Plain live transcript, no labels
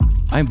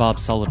I'm Bob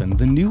Sullivan,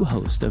 the new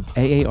host of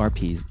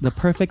AARP's The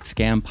Perfect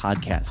Scam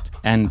podcast.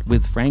 And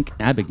with Frank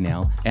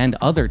Abagnale and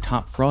other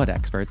top fraud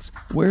experts,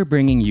 we're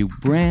bringing you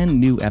brand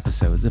new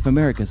episodes of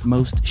America's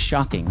most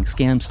shocking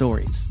scam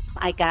stories.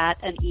 I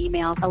got an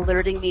email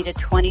alerting me to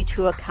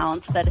 22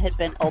 accounts that had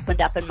been opened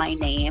up in my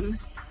name.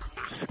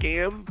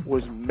 Scam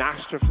was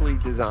masterfully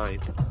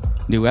designed.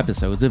 New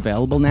episodes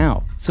available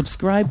now.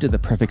 Subscribe to the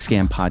Perfect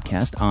Scam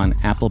podcast on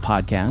Apple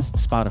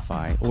Podcasts,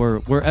 Spotify,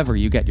 or wherever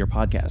you get your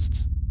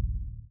podcasts.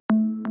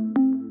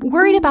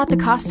 Worried about the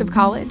cost of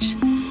college?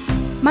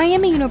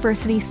 Miami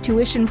University's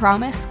Tuition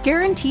Promise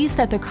guarantees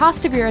that the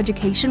cost of your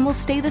education will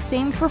stay the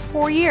same for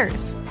 4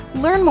 years.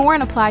 Learn more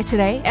and apply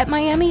today at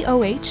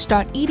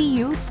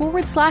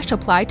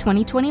miamioh.edu/apply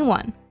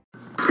 2021.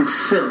 It's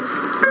silly.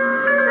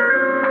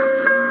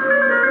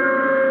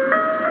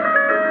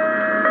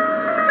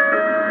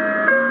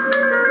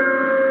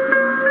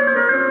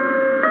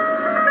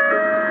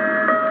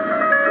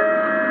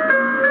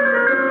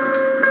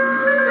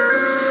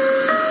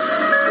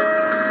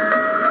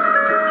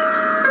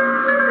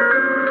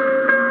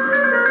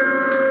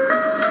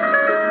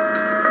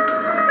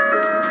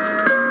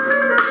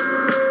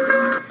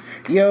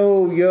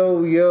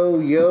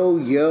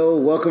 Yo.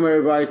 Welcome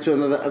everybody to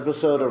another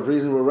episode of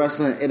Reasonable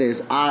Wrestling. It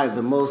is I,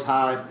 the Most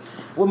High,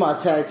 with my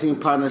tag team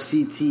partner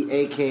CT,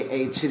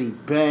 aka Chidi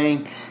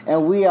Bang.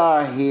 And we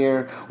are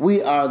here.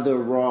 We are the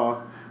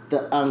raw,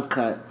 the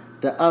uncut,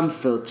 the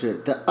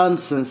unfiltered, the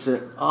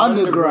uncensored,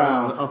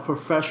 underground of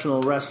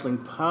professional wrestling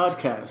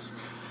podcast.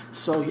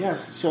 So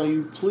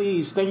you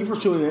please, thank you for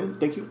tuning in.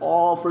 Thank you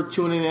all for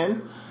tuning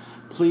in.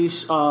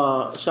 Please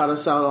shout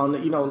us out on,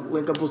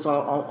 link up us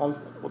on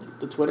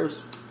the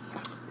Twitters.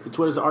 The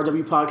Twitter's the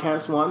RW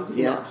Podcast 1.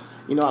 Yeah.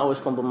 I always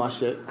fumble my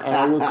shit. And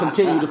I will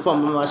continue to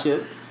fumble my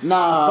shit.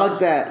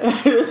 Fuck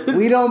that.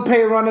 We don't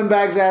pay running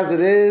backs as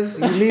it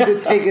is. You need to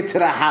take it to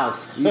the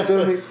house. You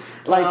feel me?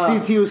 Like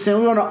CT was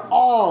saying, we're on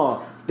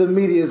all the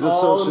medias of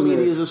socialness. All the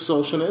medias of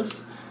socialness.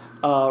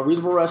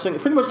 Reasonable Wrestling.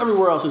 Pretty much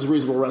everywhere else is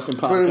Reasonable Wrestling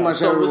Podcast. Pretty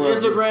much everywhere. So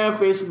it's Instagram,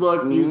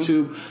 Facebook,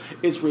 YouTube.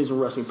 It's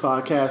Reasonable Wrestling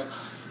Podcast.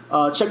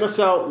 Check us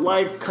out.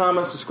 Like,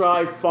 comment,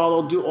 subscribe,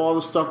 follow. Do all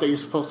the stuff that you're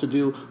supposed to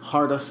do.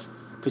 Heart us.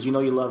 Because you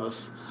know you love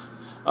us.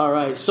 All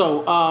right,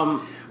 so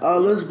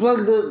let's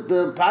plug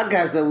the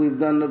podcast that we've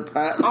done the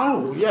past.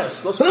 Oh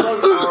yes, let's plug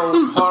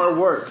our hard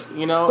work.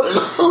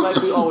 Like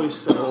we always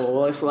say,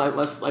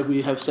 like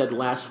we have said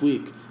last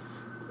week,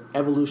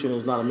 evolution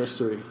is not a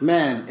mystery.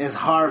 Man, it's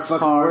hard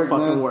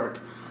fucking work.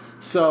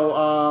 So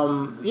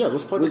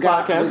let's plug the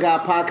podcast. We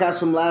got a podcast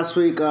from last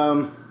week.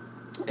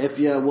 This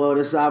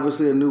is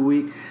obviously a new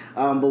week.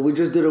 But we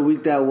just did a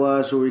week that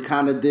was where we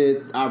kind of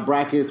did our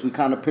brackets. We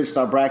kind of pitched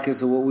our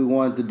brackets of what we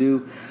wanted to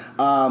do.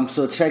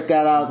 So check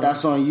that out. Mm-hmm.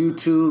 That's on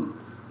YouTube.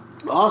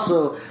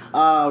 Also,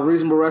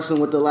 Reasonable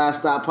Wrestling with the Last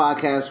Stop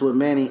podcast with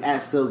Manny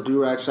at Silk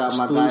Durag. Shout out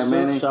my guy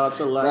Manny. Shout out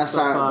to the Last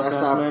Stop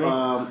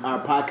podcast,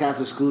 our podcast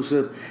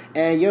exclusive.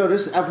 And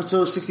this is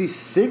episode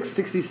 66,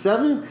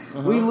 67.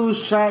 Mm-hmm. We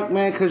lose track,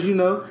 man, because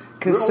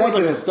consecutive.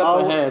 We're like a step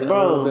ahead,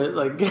 bro. A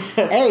little bit.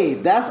 Hey,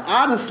 that's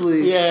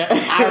honestly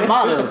our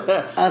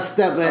motto. A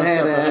step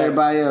ahead of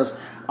everybody else.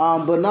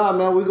 But nah,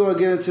 man, we're gonna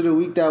get into the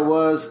week that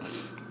was.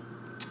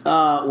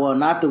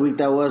 Not the week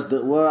that was.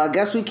 I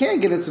guess we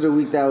can get into the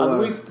week that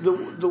was. The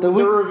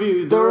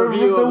review.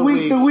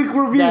 The week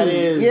review. That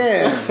is.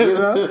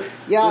 Yeah,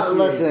 Y'all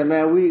listen,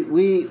 man.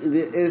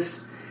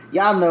 It's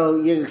y'all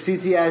know.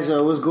 CT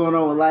Agile. What's going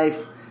on with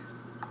life?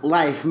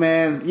 Life,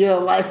 man.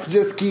 Life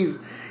just keeps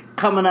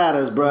coming at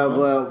us, bro.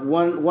 Mm-hmm.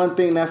 But one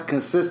thing that's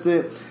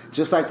consistent,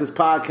 just like this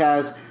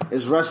podcast,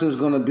 is wrestling's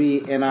going to be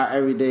in our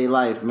everyday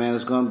life, man.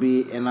 It's going to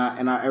be in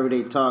our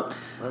everyday talk.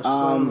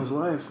 Wrestling is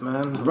life,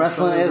 man.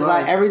 Wrestling is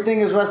like everything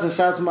is wrestling.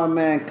 Shout out to my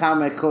man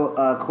Comment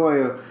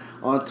Coyer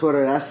on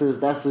Twitter. That's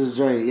his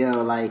joint.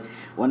 Like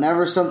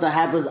whenever something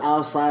happens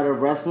outside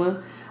of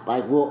wrestling,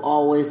 like we'll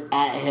always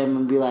at him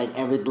and be like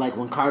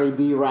when Cardi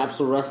B raps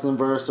a wrestling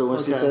verse or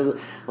when she says it,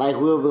 like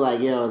we'll be like,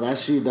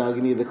 that's you, dog.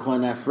 You need to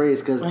coin that phrase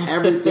because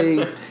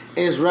everything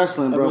is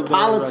wrestling, bro.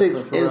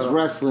 Politics is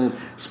wrestling.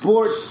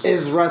 Sports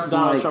is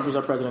wrestling. Donald Trump is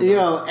our president.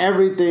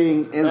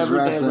 Everything is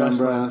wrestling,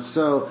 bro.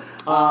 So,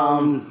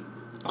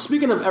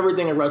 speaking of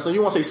everything in wrestling,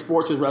 you want to say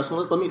sports is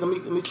wrestling? Let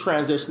me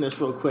transition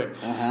this real quick.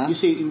 Uh-huh. You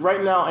see,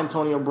 right now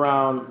Antonio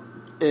Brown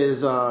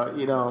is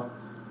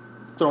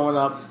throwing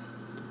up.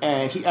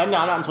 And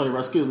not Antonio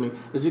Brown, excuse me.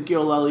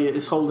 Ezekiel Elliott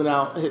is holding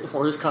out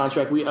for his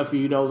contract. If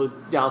you know the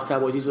Dallas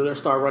Cowboys, he's their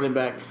star running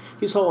back.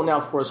 He's holding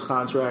out for his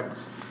contract.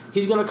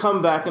 He's going to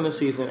come back in the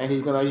season and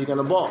he's going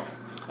to ball.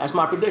 That's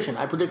my prediction.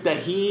 I predict that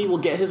he will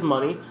get his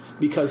money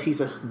because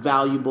he's a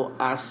valuable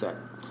asset.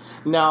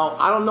 Now,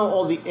 I don't know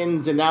all the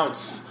ins and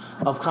outs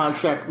of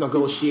contract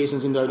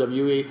negotiations in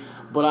WWE,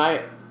 but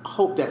I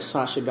hope that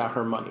Sasha got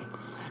her money.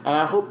 And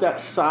I hope that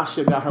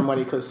Sasha got her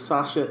money because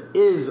Sasha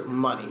is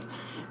money.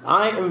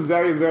 I am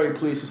very, very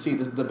pleased to see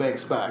the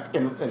Banks back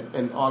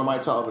on my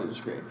television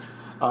screen.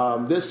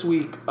 This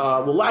week,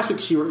 last week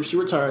she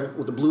returned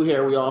with the blue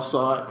hair. We all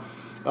saw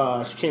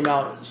it. She came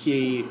out.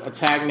 She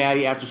attacked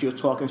Natty after she was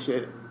talking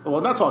shit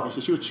Well, not talking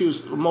shit. She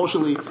was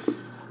emotionally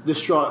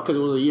distraught because it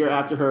was a year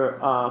after her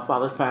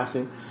father's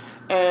passing.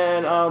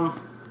 And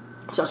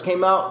Sasha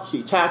came out. She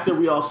attacked her.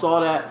 We all saw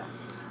that.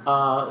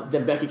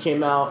 Then Becky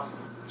came out.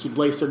 She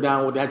blazed her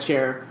down with that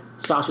chair.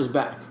 Sasha's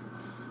back.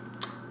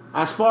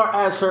 As far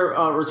as her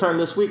return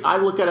this week, I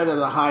look at it as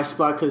a high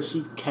spot because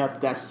she kept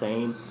that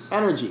same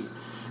energy.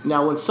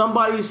 Now, when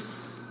somebody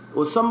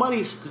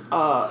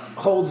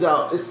holds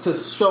out, it's to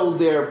show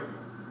their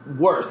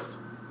worth.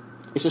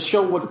 It's to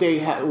show what they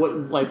have.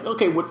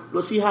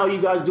 Let's see how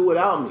you guys do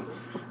without me.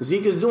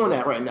 Zeke is doing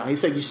that right now. He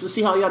said, "You should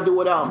see how y'all do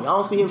without me." I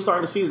don't see him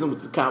starting the season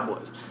with the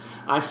Cowboys.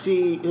 I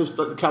see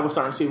the Cowboys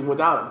starting the season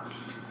without him.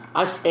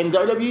 And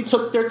WWE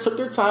took their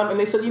time and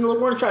they said, we're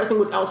going to try this thing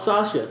without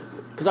Sasha.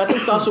 Because I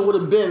think Sasha would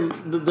have been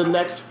the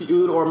next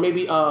feud, or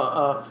maybe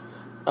a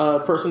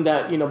person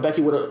that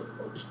Becky would have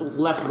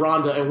left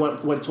Ronda and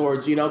went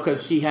towards,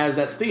 because she has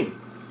that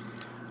steam.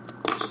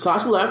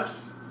 Sasha left.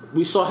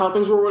 We saw how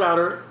things were without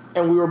her,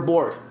 and we were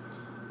bored.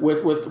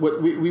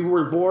 We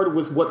were bored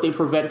with what they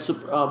presented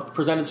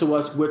to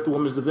us with the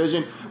women's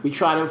division. We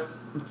tried to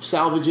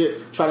salvage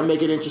it, try to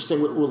make it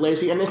interesting with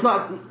Lacey, and it's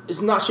not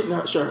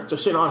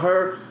shit on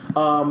her.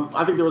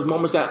 I think there was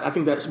moments that I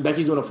think that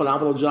Becky's doing a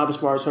phenomenal job as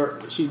far as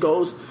she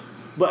goes,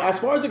 but as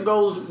far as it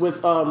goes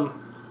with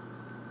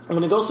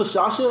when it goes to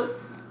Sasha,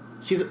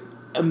 she's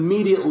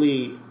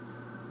immediately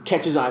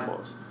catches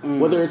eyeballs.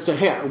 Whether it's the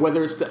hair,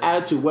 whether it's the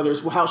attitude, whether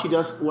it's how she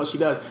does what she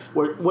does.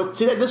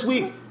 This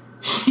week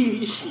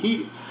she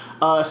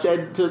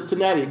said to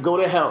Natty, "Go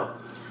to hell."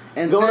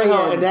 And go to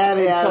hell and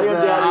tell your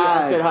daddy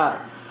I said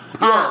hi.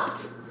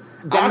 Popped.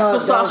 That's the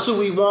Sasha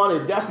we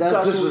wanted. That's the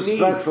Sasha we need.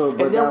 Disrespectful,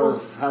 but that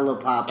was hella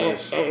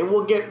popish. And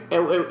we'll get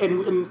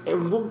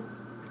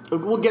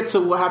we'll get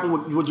to what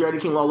happened with Jerry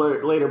King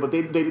Lawler later. But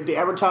they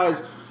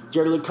advertised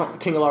Jerry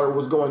King Lawler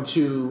was going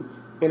to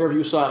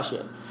interview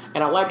Sasha,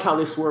 and I like how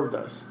they swerved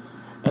us.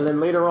 And then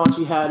later on,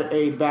 she had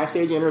a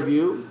backstage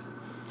interview.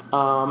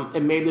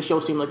 It made the show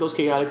seem like it was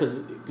chaotic because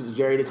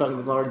Jerry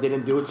King Lawler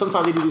didn't do it.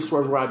 Sometimes they do these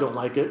swerves where I don't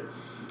like it.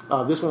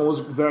 This one was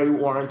very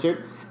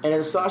warranted. And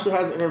then Sasha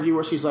has an interview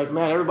where she's like,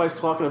 "Man, everybody's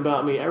talking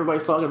about me.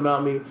 Everybody's talking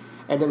about me."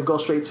 And then go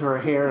straight to her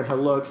hair and her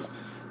looks.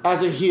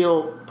 As a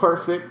heel,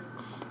 perfect.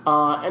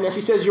 And then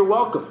she says, "You're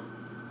welcome."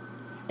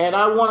 And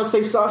I want to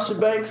say, Sasha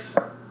Banks,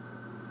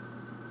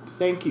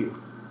 thank you.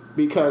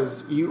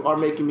 Because you are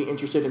making me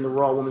interested in the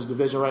Raw Women's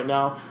Division right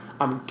now.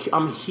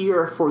 I'm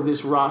here for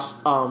this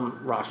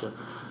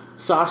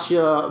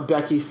Sasha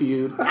Becky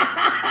feud.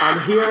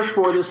 I'm here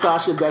for the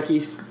Sasha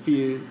Becky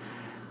feud.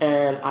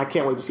 And I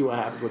can't wait to see what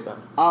happens with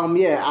them.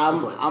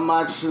 I'm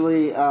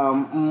actually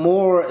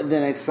more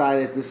than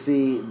excited to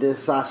see this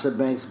Sasha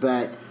Banks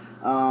back.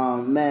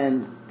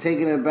 Man,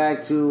 taking it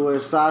back to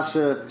where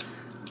Sasha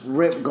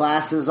ripped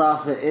glasses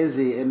off of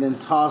Izzy and then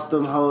tossed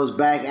them hoes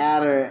back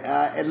at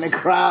her in the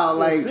crowd.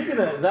 Like, speaking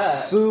of that,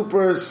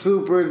 super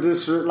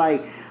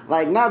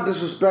not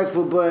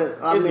disrespectful, but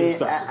I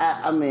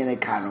mean, it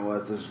kind of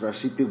was disrespectful.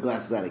 She threw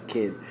glasses at a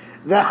kid.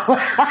 Yo,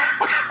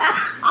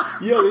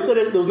 they said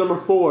it was number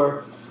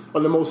 4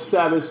 on the most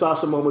savage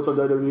Sasha moments on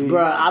WWE.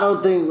 Bruh, I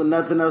don't think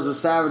nothing else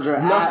was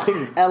savager.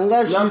 Nothing,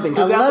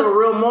 because that's a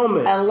real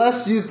moment.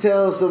 Unless you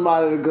tell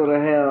somebody to go to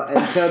hell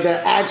and tell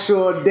their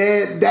actual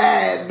dead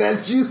dad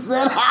that you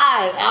said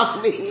hi.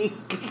 I mean,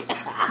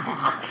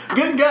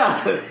 good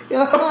God.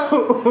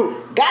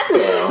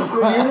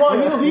 Goddamn. You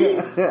want heat?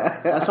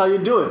 That's how you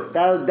do it.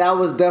 That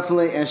was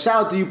definitely, and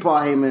shout out to you, Paul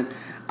Heyman.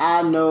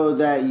 I know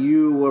that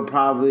you were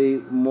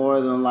probably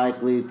more than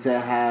likely to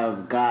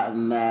have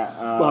gotten that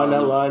behind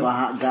that line.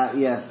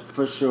 Yes,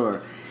 for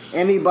sure.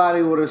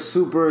 Anybody with a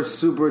super,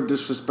 super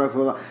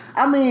disrespectful.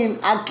 I mean,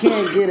 I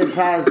can't get it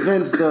past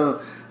Vince though.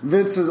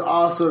 Vince is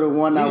also the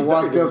one that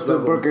walked up to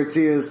Booker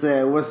T and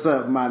said, "What's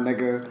up, my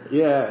nigga?"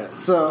 Yeah.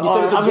 So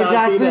John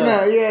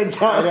Cena. Yeah, John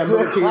Cena. And then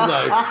Booker T was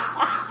like,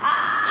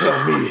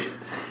 "Tell me,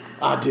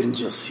 I didn't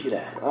just see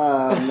that."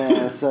 Oh,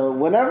 man. So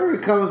whenever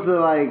it comes to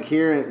like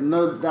hearing,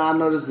 I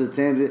know this is a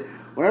tangent.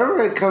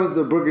 Whenever it comes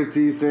to Booker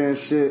T saying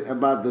shit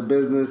about the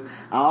business,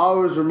 I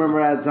always remember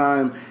that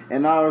time,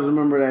 and I always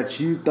remember that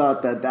you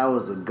thought that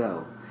was a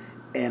go,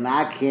 and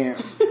I can't.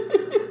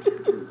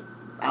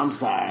 I'm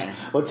sorry.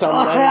 Well, tell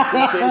me that. See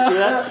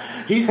that?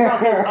 He's not.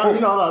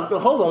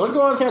 Hold on. Let's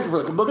go on a tangent for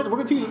a second.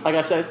 Booker T, like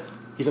I said,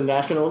 he's a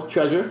national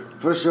treasure.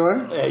 For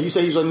sure. Yeah, you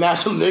say he's a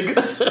national nigga.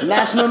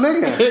 National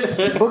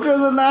nigga.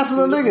 Booker's a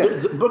national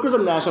nigga. Booker's a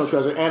national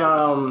treasure, and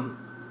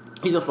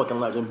he's a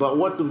fucking legend. But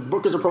what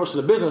Booker's approach to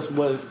the business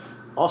was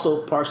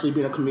also partially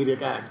being a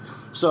comedic act.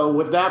 So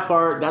with that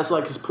part, that's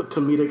like his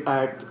comedic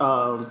act.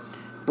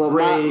 But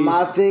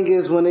my thing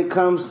is, when it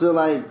comes to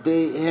like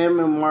him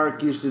and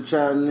Mark used to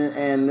chat,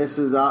 and this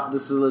is a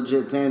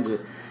legit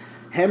tangent.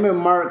 Him and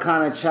Mark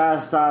kind of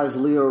chastised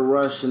Leo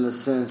Rush in the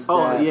sense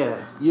that,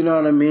 you know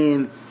what I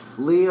mean?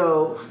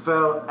 Leo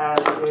felt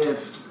as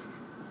if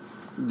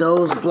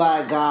those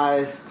black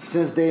guys,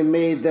 since they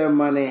made their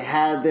money,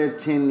 had their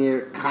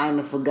tenure, kind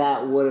of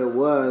forgot what it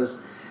was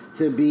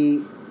to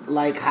be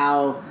like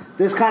how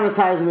this kind of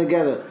ties in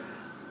together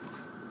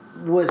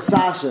with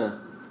Sasha.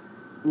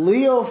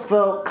 Leo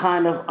felt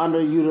kind of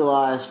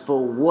underutilized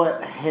for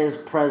what his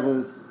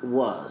presence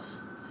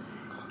was.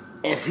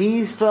 If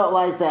he felt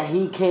like that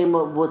he came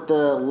up with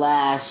the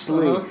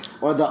Lashley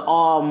or the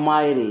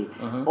Almighty,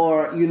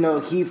 or, you know,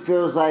 he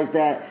feels like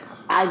that,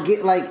 I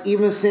get, like,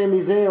 even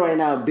Sami Zayn right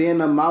now, being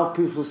a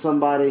mouthpiece for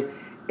somebody,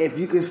 if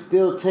you can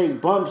still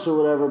take bumps or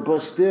whatever,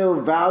 but still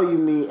value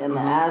me in the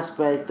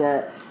aspect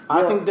that...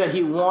 I think that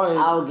he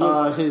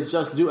wanted his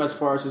just due as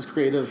far as his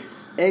creative...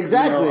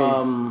 Exactly. You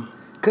know,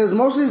 because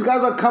most of these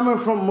guys are coming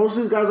from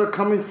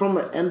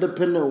an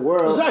independent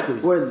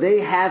world, where they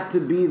have to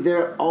be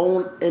their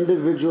own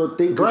individual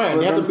thinkers.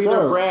 They have to be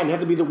their brand. They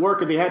have to be the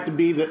worker. They have to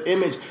be the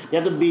image. They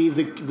have to be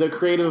the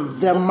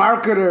creative, the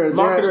marketer,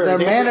 their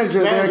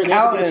manager, their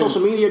accountant, their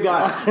social media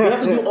guy. They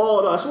have to do all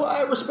of that. So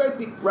I respect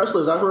the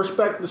wrestlers. I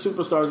respect the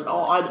superstars.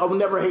 I would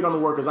never hate on the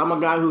workers. I'm a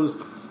guy who's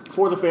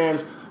for the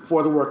fans,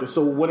 for the workers.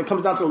 So when it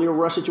comes down to the Leo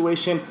Rush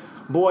situation,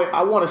 boy,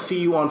 I want to see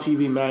you on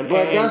TV, man.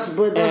 But that's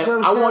what I'm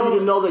saying. I want you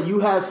to know that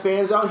you have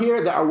fans out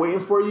here that are waiting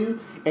for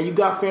you, and you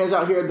got fans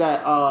out here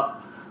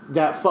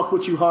that fuck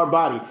with you hard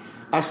body.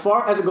 As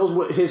far as it goes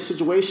with his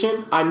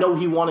situation, I know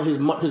he wanted his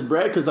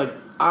bread because, like,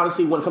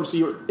 honestly, when it comes to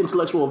your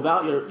intellectual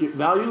value,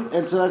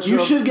 you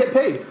should get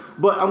paid.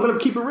 But I'm gonna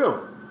keep it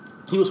real.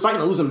 He was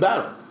fighting a losing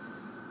battle.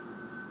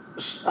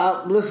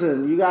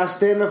 Listen, you gotta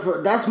stand up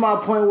for. That's my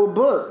point with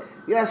Book.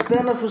 You gotta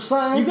stand up for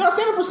something. You gotta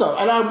stand up for something,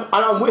 and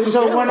I'm with.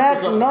 So when I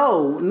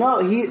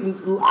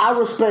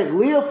respect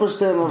Leo for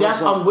standing up for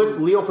something. I'm with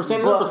Leo for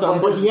standing up for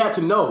something, but he had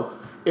to know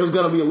it was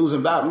gonna be a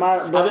losing battle.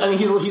 I mean,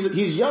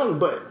 he's young,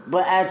 but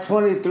at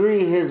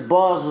 23, his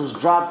balls was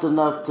dropped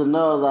enough to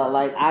know that,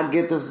 like, I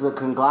get this is a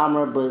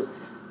conglomerate, but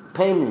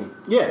pay me.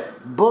 Yeah.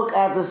 Book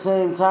at the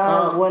same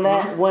time,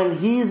 when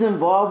he's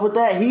involved with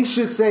that, he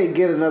should say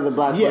get another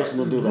black person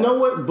to do that. You know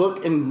what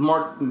Book and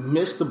Mark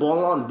missed the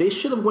ball on? They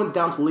should have went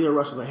down to Leo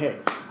Rush and like, hey,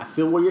 I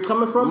feel where you're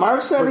coming from.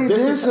 Mark said he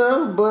did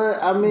so,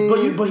 but I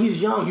mean, but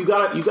he's young. You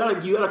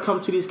gotta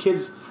come to these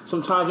kids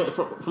sometimes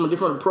from a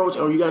different approach,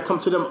 or you gotta come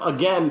to them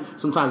again.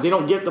 Sometimes they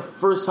don't get it the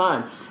first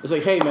time. It's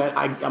like, hey man,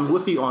 I'm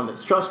with you on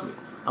this. Trust me.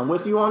 I'm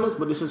with you on this,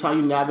 but this is how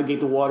you navigate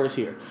the waters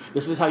here.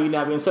 This is how you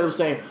navigate. Instead of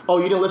saying, oh,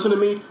 you didn't listen to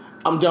me,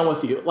 I'm done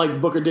with you.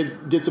 Like Booker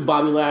did to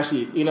Bobby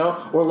Lashley, you know?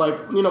 Or like,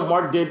 you know,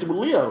 Mark did to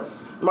Leo.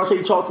 Mark said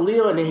he talked to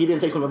Leo and then he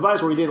didn't take some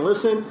advice or he didn't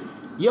listen.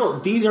 Yo,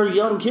 these are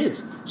young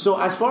kids. So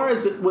as far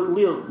as with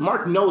Leo,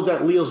 Mark knows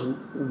that Leo's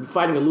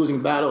fighting a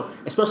losing battle,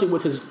 especially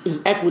with his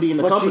equity in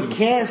the company. But you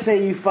can't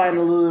say you fighting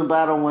a losing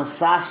battle when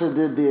Sasha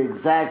did the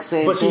exact same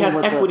thing. But she has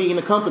equity in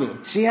the company.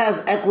 She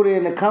has equity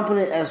in the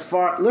company as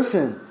far...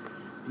 Listen...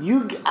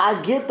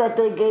 I get that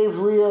they gave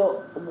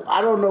Leo,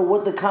 I don't know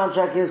what the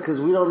contract is because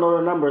we don't know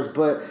the numbers,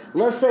 but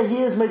let's say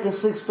he is making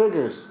six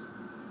figures.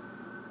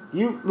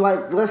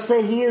 Let's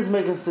say he is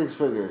making six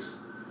figures.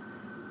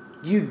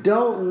 You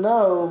don't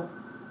know,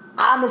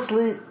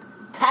 honestly,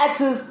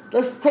 taxes,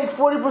 let's take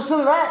 40%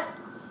 of that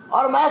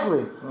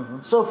automatically.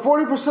 So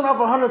 40% off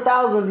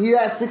 100,000, he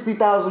has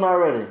 60,000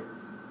 already.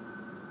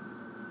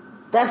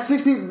 That's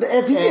 60.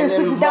 If he gets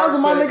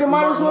 60,000, my nigga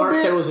might as well be. Mark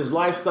said it was his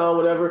lifestyle,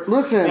 whatever.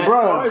 Listen, and bro.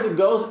 As far as it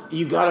goes,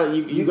 you gotta.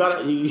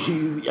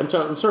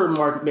 I'm sure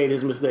Mark made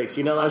his mistakes.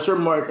 You know, I'm sure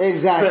Mark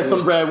spent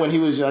some bread when he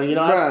was young. You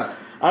know,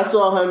 I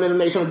saw him in the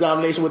Nation of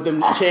Domination with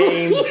them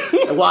chains,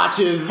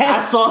 watches.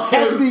 I saw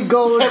him heavy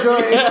gold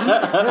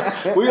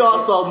joint. We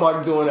all saw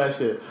Mark doing that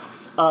shit.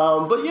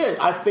 But yeah,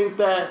 I think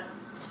that.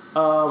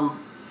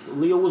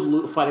 Leo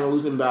was fighting a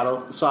losing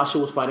battle. Sasha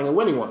was fighting a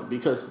winning one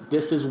because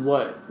this is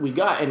what we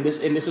got, and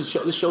this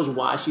shows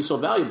why she's so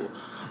valuable.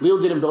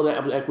 Leo didn't build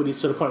that equity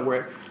to the point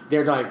where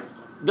they're like,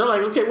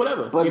 okay,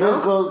 whatever. But this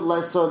goes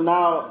like so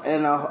now,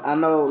 and I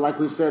know, like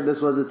we said,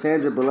 this was a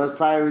tangent, but let's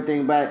tie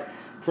everything back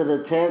to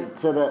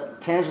the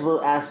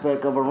tangible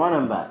aspect of a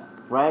running back,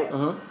 right?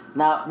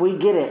 Now we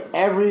get it.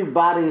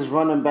 Everybody's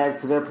running back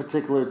to their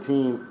particular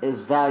team is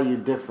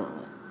valued differently.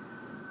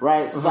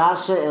 Right,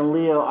 Sasha and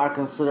Leo are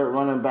considered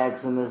running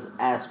backs in this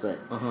aspect.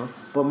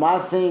 But my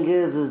thing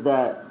is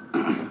that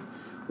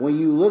when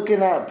you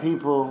looking at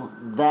people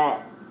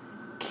that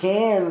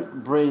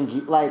can bring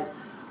you, like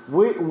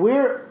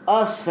we're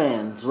us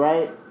fans,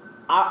 right?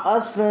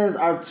 Us fans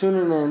are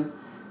tuning in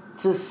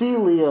to see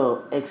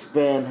Leo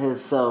expand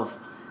himself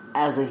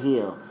as a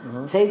heel,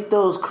 take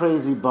those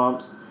crazy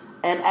bumps,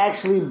 and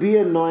actually be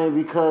annoying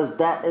because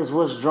that is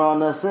what's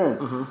drawing us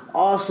in.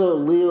 Also,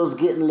 Leo's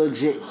getting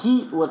legit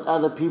heat with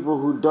other people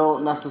who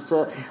don't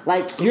necessarily...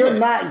 Like, you're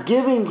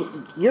giving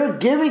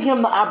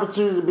him the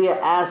opportunity to be an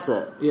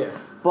asset. Yeah.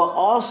 But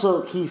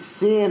also, he's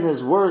seeing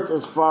his worth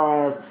as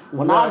far as...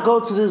 When I go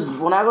to these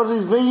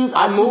venues,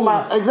 I see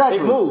my... Exactly.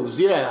 It moves,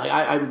 yeah.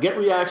 I get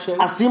reactions.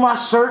 I see my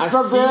shirts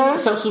up there. I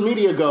see social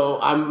media go.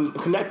 I'm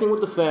connecting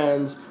with the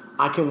fans.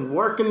 I can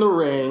work in the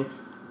ring.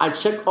 I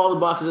check all the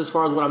boxes as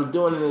far as what I'm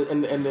doing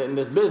in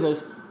this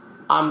business.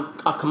 I'm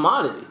a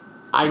commodity.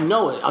 I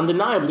know it.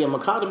 Undeniably, I'm a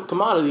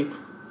commodity.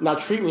 Now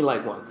treat me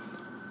like one.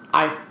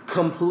 I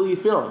completely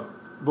feel him.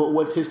 But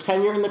with his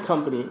tenure in the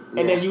company,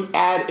 and then you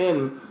add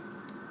in,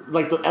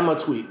 like the Emma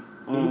tweet,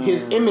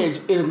 His image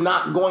is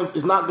not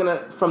gonna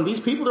from these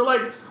people. They're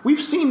like,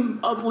 we've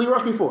seen Lee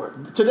Rush before.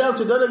 To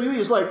WWE,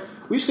 it's like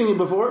we've seen you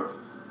before,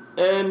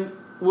 and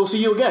we'll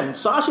see you again.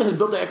 Sasha has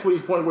built the equity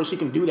point where she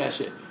can do that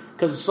shit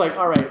because it's like,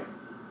 all right,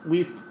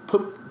 we've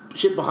put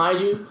shit behind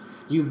you.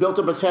 You built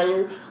up a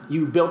tenure.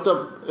 You built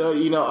up,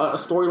 a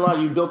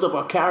storyline. You built up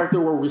a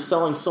character where we're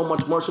selling so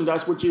much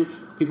merchandise with you.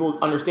 People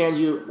understand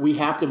you. We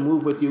have to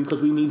move with you because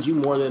we need you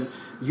more than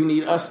you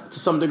need us to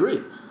some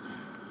degree.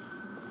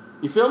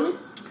 You feel me?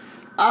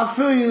 I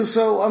feel you.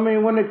 So, I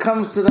mean, when it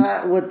comes to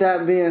that, with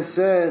that being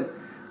said,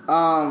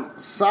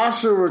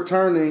 Sasha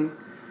returning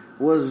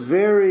was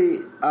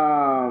very,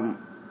 I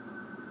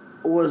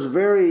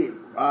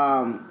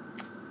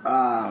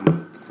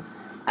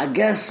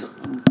guess,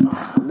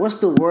 what's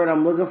the word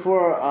I'm looking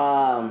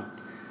for?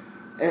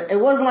 It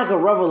wasn't like a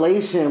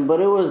revelation, but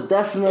it was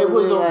definitely it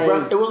was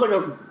like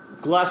a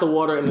glass of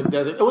water in the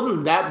desert. It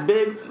wasn't that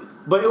big,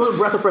 but it was a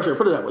breath of fresh air.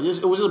 Put it that way.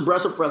 It was just a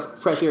breath of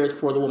fresh air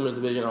for the women's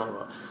division on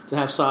Raw to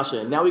have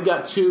Sasha. Now we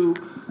got two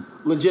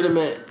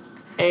legitimate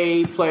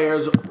A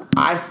players.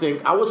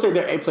 I would say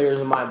they're A players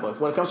in my book.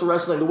 When it comes to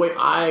wrestling, the way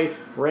I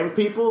rank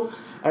people,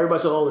 everybody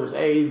says, "Oh, there's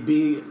A,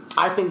 B."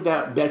 I think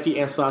that Becky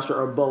and Sasha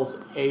are both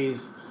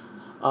A's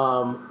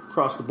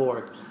across the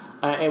board.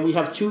 And we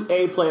have two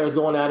A players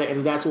going at it,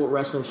 and that's what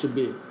wrestling should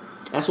be.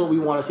 That's what we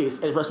want to see.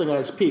 It's wrestling at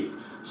its peak.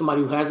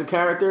 Somebody who has a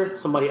character,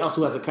 somebody else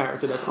who has a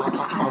character that's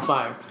on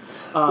fire.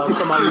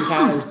 Somebody who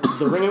has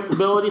the ring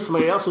ability,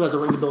 somebody else who has the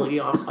ring ability,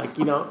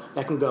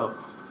 that can go.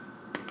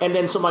 And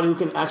then somebody who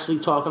can actually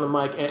talk on the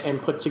mic and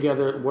put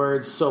together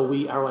words so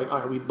we are like,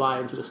 all right, we buy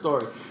into the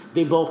story.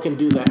 They both can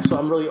do that. So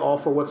I'm really all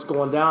for what's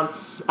going down.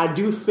 I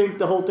do think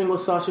the whole thing with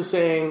Sasha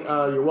saying,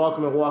 you're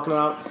welcome and walking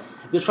out,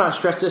 they're trying to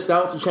stretch this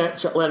out to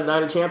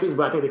Night of Champions,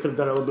 but I think they could have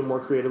done it a little bit more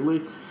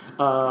creatively.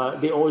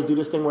 They always do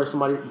this thing where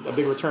a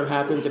big return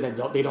happens and then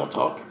they don't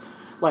talk.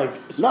 Like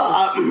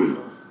I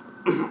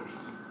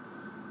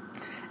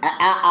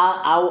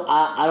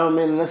don't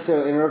mean to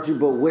necessarily interrupt you,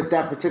 but with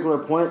that particular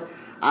point,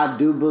 I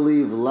do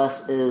believe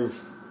less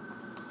is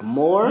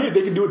more. Yeah,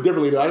 they can do it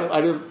differently though.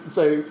 I didn't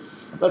say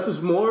less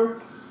is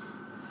more,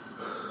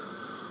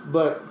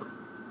 but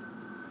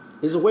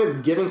there's a way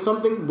of giving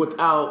something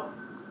without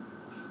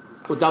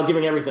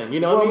giving everything. You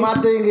know what I mean? My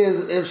thing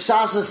is, if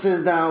Sasha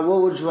sits down,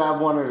 what would you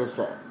have wanted her to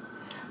say?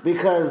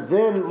 Because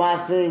then my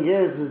thing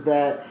is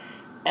that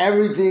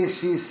everything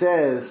she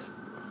says,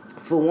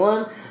 for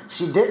one,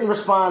 she didn't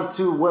respond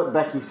to what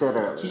Becky said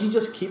earlier. She should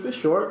just keep it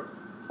short.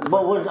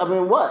 But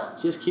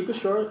what? Just keep it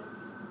short.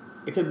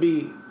 It could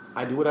be,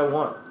 I do what I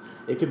want.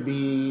 It could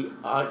be,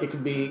 I'm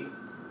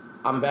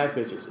back,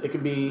 bitches. It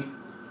could be,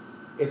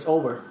 it's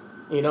over.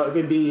 You know, it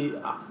could be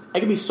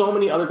so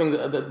many other things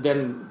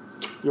than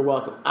you're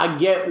welcome. I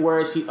get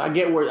where,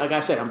 like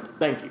I said,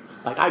 thank you.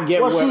 Like, I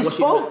get where she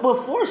spoke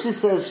before she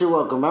said you're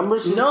welcome. Remember?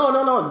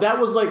 No. That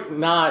was like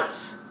not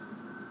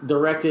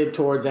directed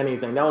towards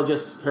anything. That was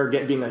just her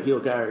being a heel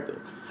character.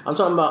 I'm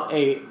talking about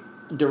a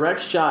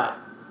direct shot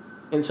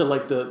into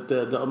like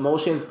the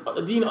emotions.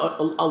 Do you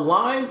know a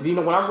line? Do you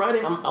know what I'm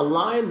writing? A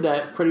line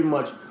that pretty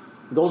much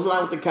goes in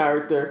line with the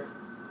character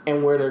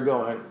and where they're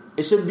going.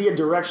 It should be a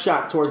direct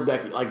shot towards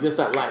Becky, like just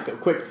that, like a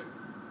quick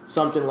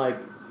something, like,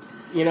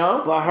 you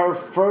know. But her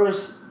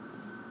first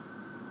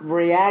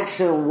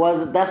reaction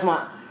wasn't.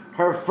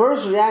 Her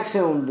first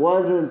reaction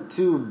wasn't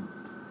to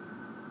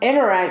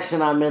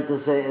interaction. I meant to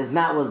say is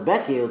not with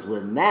Becky. It was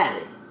with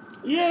Natty.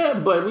 Yeah,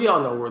 but we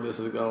all know where this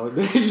is going.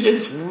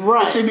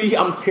 Right. It should be,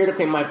 I'm here to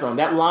claim my throne.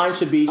 That line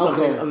should be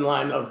something in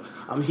line of,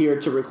 I'm here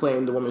to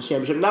reclaim the women's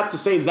championship. Not to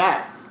say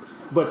that,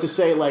 but to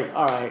say, like,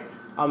 all right,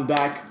 I'm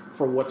back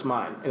for what's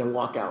mine, and then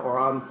walk out. Or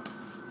I'm,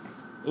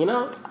 you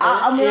know?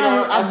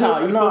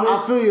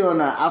 I feel you on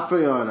that.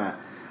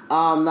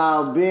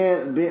 Now,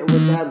 with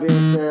that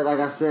being said, like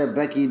I said,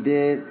 Becky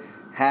did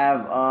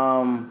have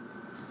a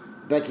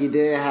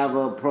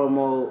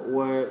promo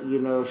where, you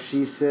know,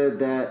 she said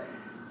that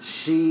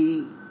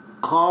she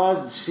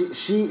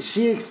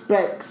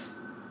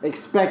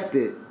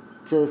expected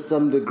to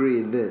some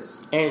degree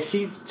this. And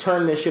she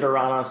turned this shit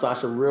around on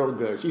Sasha real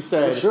good. She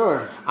said, for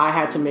sure, I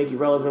had to make you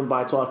relevant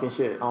by talking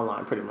shit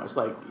online, pretty much.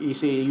 Like, you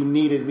see, you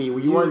needed me.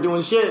 You weren't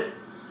doing shit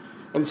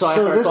until I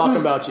started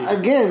talking about you.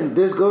 Again,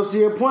 this goes to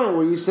your point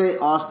where you say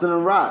Austin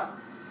and Rock.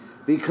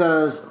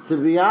 Because, to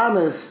be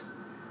honest,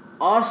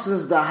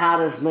 Austin's the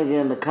hottest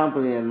nigga in the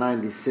company in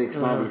 96,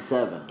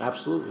 97.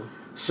 Absolutely.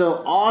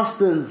 So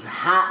Austin's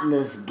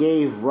hotness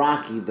gave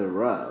Rocky the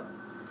rub.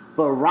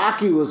 But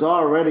Rocky was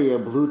already a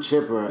blue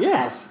chipper.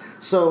 Yes.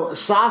 So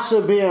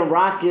Sasha being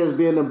Rocky as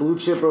being a blue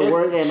chipper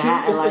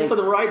it's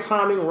the right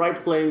timing,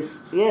 right place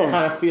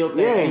kind of feel thing.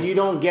 Yeah. And you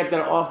don't get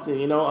that often.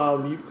 You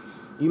know,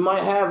 you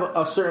might have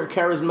a certain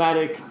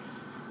charismatic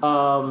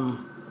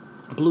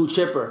blue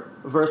chipper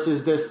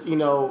versus this, you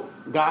know,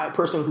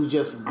 person who's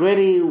just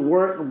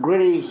worker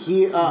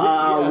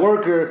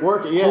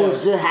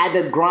who's just had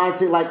to grind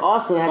to, like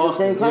Austin at the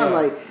same time.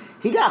 Like,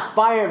 he got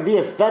fired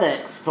via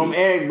FedEx from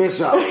Eric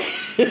Bischoff.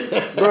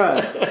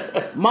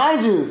 Bruh.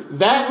 Mind you,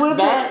 that would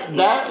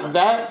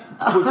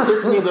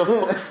piss me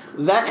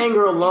that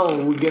anger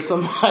alone would get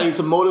somebody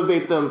to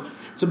motivate them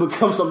to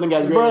become something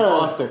as great as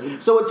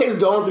Austin. So it takes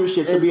going through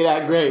shit to be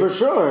that great. For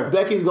sure.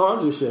 Becky's gone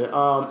through shit.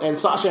 And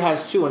Sasha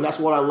has too, and that's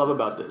what I love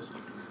about this.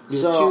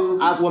 There's two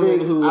women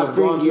who have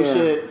gone through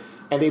shit,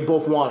 and they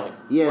both want it.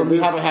 Yeah, and we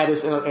haven't had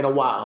this in a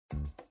while.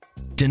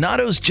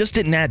 Donato's just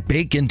didn't add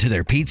bacon to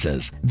their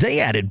pizzas. They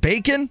added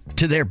bacon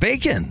to their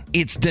bacon.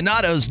 It's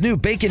Donato's new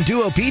Bacon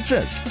Duo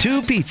pizzas.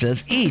 2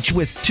 pizzas, each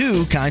with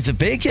 2 kinds of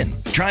bacon.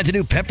 Try the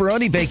new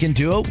Pepperoni Bacon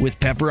Duo with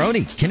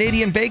pepperoni,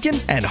 Canadian bacon,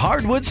 and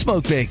hardwood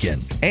smoked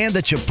bacon. And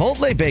the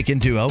Chipotle Bacon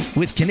Duo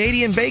with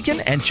Canadian bacon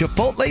and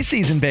Chipotle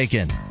seasoned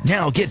bacon.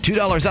 Now get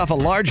 $2 off a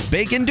large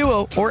Bacon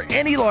Duo or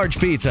any large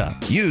pizza.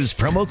 Use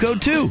promo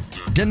code 2.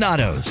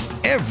 Donato's.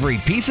 Every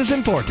piece is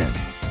important.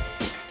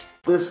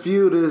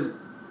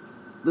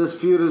 This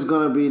feud is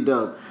gonna be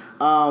dope.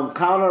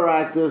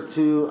 Counteractive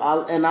to,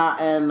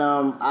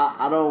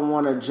 I don't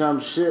want to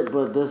jump shit,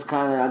 but this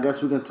kind of, I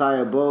guess we can tie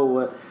a bow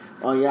with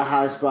on your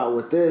high spot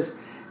with this,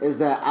 is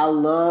that I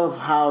love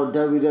how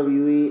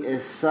WWE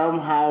is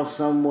somehow,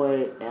 some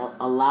way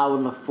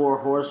allowing the 4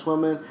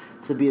 horsewomen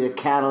to be the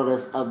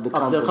catalyst of the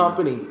company. Of the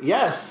company,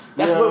 yes,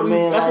 that's what we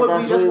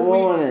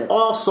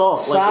all saw.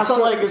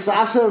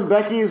 Sasha and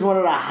Becky is one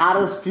of the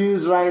hottest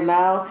feuds right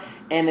now.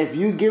 And if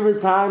you give it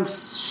time,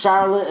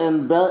 Charlotte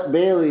and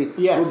Bayley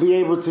will be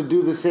able to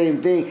do the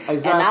same thing.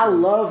 Exactly. And I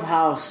love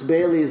how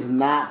Bayley is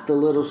not the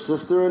little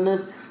sister in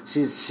this.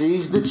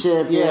 She's the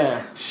champion.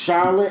 Yeah.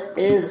 Charlotte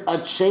is a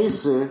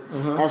chaser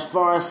as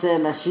far as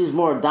saying that she's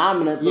more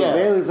dominant. But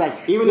Bayley's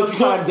like, even though you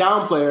try to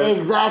downplay her,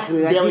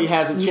 exactly, Bayley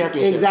has the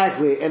championship.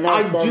 Exactly, and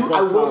I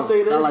will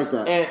say this. I like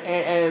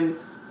that.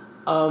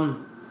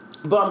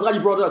 But I'm glad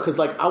you brought it up because,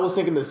 like, I was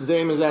thinking the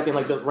same exact thing.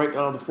 Like, right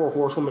now, the 4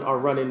 horsewomen are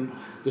running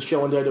the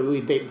show in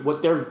WWE.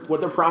 What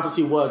their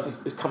prophecy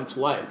was is come to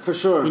life for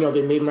sure. You know,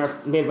 they made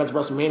events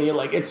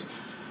WrestleMania.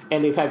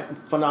 And they've had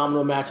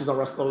phenomenal matches on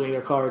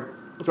WrestleMania card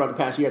throughout the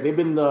past year. They've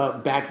been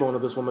the backbone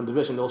of this women's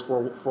division. Those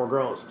four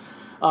girls.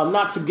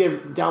 Not to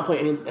downplay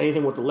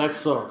anything with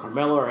Alexa or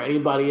Carmella or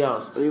anybody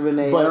else. Even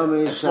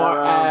Naomi. But as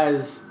far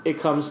as it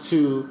comes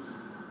to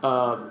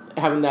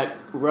having that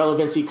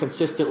relevancy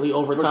consistently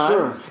over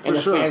time, and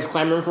the fans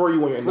clamoring for you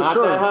when you're not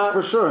that hot.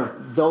 For sure.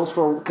 Those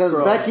 4 because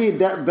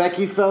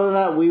Becky fell in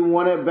that. We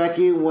wanted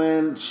Becky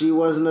when she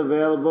wasn't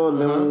available,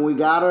 and then when we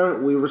got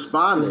her, we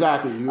responded.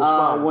 Exactly. You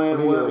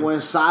respond. When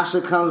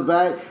Sasha comes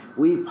back,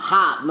 we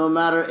pop, no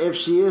matter if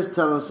she is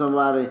telling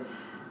somebody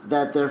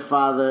that their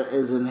father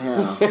is in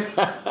hell.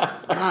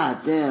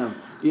 God damn.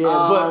 Yeah,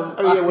 what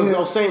I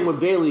was saying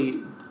with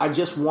Bayley, I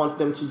just want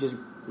them to just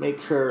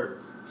make her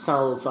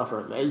sound a little tougher.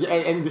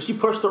 And if she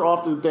pushed her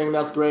off the thing,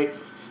 that's great.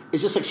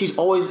 It's just like she's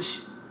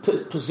always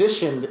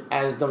positioned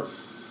as the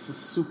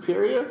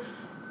superior.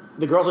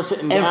 The girls are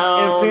sitting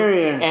down.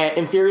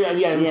 Inferior.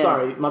 Yeah,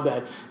 sorry, my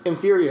bad.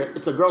 Inferior.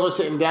 It's the girls are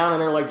sitting down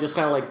and they're like just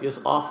kind of like just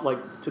off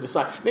like to the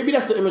side. Maybe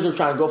that's the image they're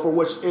trying to go for,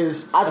 which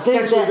is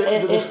essentially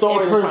the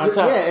story they're trying to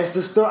tell. Yeah, it's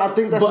the story. I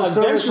think that's the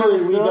story. But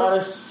eventually we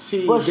gotta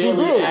see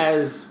Bayley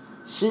as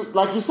she,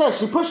 like you said,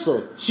 she pushed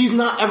her. She's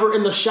not ever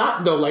in the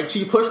shot though. Like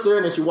she pushed her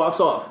and then she walks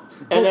off.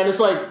 And then it's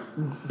like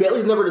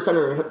Bayley's never the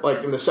center,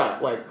 like in the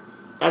shot, like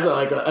as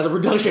a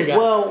production guy.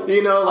 Well,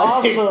 you know, like,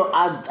 also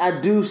I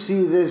do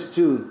see this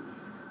too.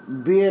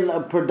 Being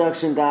a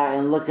production guy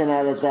and looking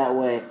at it that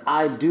way,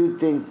 I do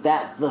think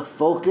that the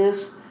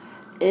focus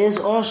is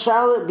on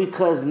Charlotte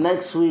because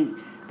next week,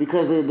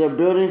 because they're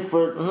building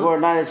for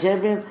Night of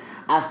Champions,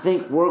 I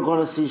think we're going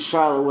to see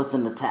Charlotte with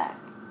an attack.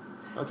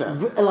 Okay.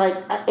 Like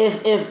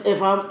if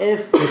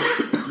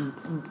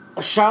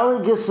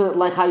Charlotte gets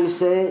like how you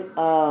say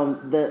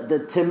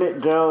the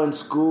timid girl in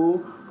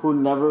school who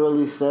never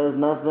really says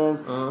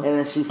nothing, and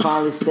then she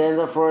finally stands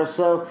up for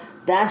herself.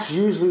 That's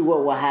usually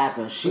what will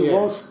happen. She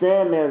won't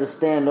stand there to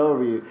stand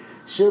over you.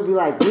 She'll be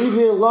like, leave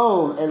me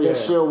alone, and then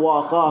she'll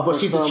walk off. But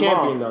she's the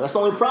champion, though. That's the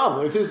only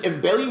problem.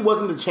 If Bayley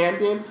wasn't the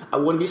champion, I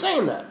wouldn't be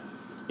saying that.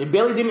 If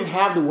Bayley didn't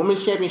have the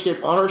women's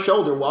championship on her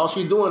shoulder while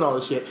she's doing all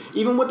this shit,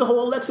 even with the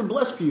whole Alexa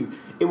Bliss feud,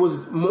 it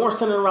was more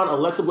centered around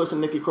Alexa Bliss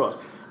and Nikki Cross.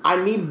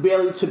 I need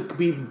Bayley to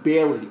be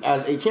Bayley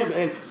as a champion.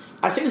 And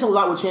I say this a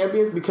lot with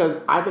champions because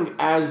I think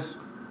as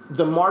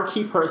the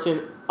marquee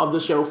person of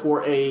the show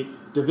for a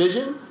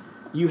division,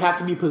 you have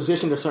to be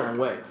positioned a certain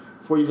way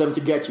for them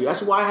to get you.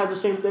 That's why I have the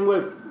same thing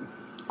with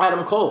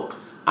Adam Cole.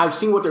 I've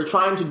seen what they're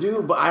trying to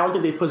do, but I don't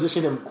think they've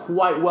positioned him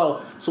quite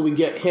well so we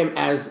get him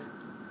as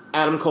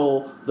Adam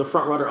Cole, the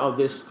front runner of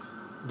this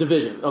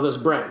division, of this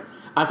brand.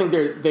 I think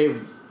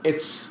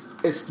it's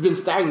been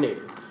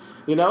stagnated.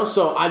 You know?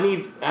 So I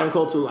need Adam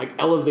Cole to like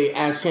elevate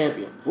as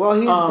champion. Well,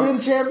 he's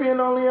been champion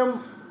only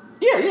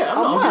Yeah,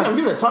 I'm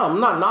giving it time. I'm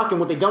not knocking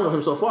what they've done with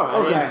him so far.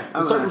 Okay.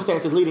 The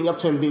circumstances leading up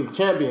to him being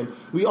champion,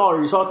 we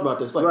already talked about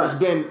this. Like it's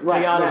been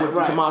chaotic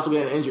with Tommaso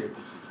getting injured.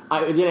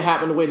 It didn't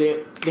happen the way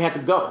they had to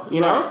go.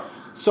 You know,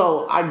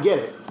 so I get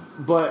it.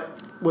 But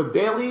with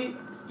Bayley,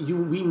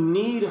 we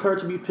need her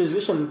to be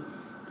positioned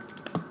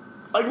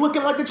like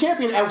looking like a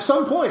champion at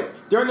some point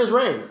during this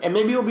reign, and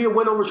maybe it'll be a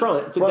win over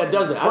Charlotte that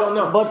does it. I don't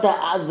know. But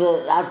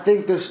I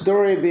think the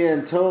story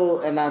being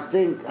told, and I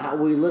think how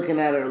we looking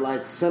at it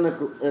like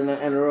cynical in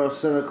a real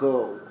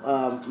cynical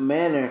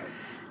manner,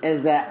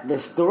 is that the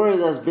story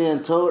that's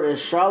being told is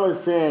Charlotte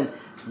saying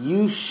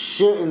you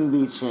shouldn't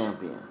be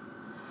champion.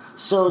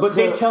 But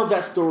they tell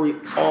that story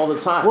all the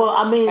time. Well,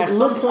 I mean, at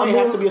some point it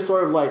has to be a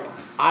story of like,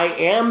 I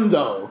am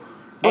though,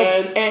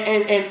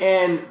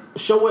 and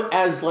show it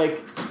as like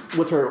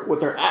with her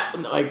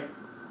like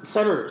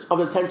centers of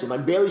attention.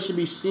 Like Bayley should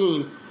be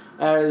seen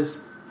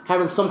as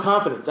having some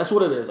confidence. That's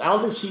what it is. I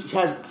don't think she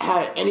has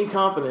had any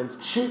confidence.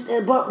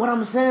 But what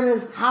I'm saying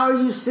is, how are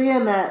you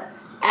saying that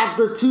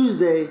after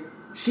Tuesday?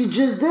 She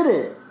just did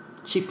it.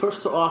 She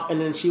pushed her off,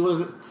 and then she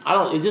wasn't.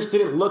 It just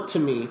didn't look to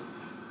me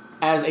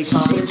as a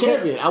confident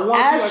champion.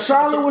 As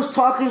Charlotte was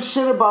talking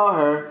shit about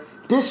her,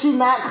 did she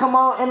not come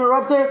out and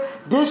interrupt her?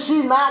 Did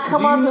she not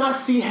come out? Do you not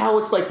see how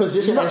it's like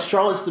positioned as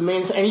Charlotte's the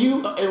main? And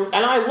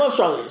I love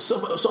Charlotte.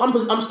 So I'm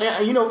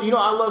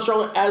I love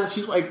Charlotte as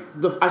she's like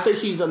I say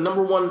she's the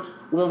number one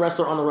woman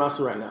wrestler on the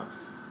roster right now.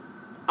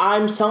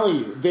 I'm telling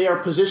you, they are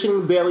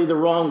positioning Bayley the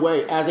wrong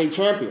way as a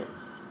champion.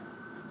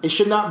 It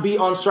should not be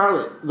on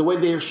Charlotte the way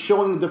they're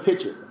showing the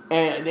picture,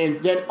 and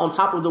then on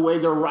top of the way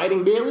they're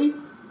writing Bayley,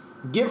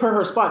 give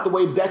her spot the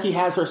way Becky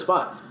has her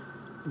spot.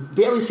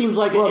 Bayley seems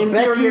like an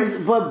inferior.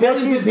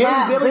 Becky's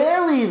not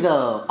Bayley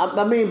though.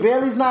 I mean,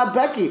 Bayley's not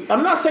Becky.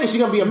 I'm not saying she's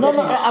gonna be a Becky.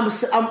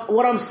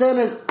 What I'm saying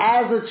is,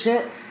 as a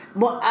champ.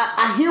 Well,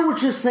 I hear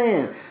what you're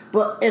saying.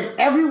 But if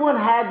everyone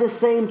had the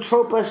same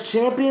trope as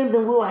champion,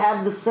 then we'll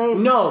have the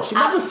same. No, she's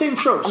not the same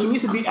trope. She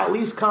needs to be at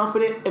least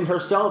confident in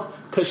herself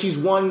because she's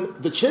won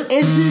the chip.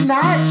 Is she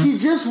not? She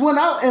just went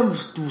out and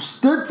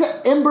stood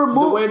to Ember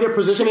Moon. The way they're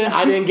positioning it,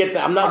 I didn't get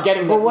that. I'm not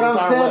getting that. But what I'm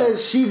saying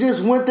is, she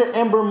just went to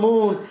Ember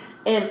Moon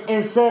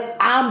and said,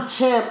 "I'm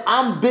champ.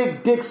 I'm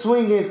big dick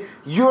swinging.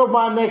 You're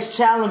my next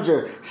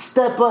challenger.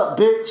 Step up,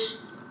 bitch."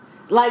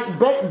 Like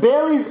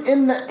Bayley's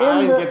in the.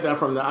 I didn't get that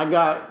from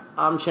that.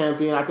 I'm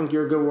champion. I think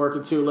you're a good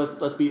worker too.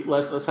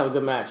 Let's have a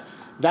good match.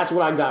 That's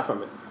what I got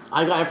from it.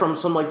 I got it from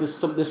some like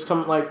this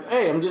come like,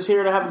 hey, I'm just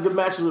here to have good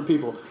matches with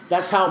people.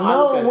 That's how I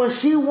look at it. When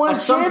she won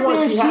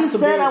champion, she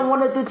said I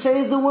wanted to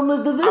change the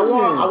women's division.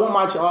 I want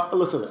my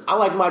listen. I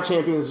like my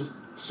champions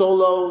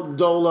solo,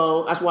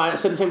 dolo. That's why I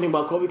said the same thing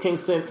about Kofi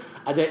Kingston.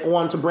 I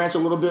wanted to branch a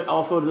little bit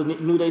off of the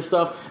New Day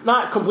stuff,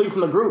 not complete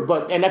from the group,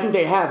 and I think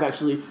they have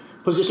actually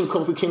positioned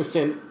Kofi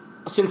Kingston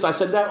since I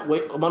said that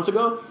months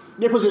ago.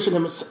 They positioned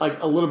him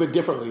like a little bit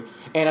differently,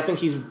 and I think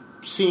he's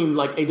seen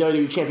like a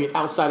WWE champion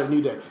outside of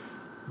New Day.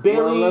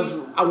 Bayley,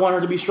 I want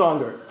her to be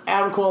stronger.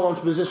 Adam Cole wants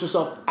to position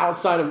herself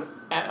outside of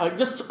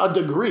just a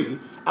degree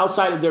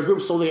outside of their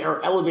group, so they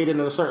are elevated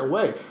in a certain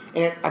way.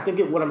 And I think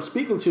what I'm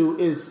speaking to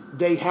is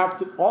they have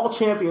to. All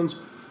champions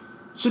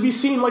should be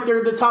seen like they're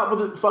at the top of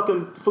the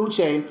fucking food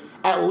chain,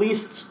 at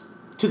least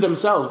to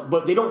themselves.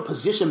 But they don't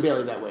position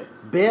Bayley that way.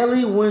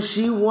 Bayley, when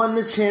she won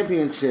the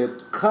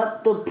championship,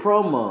 cut the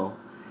promo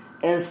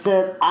and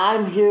said,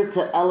 "I'm here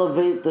to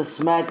elevate the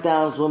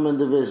SmackDown's women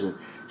division."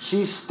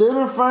 She stood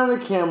in front of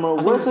the camera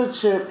with her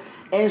chip,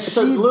 and she declared it. It's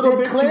a little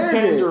bit too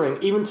pandering.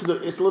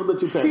 It's a little bit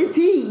too pandering. CT,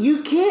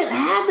 you can't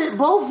have it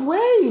both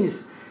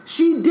ways.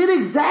 She did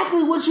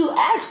exactly what you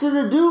asked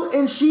her to do,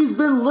 and she's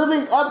been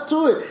living up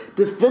to it,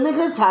 defending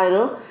her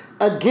title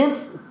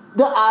against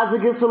the odds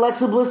against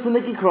Alexa Bliss and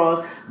Nikki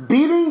Cross,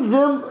 beating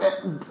them.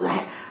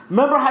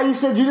 Remember how you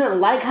said you didn't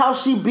like how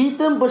she beat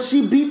them, but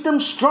she beat them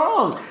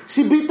strong.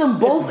 She beat them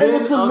both in a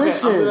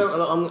submission.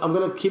 Okay, I'm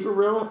gonna keep it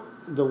real.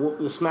 The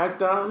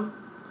SmackDown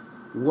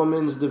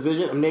women's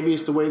division, maybe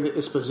it's the way that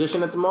it's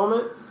positioned at the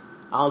moment.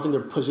 I don't think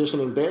they're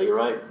positioning Bayley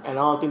right, and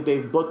I don't think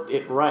they've booked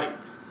it right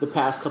the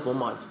past couple of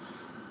months.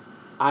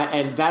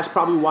 And that's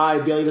probably why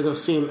Bayley doesn't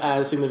seem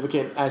as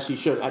significant as she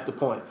should at the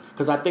point.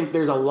 Because I think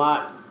there's a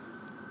lot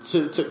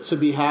to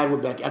be had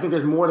with Becky. I think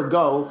there's more to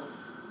go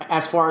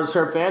as far as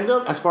her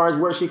fandom, as far as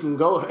where she can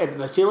go at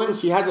the ceiling.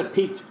 She hasn't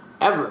peaked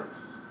ever.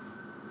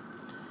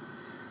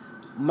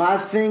 My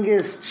thing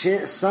is,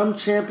 some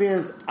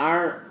champions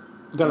aren't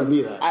gonna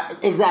be that.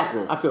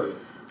 Exactly. I feel you.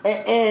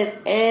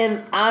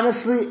 And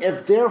honestly,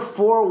 if their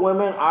four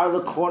women are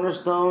the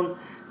cornerstone,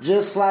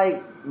 just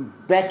like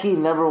Becky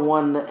never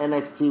won the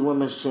NXT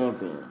Women's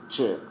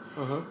Championship,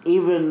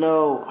 even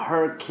though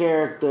her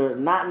character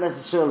not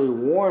necessarily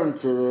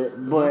warranted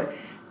it, but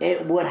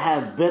it would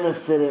have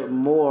benefited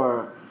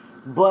more.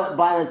 But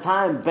by the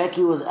time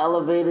Becky was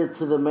elevated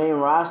to the main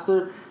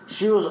roster,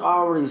 she was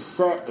already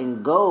set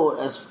in gold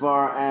as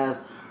far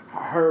as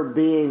her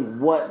being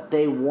what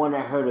they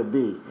wanted her to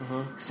be.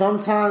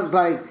 Sometimes,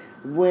 like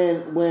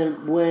when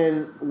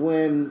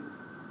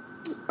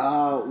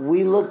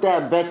we looked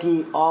at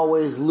Becky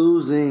always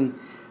losing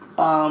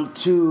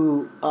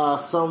to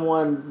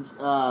someone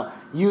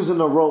using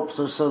the ropes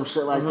or some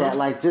shit like that,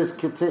 like just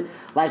continue.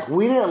 Like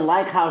we didn't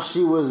like how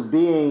she was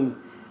being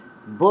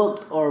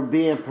booked or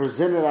being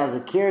presented as a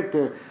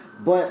character,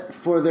 but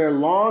for their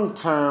long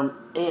term,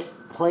 it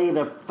played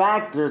a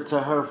factor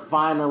to her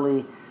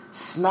finally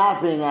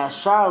snapping at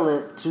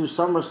Charlotte 2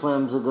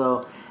 SummerSlams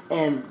ago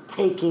and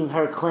taking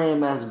her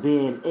claim as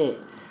being it.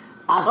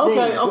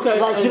 Okay.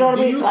 Like, you know what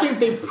I mean? Do you think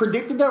they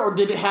predicted that, or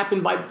did it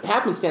happen by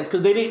happenstance?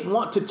 Because they didn't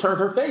want to turn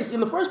her face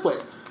in the first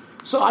place.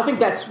 So I think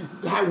that's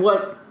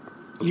what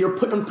you're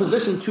put in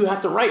position to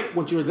have to write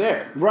once you're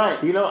there.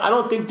 Right. You know, I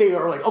don't think they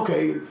are like,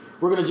 okay,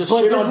 we're going to just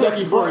shit on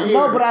Becky for a year.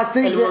 No, but I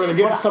think and we're going to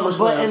get to SummerSlam.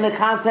 But in the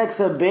context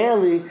of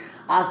Bayley,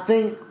 I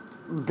think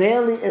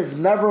Bayley is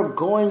never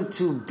going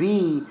to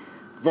be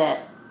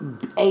that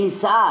A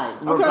side,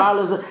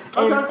 regardless of,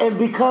 and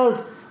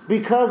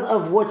because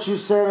of what you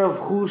said of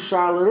who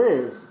Charlotte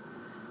is.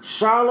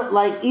 Charlotte,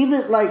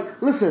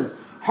 listen,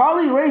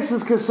 Harley Race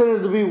is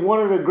considered to be one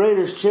of the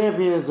greatest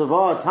champions of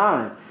all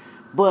time.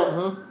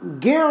 But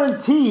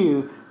guarantee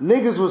you,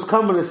 niggas was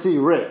coming to see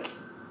Rick.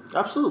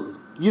 Absolutely.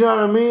 You know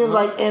what I mean?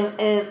 Like,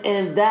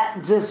 and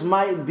that just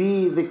might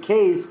be the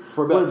case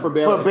for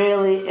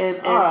Bayley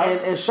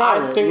and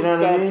Charlotte. I think you know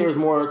what I mean? There's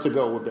more to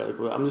go with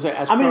Bayley. I'm just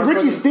saying. I mean,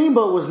 Ricky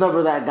Steamboat was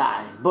never that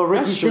guy, but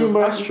Ricky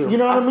Steamboat. That's true. You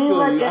know what I mean?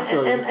 Like,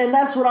 and and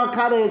that's what I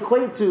kind of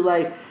equate to.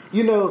 Like,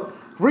 you know,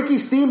 Ricky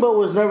Steamboat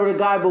was never the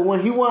guy, but when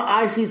he won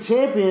IC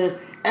champion,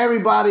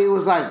 everybody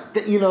was like,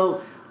 you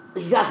know,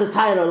 he got the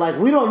title. Like,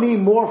 we don't need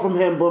more from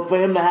him, but for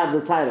him to have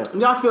the title.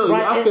 No, I feel you.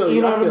 Right? I feel you.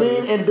 You know what I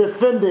mean? And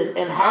defend it.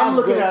 And I'm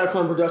looking at it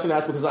from a production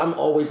aspect because I'm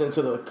always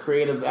into the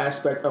creative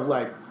aspect of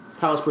like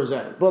how it's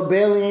presented. But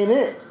Bayley ain't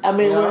it. I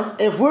mean,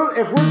 if we're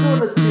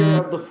doing a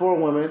tier of the 4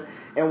 women,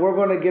 and we're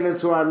going to get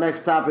into our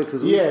next topic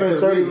because we spent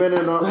 30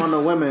 minutes on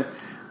the women.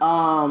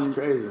 It's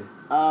crazy.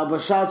 But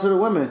shout out to the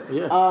women.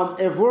 Yeah.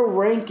 If we're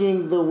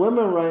ranking the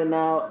women right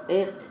now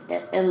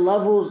in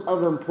levels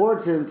of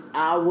importance,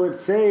 I would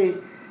say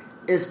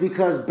it's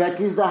because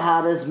Becky's the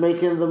hottest,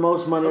 making the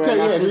most money right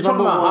now. If you're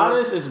talking about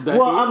hottest, it's Becky.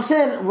 Well, I'm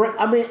saying,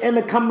 in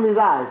the company's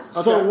eyes.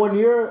 Okay. So when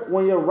you're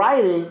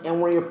writing and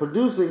when you're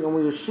producing and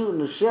when you're shooting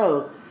the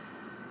show,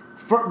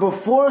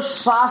 before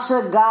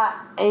Sasha got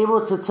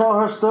able to tell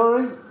her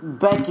story,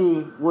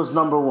 Becky was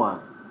number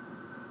 1.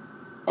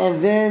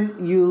 And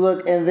then you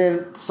look, and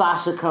then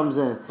Sasha comes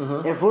in.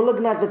 Mm-hmm. If we're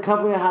looking at the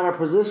company and how to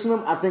position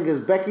them, I think it's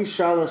Becky,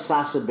 Charlotte,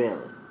 Sasha,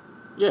 Bayley.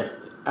 Yeah,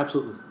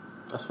 absolutely.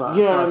 That's fine.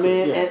 You know what I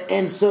mean? Yeah.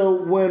 And so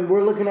when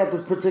we're looking at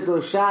this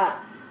particular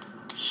shot,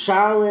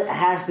 Charlotte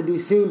has to be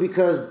seen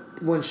because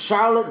when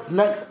Charlotte's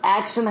next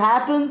action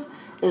happens,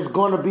 it's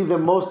going to be the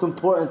most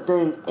important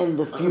thing in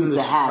the feud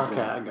to happen.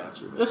 Okay, I got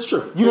you. It's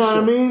true. You know what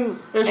I mean?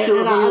 It's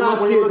true.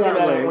 When you're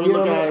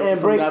looking at it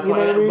from that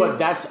point,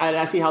 but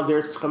I see how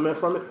they're coming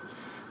from it.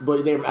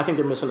 But I think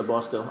they're missing the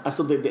ball still. I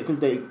still think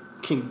they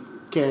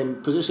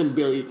can position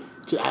Bayley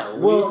to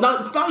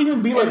it's not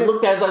even be like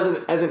looked at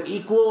as an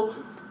equal.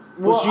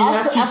 Well, she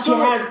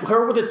had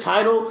her with the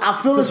title.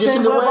 I feel the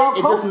same way about Kofi.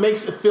 It just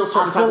makes it feel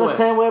certain I feel the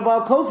same way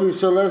about Kofi.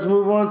 So let's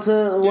move on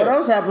to what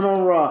else happened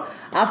on Raw.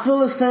 I feel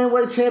the same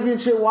way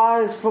championship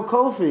wise for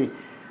Kofi.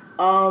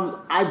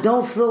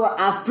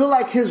 I feel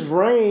like his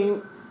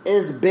reign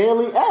is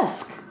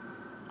Bayley-esque.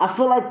 I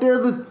feel like they're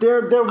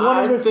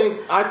one of the same.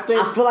 I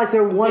feel like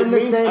they're one of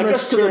the same. I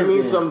guess because it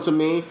means something to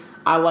me.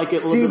 I like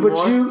it a little bit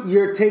more. See, but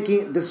you're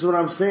taking. This is what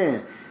I'm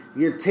saying.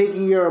 You're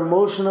taking your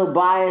emotional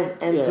bias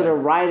into the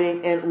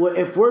writing, and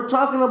if we're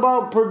talking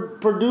about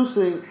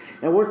producing,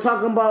 and we're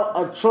talking about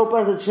a trope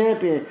as a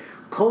champion,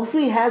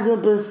 Kofi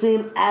hasn't been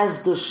seen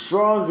as the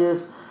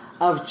strongest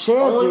of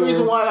champions. The only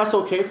reason why that's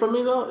okay for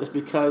me though is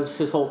because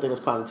his whole thing is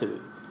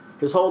positivity.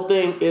 His whole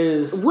thing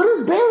is... What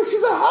is Bayley?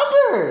 She's a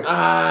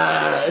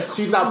hugger.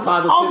 She's not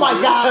positive. Oh my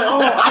God.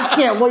 Oh, I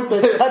can't wait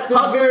to cut this.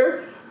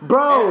 Hugger.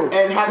 Bro.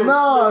 And having...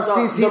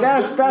 CT,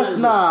 that's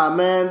nah,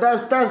 man.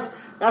 That's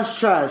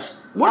trash.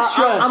 What's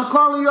trash? I'm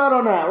calling you out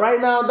on that right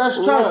now. That's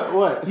trash.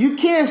 What? You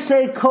can't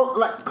say...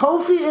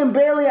 Kofi and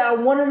Bayley are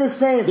one and the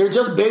same. They're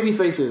just baby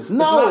faces.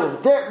 No.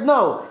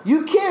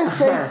 You can't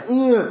say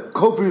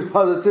Kofi's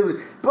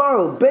positivity.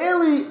 Bro,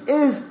 Bayley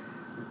is...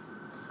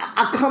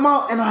 I come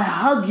out and I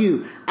hug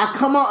you. I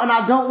come out and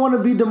I don't want to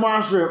be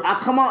demonstrative. I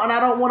come out and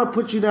I don't want to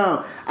put you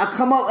down. I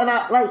come out and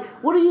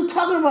what are you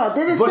talking about?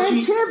 They're the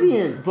same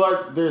champion.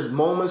 But there's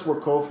moments where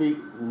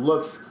Kofi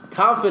looks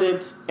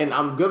confident, and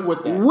I'm good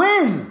with that.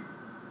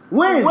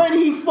 When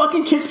he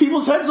fucking kicks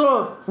people's heads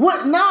off.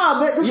 What?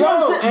 Nah, man. This is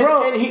what I'm saying,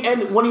 bro.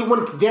 And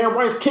when Daniel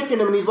Bryan's kicking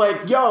him, and he's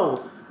like,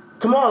 "Yo,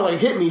 come on, like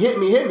hit me."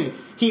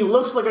 He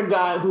looks like a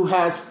guy who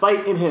has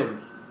fight in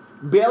him.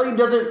 Bayley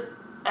doesn't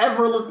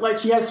ever look like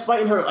she has fight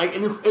in her. Like,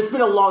 and it's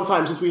been a long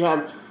time since we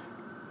have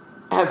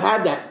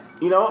had that.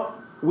 You know,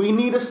 we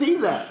need to see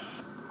that.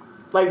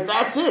 Like,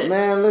 that's it.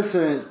 Man,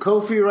 listen,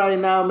 Kofi right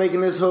now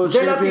making this whole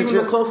championship. They're not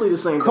even closely the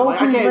same.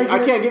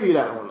 I can't give you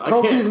that one.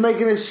 Kofi's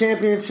making his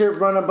championship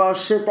run about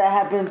shit that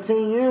happened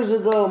 10 years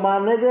ago, my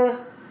nigga.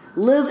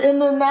 Live in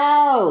the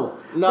now.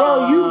 Nah.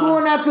 Bro, you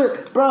going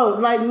after... Bro,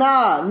 like,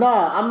 nah.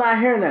 I'm not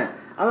hearing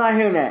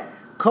that.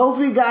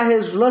 Kofi got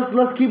his...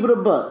 Let's keep it a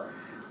buck.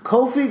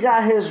 Kofi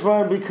got his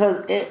run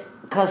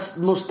because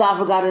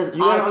Mustafa got his...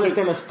 You gotta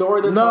understand the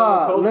story that's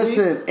on Kofi.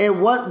 Listen,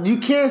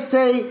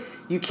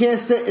 you can't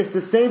say it's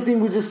the same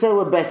thing we just said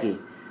with Becky.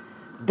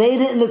 They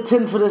didn't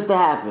intend for this to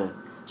happen.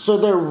 So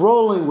they're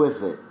rolling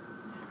with it.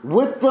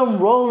 With them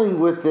rolling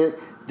with it,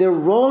 they're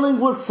rolling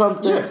with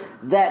something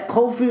that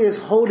Kofi is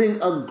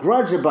holding a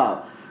grudge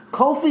about.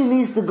 Kofi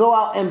needs to go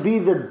out and be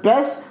the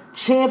best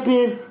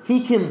champion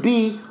he can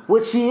be,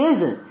 which he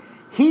isn't.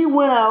 He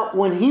went out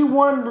when he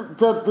won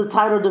the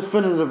title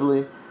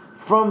definitively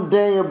from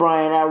Daniel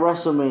Bryan at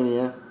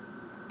WrestleMania.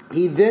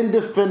 He then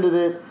defended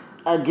it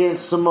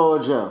against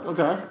Samoa Joe.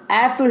 Okay.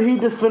 After he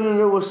defended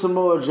it with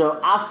Samoa Joe,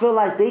 I feel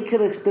like they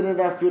could have extended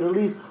that feud at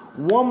least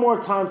one more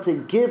time to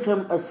give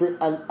him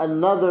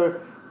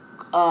another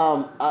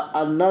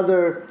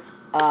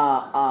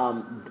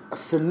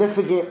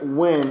significant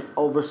win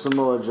over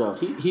Samoa Joe.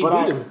 He beat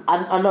him.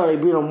 I know they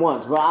beat him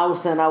once, but I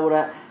was saying I would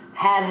have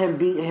had him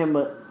beat him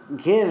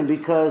again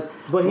because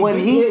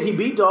he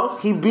beat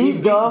Dolph. He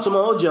beat Dolph.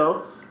 Samoa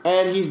Joe.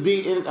 And he's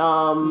beaten.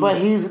 But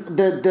he's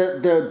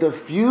the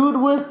feud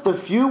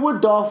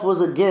with Dolph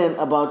was again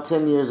about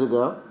 10 years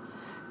ago.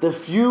 The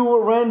feud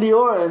with Randy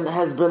Orton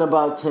has been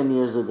about 10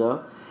 years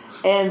ago.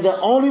 And the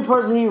only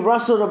person he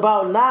wrestled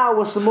about now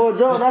was Samoa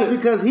Joe. And that's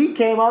because he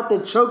came out to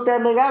choke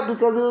that nigga out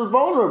because he was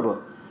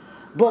vulnerable.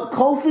 But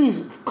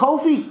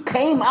Kofi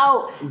came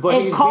out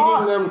and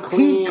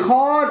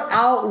called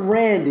out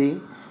Randy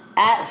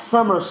at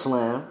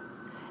SummerSlam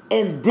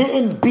and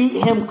didn't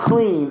beat him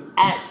clean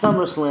at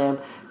SummerSlam.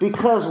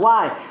 Because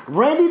why?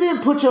 Randy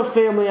didn't put your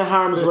family in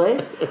harm's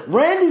way.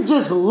 Randy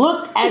just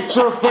looked at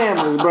your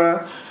family,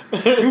 bruh.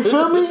 You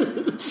feel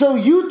me? So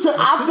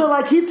I feel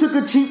like he took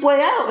a cheap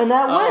way out in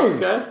that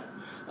win. Okay.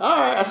 All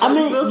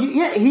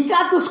right. He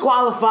got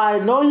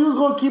disqualified. No, he was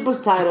going to keep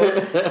his title,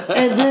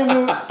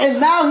 and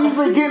now he's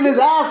been getting his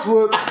ass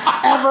whooped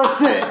ever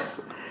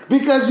since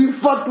because you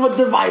fucked with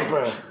the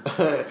Viper.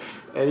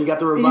 And he got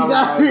the revival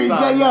by his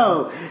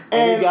side.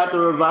 And he got the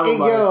revival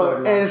by his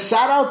side. And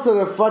shout out to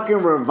the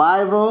fucking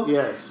revival.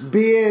 Yes.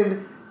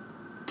 Being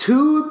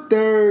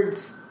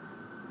 2/3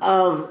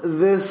 of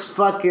this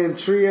fucking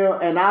trio.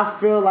 And I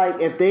feel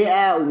like if they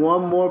add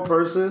one more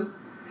person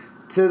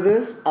to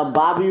this, a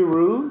Bobby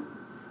Roode,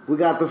 we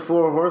got the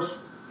four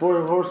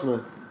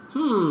horsemen.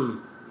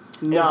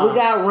 If we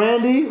got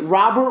Randy,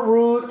 Robert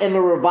Roode, and the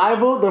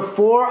Revival, the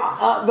four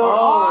R's.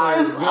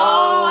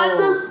 I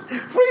just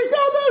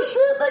freestyled that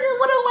shit, nigga.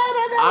 What a light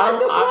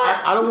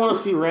I don't want to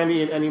see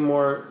Randy in any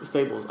more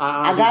staples.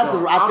 I'm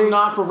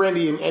not for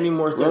Randy in any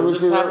more staples.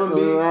 Just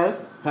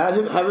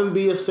have him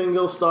be a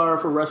single star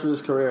for the rest of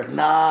his career.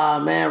 Nah,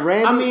 man,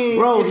 Randy. I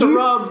mean, it's a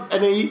rub,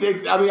 and then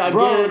I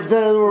get it.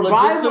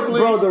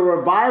 The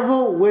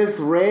Revival with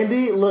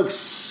Randy looks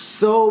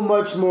so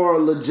much more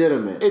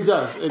legitimate. It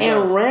does.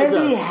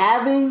 Randy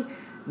having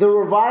the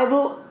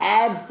Revival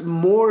adds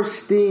more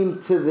steam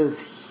to this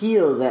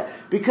heel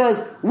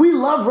because we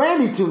love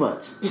Randy too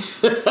much.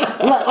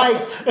 Like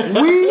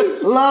we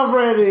love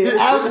Randy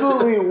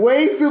absolutely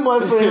way too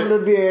much for him to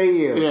be a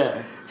heel.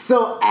 Yeah.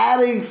 So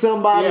adding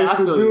somebody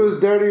to do his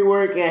dirty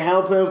work and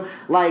help him,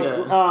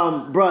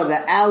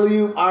 the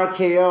alley-oop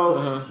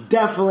RKO,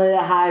 definitely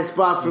a high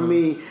spot for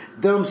me.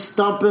 Them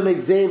stumping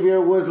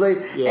Xavier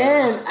Woods-Lace.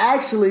 And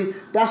actually,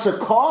 that's a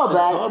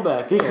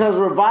callback because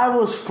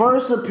Revival's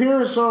first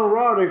appearance on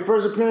Raw, their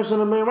first appearance on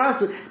the main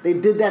roster, they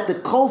did that to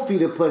Kofi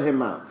to put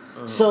him out.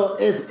 So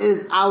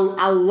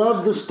I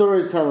love the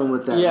storytelling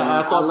with that. Yeah,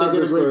 man. I thought they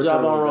did a great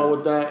job on Raw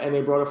with that, and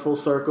they brought it full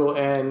circle,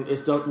 and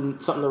it's done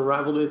something to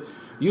rival it.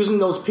 Using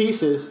those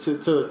pieces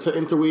to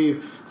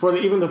interweave for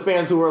even the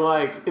fans who were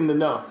like in the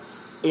know,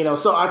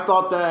 So I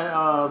thought that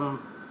I'm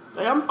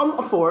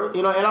for it,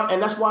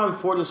 and that's why I'm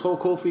for this whole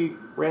Kofi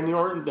Randy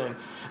Orton thing,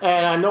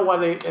 and I know why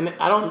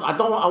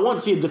I want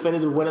to see a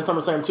definitive win at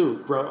SummerSlam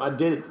too, bro. I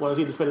did want to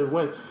see a definitive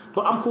win,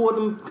 but I'm cool with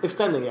them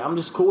extending it. I'm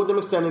just cool with them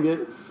extending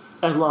it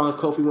as long as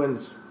Kofi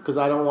wins because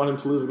I don't want him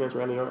to lose against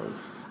Randy Orton.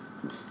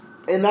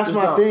 And that's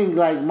my thing.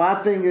 Like my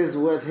thing is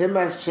with him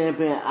as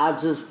champion, I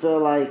just feel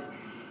like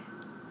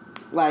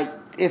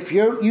if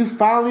you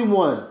finally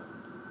won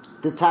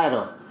the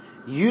title,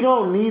 you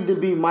don't need to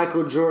be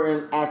Michael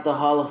Jordan at the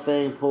Hall of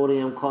Fame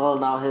podium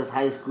calling out his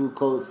high school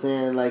coach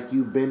saying like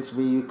you benched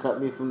me, you cut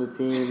me from the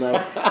team.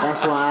 Like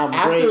that's why I'm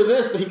great. After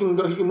this, he can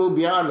move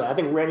beyond that. I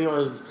think Randy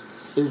Orton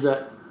is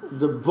the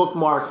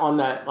bookmark on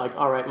that. Like,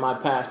 all right, my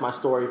past, my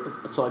story.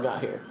 That's all I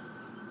got here.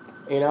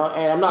 And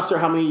I'm not sure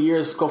how many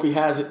years Kofi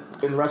has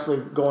in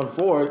wrestling going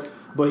forward.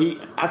 But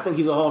I think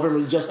he's a Hall of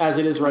Famer just as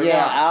it is right now.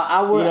 Yeah,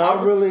 I would.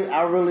 I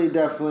really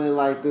definitely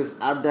like this.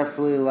 I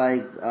definitely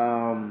like.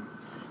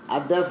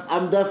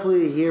 I'm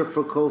definitely here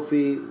for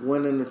Kofi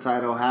winning the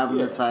title, having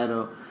the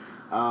title,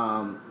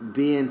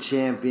 being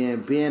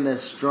champion, being a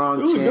strong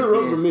champion. It was a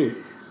good run for me.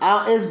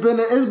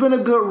 It's been a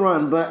good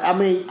run, but I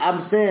mean,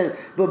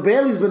 but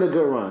Bailey's been a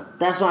good run.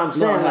 That's what I'm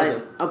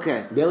saying.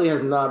 Okay, Bailey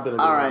has not been a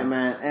good run. All right,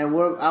 man, and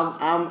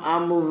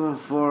I'm moving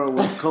forward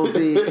with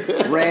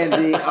Kofi,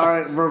 Randy, all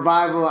right,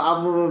 Revival.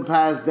 I'm moving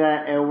past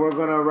that, and we're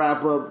gonna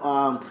wrap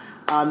up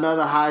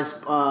another high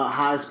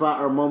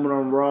spot or moment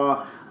on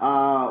Raw.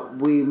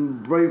 We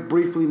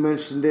briefly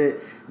mentioned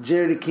it.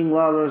 Jerry the King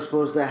Lawler is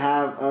supposed to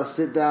have a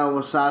sit down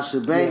with Sasha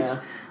Banks.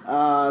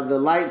 The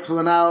lights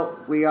went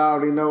out. We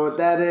already know what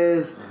that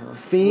is.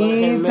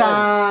 Fiend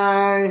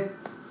time.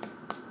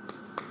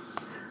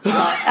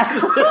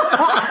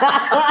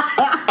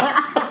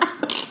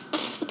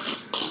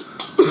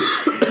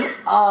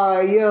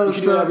 Yo,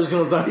 so,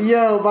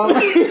 yo,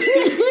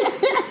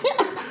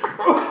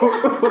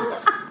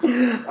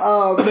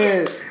 oh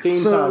man.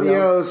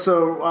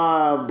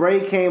 So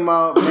Bray came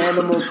out,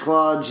 Mandible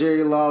Claw,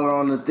 Jerry Lawler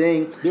on the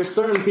thing. There's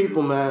certain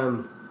people,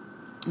 man.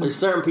 There's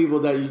certain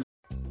people that you.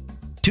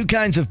 2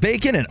 kinds of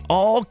bacon and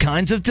all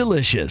kinds of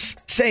delicious.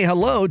 Say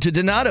hello to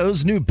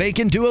Donato's new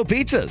Bacon Duo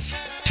pizzas.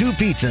 2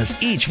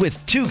 pizzas, each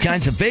with 2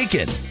 kinds of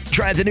bacon.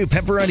 Try the new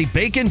Pepperoni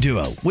Bacon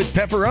Duo with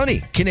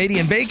pepperoni,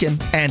 Canadian bacon,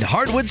 and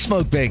hardwood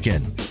smoked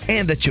bacon.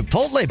 And the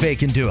Chipotle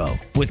Bacon Duo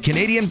with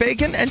Canadian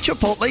bacon and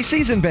Chipotle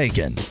seasoned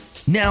bacon.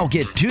 Now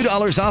get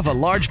 $2 off a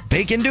large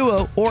Bacon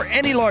Duo or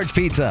any large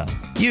pizza.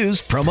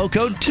 Use promo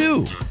code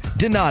 2.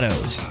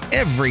 Donato's.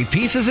 Every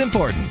piece is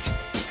important.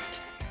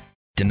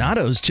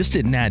 Donato's just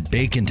didn't add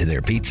bacon to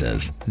their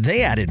pizzas.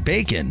 They added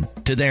bacon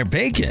to their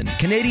bacon.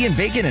 Canadian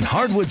bacon and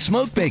hardwood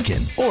smoked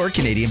bacon. Or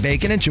Canadian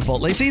bacon and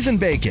Chipotle seasoned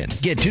bacon.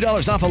 Get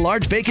 $2 off a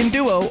large Bacon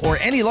Duo or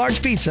any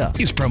large pizza.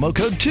 Use promo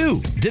code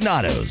 2.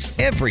 Donato's.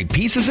 Every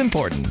piece is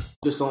important.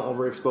 Just don't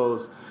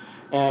overexpose.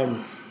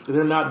 And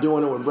they're not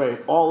doing it with Bray.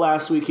 All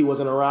last week he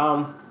wasn't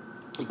around.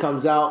 He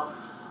comes out,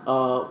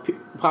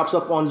 pops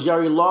up on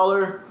Jerry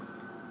Lawler,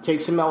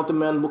 takes him out with the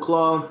Mandible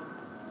Claw.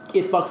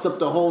 It fucks up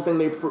the whole thing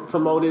they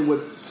promoted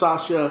with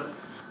Sasha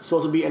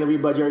supposed to be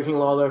interviewed by Jerry King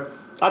Lawler.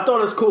 I thought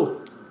it was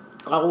cool.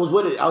 I was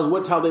with it. I was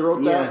with how they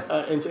wrote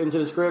that into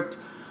the script.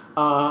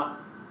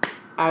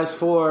 As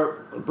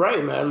for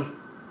Bray, man,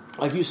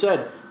 like you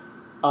said,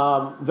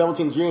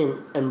 Velveteen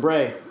Dream and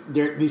Bray,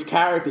 they're these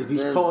characters,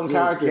 these potent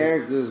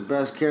characters.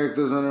 Best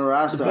characters on the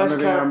roster, under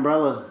their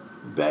umbrella.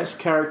 Best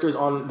characters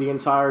on the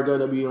entire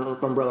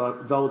WWE umbrella,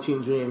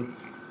 Velveteen Dream.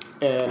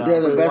 And, they're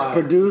the best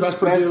produced,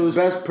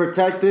 best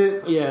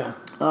protected, and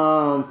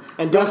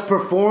best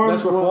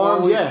performed.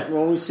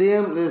 When we see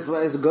him,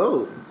 it's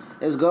gold.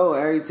 It's gold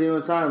every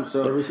single time.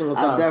 So every single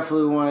time. I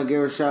definitely want to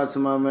give a shout out to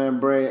my man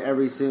Bray.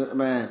 Every single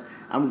man,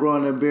 I'm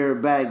growing a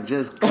beard back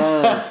just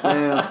cause,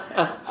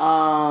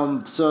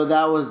 man. So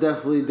that was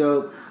definitely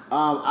dope.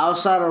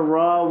 Outside of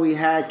Raw, we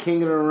had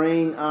King of the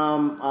Ring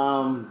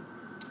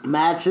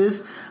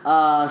matches.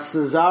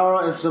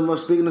 Cesaro and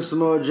speaking of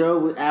Samoa Joe,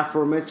 we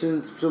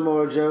aforementioned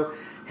Samoa Joe.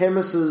 Him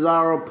and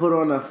Cesaro put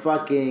on a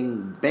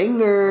fucking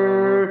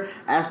banger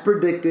as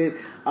predicted.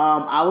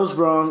 I was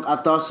wrong. I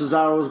thought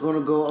Cesaro was going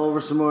to go over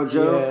Samoa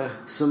Joe. Yeah.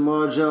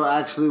 Samoa Joe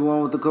actually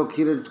won with the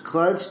Coquina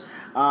clutch.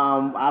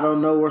 I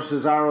don't know where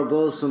Cesaro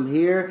goes from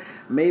here.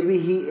 Maybe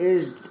he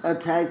is a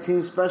tag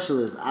team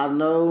specialist. I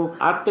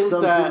think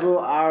some people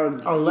are,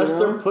 unless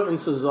they're putting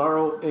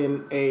Cesaro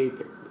in a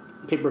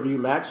pay-per-view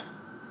match,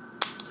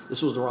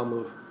 this was the wrong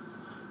move.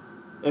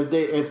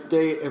 Unless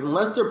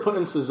they're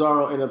putting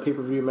Cesaro in a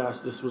pay-per-view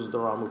match, this was the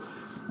wrong move.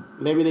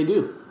 Maybe they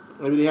do.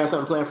 Maybe they have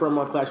something planned for him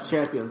on Clash of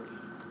Champions.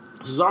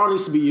 Cesaro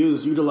needs to be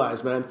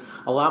utilized, man,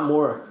 a lot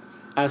more.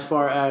 As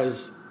far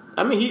as,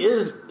 he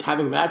is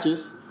having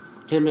matches.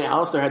 Him and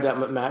Alistair had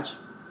that match.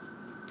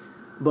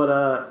 But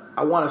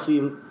I want to see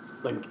him,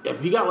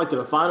 if he got to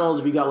the finals,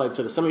 if he got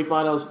to the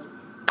semifinals,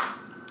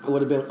 it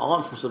would have been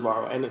on for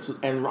Cesaro.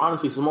 And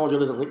honestly, Samoa Joe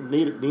doesn't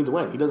need to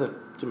win. He doesn't.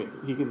 To me,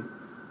 he can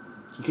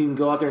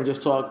go out there and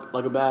just talk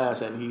like a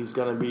badass, and he's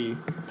gonna be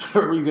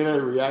gonna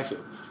reaction.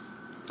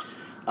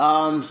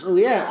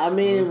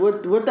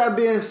 With that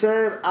being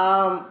said,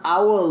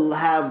 I will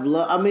have.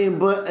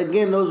 But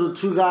again, those were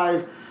 2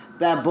 guys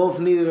that both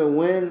needed a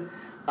win.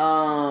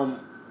 I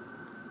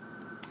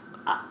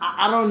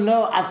don't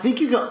know. I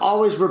think you can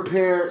always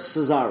repair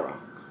Cesaro.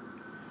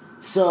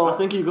 So I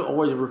think you could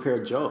always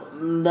repair Joe.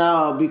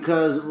 No,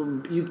 because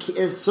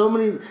it's so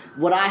many.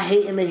 What I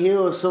hate in the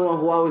heel is someone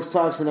who always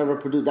talks and never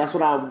produces. That's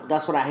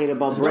what I hate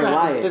about Bray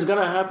Wyatt. It's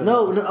gonna happen.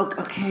 No,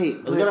 okay.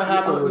 It's gonna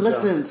happen.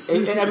 Listen,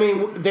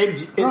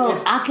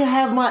 I can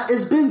have my.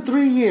 It's been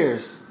 3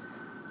 years.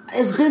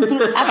 It's been 3.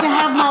 I can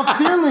have my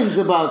feelings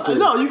about this.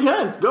 No, you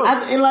can go.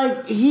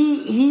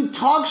 He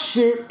talks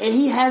shit and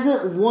he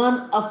hasn't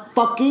won a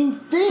fucking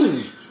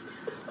thing.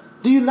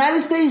 The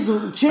United States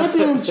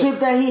Championship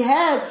that he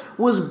had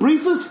was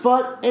brief as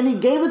fuck, and he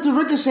gave it to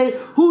Ricochet,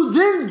 who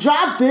then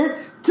dropped it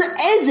to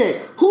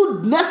AJ,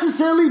 who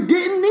necessarily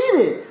didn't need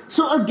it.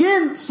 So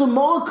again,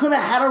 Samoa could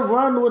have had a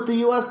run with the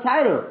U.S.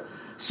 title.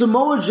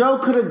 Samoa Joe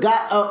could have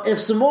got...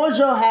 if Samoa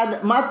Joe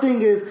had... My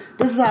thing is,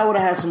 this is how I would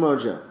have had Samoa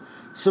Joe.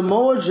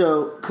 Samoa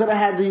Joe could have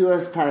had the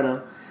U.S.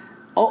 title.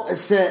 It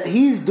said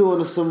he's doing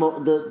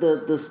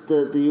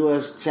the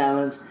U.S.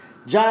 challenge.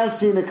 John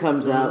Cena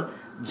comes out.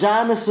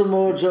 John and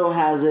Samoa Joe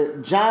has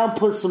it. John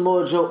puts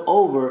Samoa Joe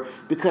over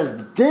because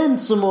then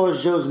Samoa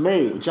Joe's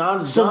made.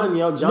 John's done,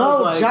 yo.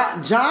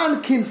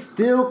 John can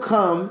still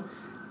come,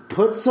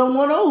 put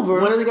someone over.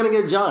 When are they going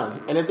to get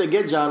John? And if they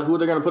get John, who are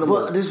they going to put him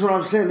with? This is what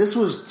I'm saying. This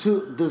was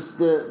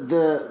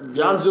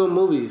John's doing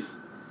movies.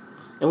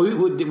 And we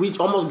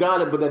almost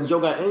got it, but then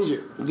Joe got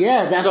injured.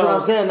 Yeah, that's what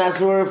I'm saying.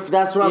 That's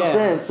what I'm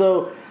saying.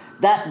 So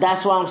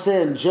That's why I'm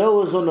saying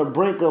Joe is on the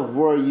brink of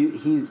where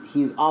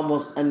he's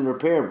almost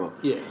unrepairable.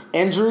 Yeah,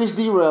 injuries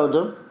derailed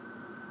him.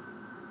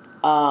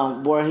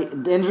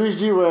 The injuries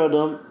derailed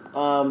him.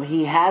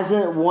 He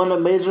hasn't won a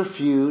major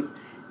feud,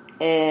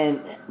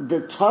 and the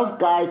tough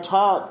guy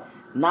talk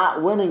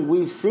not winning.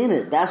 We've seen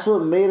it. That's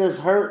what made us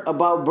hurt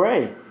about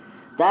Bray.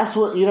 That's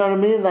what, you know what I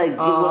mean.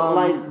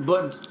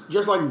 But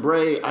just like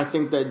Bray, I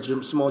think that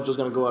Samoa Joe's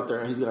gonna go out there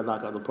and he's gonna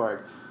knock out the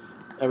park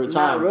every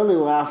time. Not really.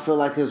 Well, I feel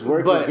like his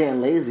work is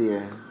getting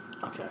lazier.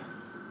 Okay.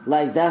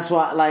 Like that's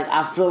why. Like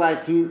I feel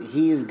like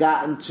he's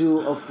gotten to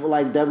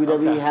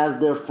WWE has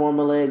their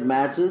formulaic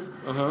matches,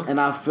 and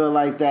I feel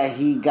like that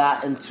he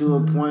got into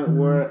a point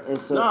where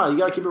it's you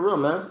gotta keep it real,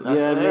 man.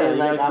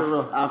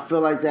 I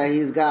feel like that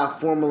he's got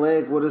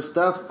formulaic with his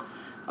stuff.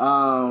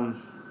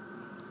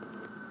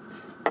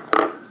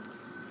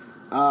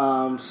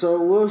 So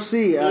we'll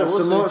see.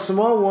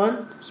 Samoa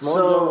won.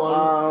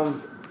 Samoa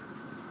won.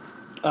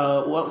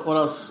 What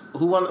else?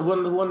 Who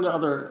won the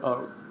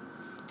other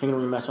King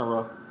of the match on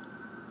Raw?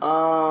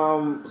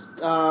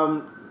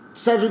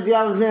 Cedric the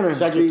Alexander.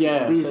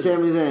 Beat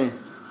Sami Zayn.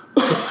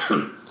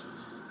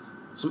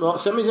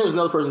 Sami Zayn is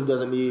another person who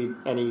doesn't need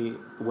any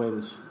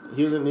wins.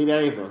 He doesn't need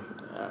anything.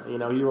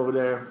 You're over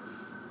there.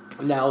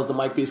 Now is the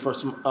mic piece for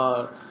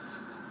Shinsuke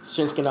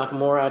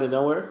Nakamura out of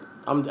nowhere.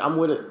 I'm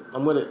with it.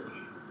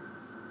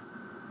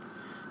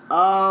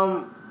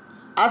 I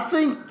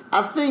think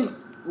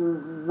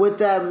with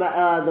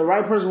that, the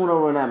right person went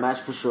over in that match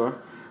for sure.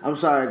 I'm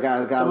sorry,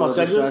 guys. Got a little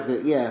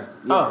distracted. Yeah.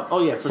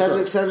 Oh yeah.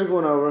 Cedric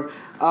went over.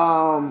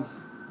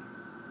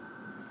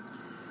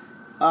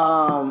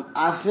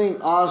 I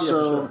think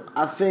also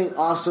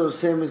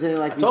Sami Zayn,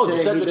 like you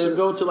said, Cedric should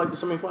go to like the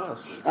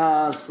semifinals.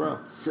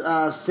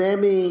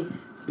 Sami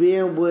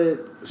being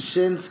with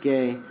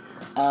Shinsuke,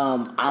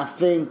 I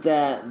think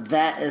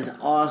that is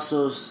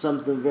also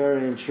something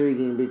very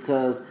intriguing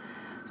because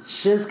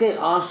Shinsuke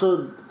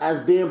also, as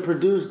being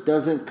produced,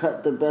 doesn't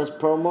cut the best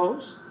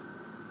promos.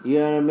 You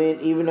know what I mean?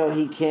 Even though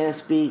he can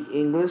speak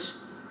English,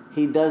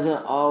 he's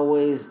not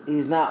always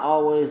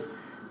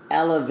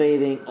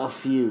elevating a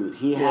feud.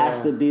 He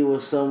has to be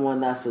with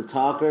someone that's a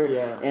talker.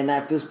 Yeah. And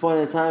at this point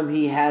in time,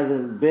 he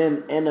hasn't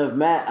been in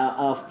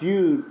a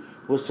feud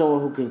with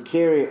someone who can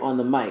carry on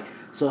the mic.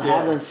 So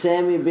having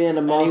Sammy being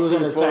a mouthpiece, he was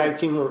in a tag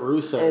team with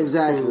Rusev.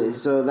 Exactly.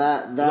 So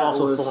that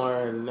also was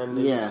foreign, and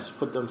they just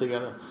put them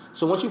together.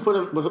 So once you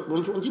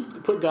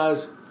put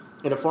guys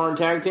in a foreign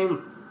tag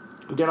team,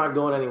 they're not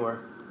going anywhere.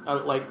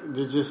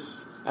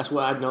 That's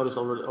what I've noticed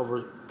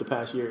over the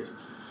past years.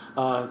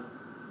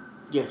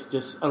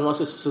 Just unless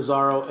it's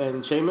Cesaro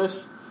and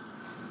Sheamus,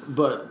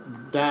 but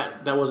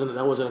that wasn't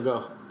a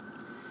go.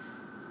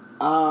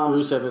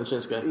 Rusev and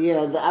Shinsuke.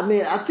 Yeah, I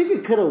mean, I think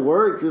it could have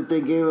worked if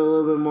they gave it a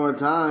little bit more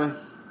time.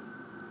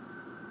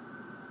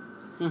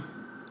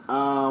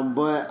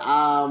 But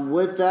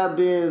with that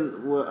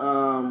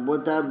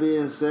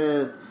being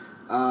said,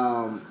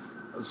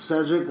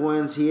 Cedric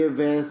wins. He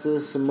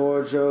advances.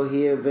 Samoa Joe,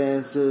 he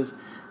advances.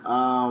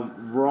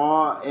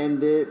 Raw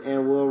ended,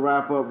 and we'll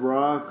wrap up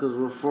Raw because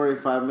we're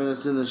 45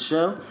 minutes in the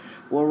show.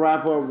 We'll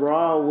wrap up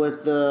Raw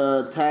with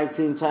the tag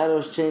team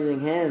titles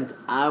changing hands.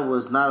 I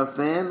was not a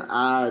fan.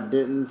 I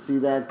didn't see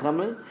that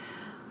coming.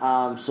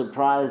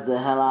 Surprised the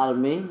hell out of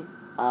me.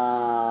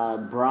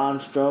 Braun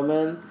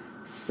Strowman,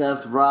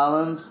 Seth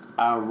Rollins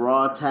are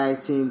Raw tag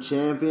team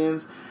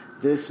champions.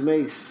 This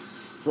makes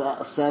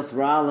Seth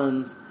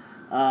Rollins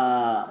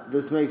a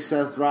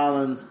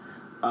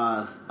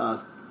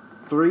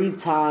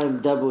 3-time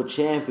double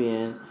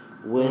champion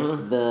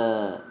with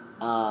the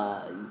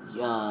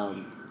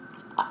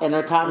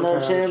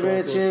Intercontinental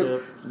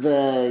Championship,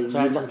 the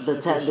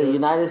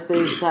United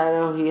States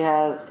title. He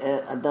had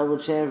a double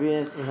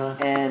champion,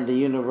 and the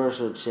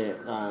Universal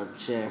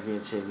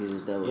Championship. He's a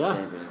double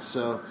champion.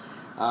 So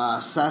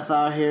Seth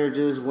out here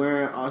just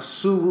wearing a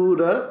suit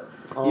up.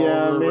 You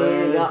know what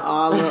I mean? Got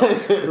all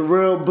the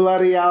real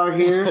bloody out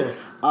here.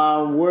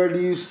 Where do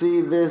you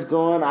see this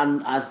going?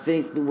 I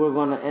think we're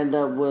going to end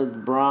up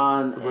with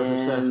Braun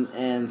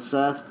and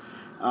Seth.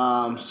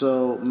 I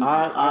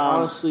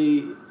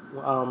honestly,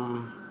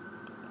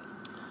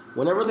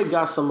 whenever they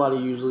got somebody,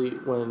 usually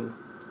when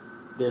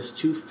there's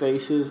two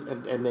faces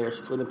and they're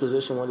in a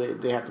position where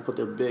they have to put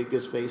their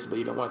biggest face, but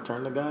you don't want to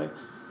turn the guy,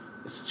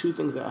 it's two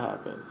things that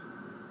happen.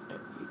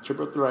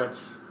 Triple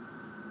threats,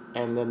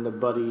 and then the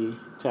buddy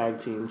tag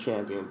team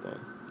champion thing.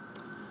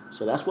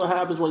 So that's what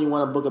happens when you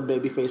want to book a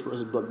babyface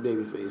versus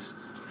babyface,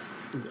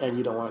 and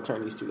you don't want to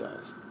turn these two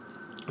guys.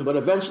 But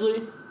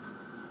eventually,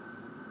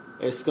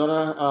 it's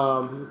gonna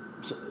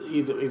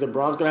either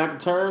Braun's gonna have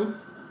to turn,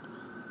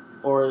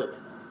 or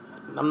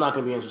I'm not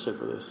gonna be interested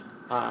for this.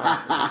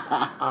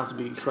 To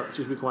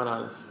be quite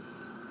honest.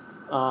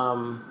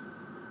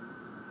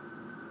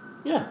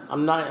 Yeah,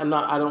 I'm not.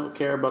 I don't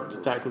care about the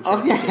tag team.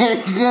 Okay,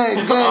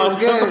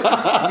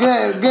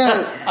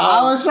 good.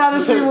 I was trying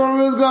to see where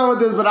we was going with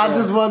this, but I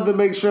just wanted to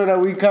make sure that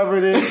we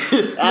covered it.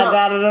 I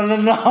got it on the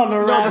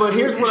wrap. No, but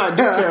here's what I do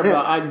care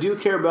about. I do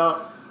care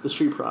about the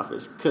Street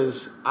Profits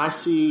because I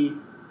see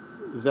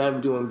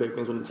them doing big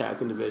things with the tag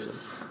team division.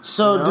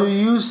 So you know? do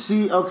you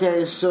see?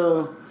 Okay,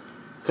 so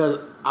because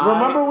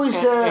remember we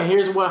said, and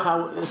here's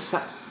how it's.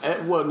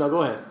 Well, no,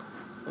 go ahead.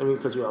 I mean,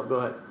 cut you off. Go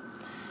ahead.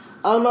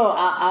 Oh no,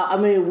 I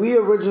mean, we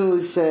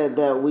originally said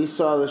that we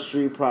saw the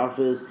Street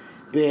Profits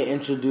being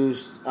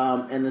introduced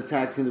in the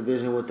tag team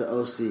division with the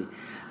OC.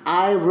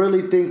 I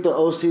really think the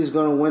OC is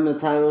going to win the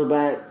title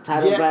back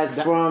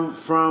from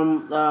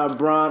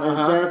Braun and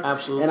Seth.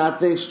 Absolutely. And I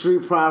think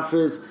Street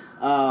Profits,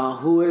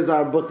 who is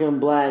our Booking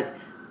Black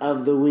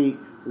of the week,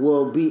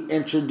 will be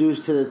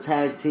introduced to the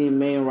tag team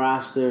main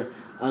roster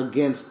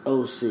against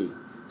OC.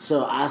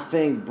 So I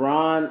think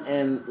Braun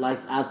and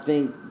I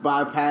think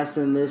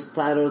bypassing this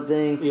title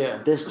thing,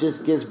 this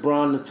just gets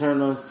Braun to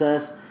turn on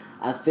Seth.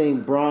 I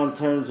think Braun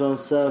turns on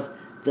Seth.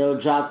 They'll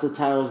drop the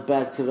titles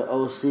back to the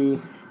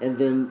OC, and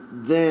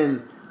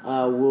then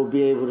we'll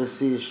be able to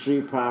see the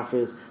Street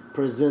Profits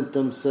present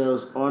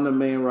themselves on the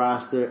main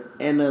roster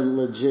in a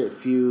legit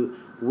feud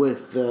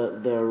with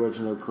the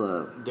original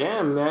club.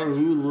 Damn, man,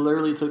 you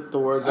literally took the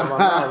words out of my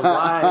mouth.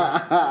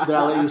 Why did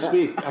I let you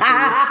speak?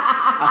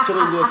 I should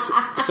have just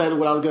said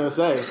what I was going to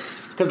say.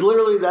 Because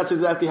literally that's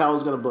exactly how I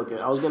was going to book it.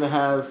 I was going to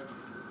have,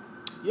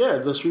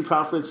 the Street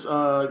Profits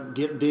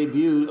get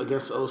debuted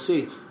against the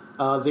OC.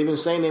 They've been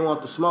saying they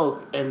want the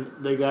smoke, and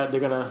they're going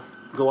to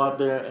go out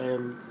there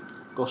and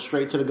go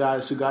straight to the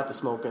guys who got the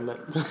smoke. And,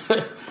 that's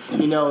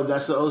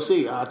the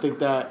OC. I think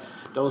that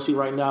the OC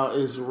right now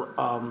is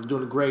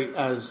doing great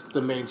as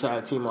the main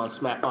tag team on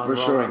SmackDown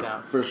right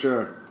now. For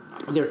sure.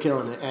 They're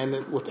killing it.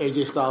 And with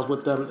AJ Styles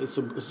with them, it's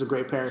a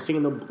great pairing.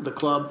 Seeing the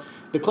club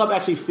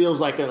actually feels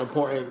like an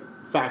important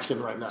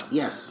faction right now.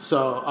 Yes.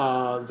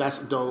 So that's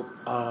dope.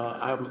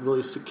 I'm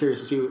really curious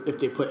to see if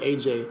they put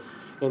AJ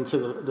into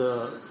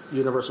the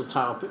Universal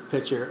title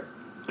picture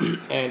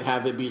and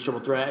have it be a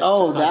triple threat.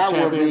 Oh, that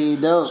would be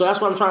dope. So that's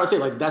what I'm trying to say.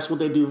 That's what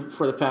they do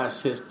for the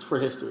past for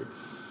history.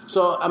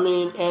 So, I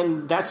mean,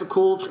 and that's a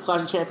cool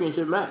Clash of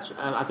Championship match.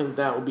 And I think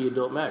that would be a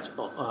dope match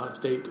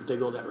if they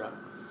go that route.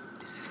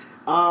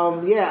 I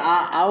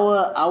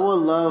would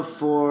love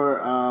for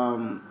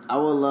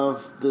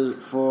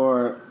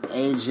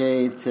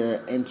AJ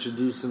to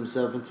introduce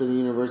himself into the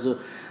Universal,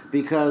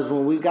 because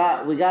when we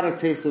got a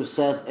taste of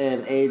Seth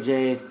and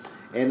AJ,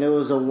 and it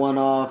was a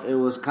one-off. It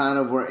was kind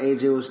of where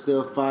AJ was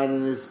still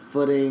finding his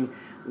footing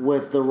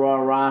with the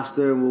Raw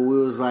roster, where we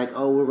was like,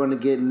 oh, we're going to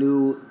get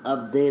new,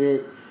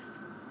 updated,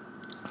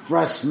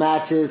 fresh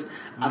matches.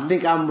 I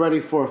think I'm ready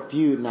for a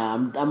feud now.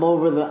 I'm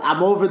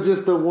over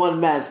just the one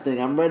match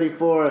thing. I'm ready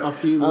for a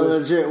feud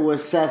legit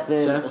with Seth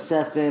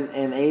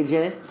and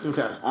AJ.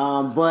 Okay.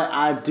 But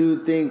I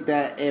do think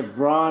that if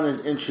Braun is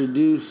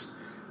introduced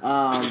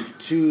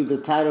to the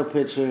title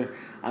picture,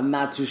 I'm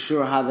not too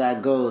sure how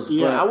that goes.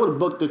 Yeah, but I would have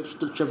booked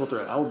the triple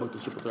threat.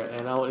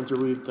 And I would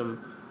interweave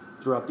them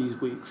throughout these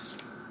weeks.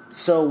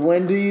 So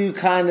when do you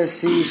kind of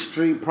see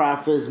Street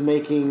Profits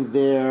making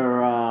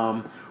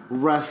their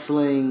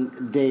wrestling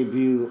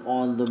debut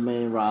on the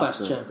main roster? Clash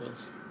of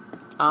Champions.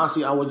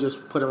 Honestly, I would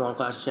just put them on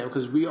Clash of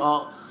Champions, because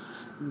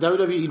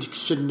WWE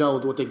should know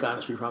what they got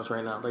in Street Profits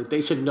right now.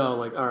 They should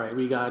know, all right,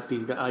 we got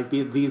these guys.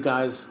 These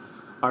guys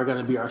are going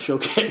to be our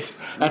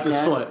showcase at this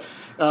point.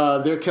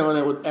 They're killing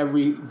it with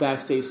every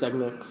backstage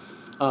segment.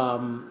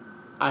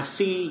 I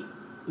see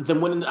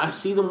them winning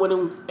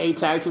a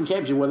tag team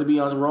championship, whether it be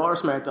on Raw or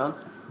SmackDown,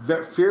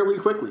 fairly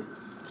quickly.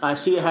 I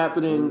see it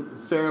happening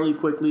fairly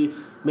quickly.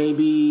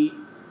 Maybe,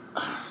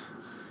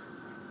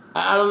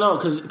 I don't know,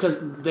 because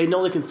they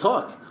know they can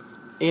talk,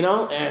 and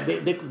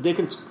they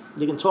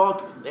can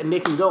talk and they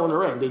can go in the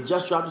ring. They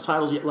just dropped the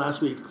titles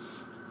last week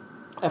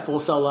at Full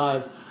Sail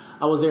Live.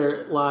 I was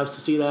there live to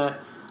see that.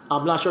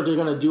 I'm not sure if they're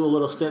going to do a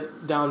little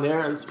stint down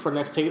there for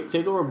next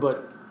takeover,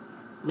 but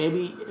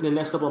maybe in the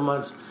next couple of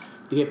months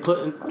they get put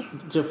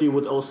into a feud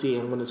with OC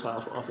and win the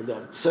title off of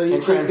them. So you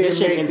and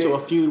transition into a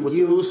feud with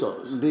the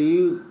Usos. Do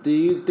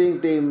you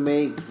think they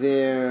make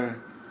their?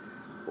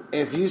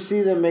 If you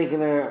see them making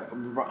their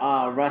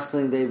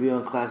wrestling debut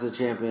on Clash of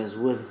Champions,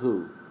 with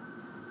who?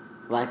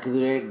 They're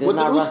with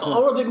not the wrestling,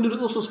 or they can do the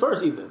Usos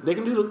first. Even they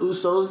can do the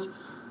Usos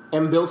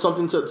and build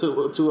something to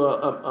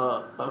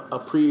a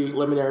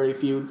preliminary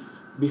feud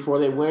before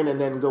they win, and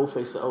then go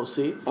face the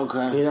OC.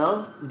 Okay,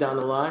 down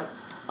the line.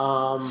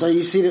 So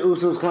you see the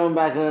Usos coming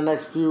back in the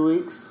next few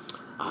weeks?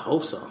 I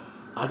hope so.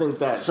 I think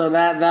that. So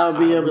that would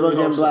be a really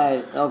Booking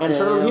Black. Okay, and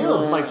turn them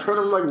heel, turn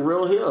them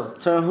real heel.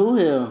 Turn who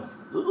heel?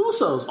 The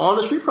Usos on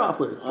the Street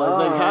Profits.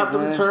 Have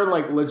them turn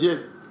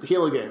legit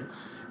heel again.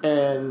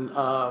 And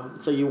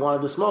so you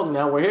wanted the smoke,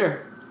 now we're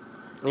here.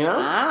 They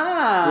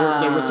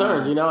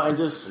returned, and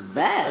just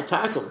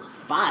attack them.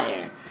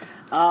 Fire.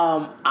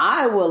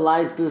 I would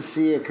like to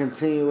see a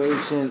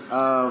continuation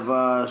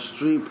of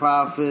Street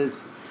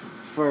Profits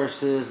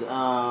versus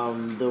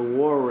the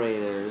War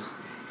Raiders.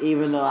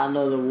 Even though I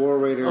know the War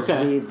Raiders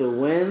need the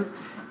win.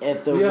 Man,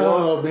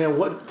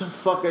 what the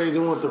fuck are they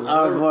doing with the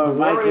War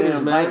Raiders,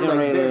 man?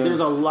 There's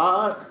a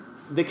lot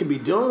they could be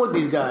doing with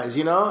these guys,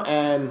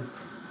 and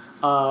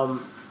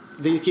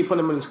they keep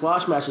putting them in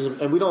squash matches, and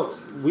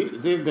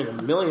they've been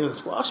a million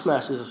squash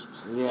matches.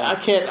 Yeah. I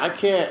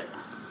can't.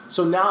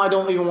 So now I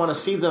don't even want to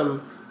see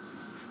them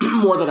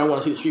more than I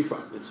want to see the Street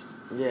Profits.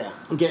 Yeah.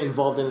 Get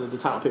involved in the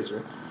title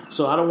picture.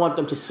 So I don't want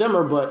them to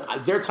simmer,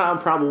 but their time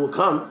probably will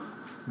come.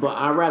 But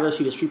I'd rather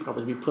see the Street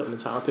Profits be put in the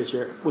title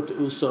picture with the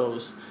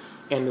Usos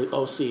and the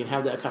OC and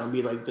have that kind of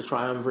be like the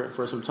triumvirate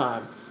for some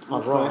time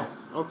on Raw.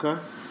 Okay. All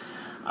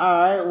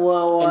right.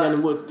 Well, and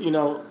then with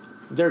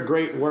they're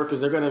great workers.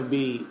 They're going to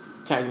be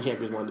tag team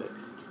champions one day,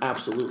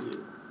 absolutely.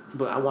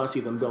 But I want to see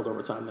them build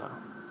over time now.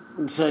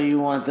 So you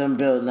want them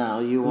built now?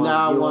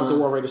 I want the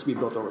War Raiders to be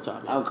built over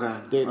time. Yeah. Okay.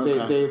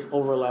 They've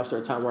overlapped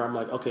their time where I'm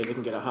like, okay, they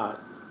can get a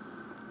hot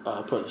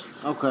push.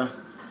 Okay.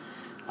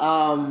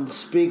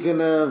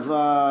 Speaking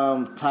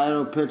of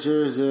title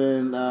pictures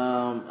and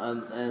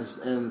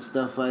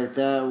stuff like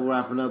that, we're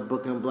wrapping up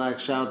Booking Black.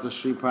 Shout out to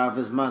Street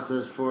Profits,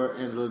 Montez Ford,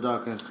 Angelo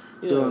Dawkins,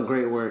 doing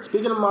great work.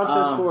 Speaking of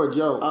Montez Ford,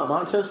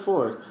 Montez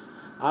Ford,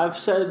 I've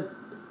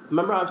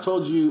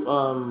told you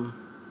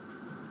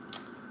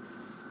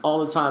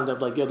all the time that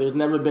there's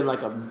never been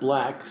like a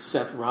black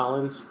Seth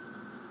Rollins,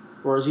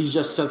 whereas he's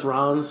just Seth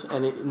Rollins,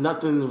 and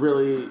nothing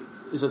really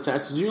is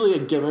attached. It's usually a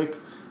gimmick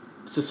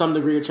to some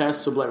degree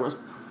attached to black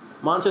wrestling.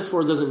 Montez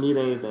Ford doesn't need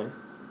anything.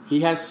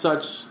 He has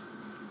such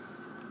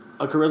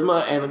a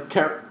charisma and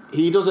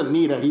he doesn't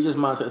need it. He's just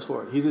Montez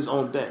Ford. He's his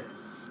own thing,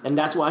 and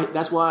that's why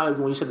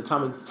when you said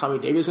the Tommy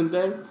Davidson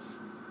thing,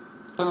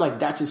 I'm like,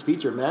 that's his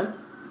feature, man.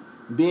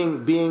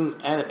 Being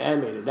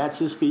animated, that's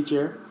his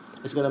feature.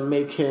 It's gonna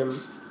make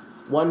him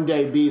one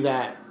day be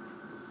that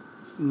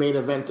main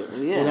eventer.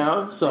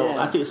 Yeah. So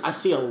yeah. I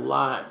see a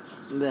lot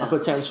of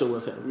potential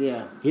with him.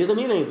 Yeah. He doesn't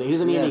need anything. He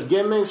doesn't need any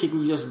gimmicks. He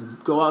can just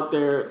go out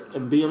there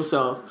and be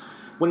himself.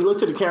 When he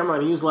looked at the camera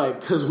and he was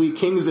like, "Cause we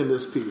kings in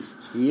this piece."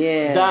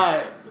 Yeah.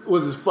 That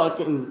was his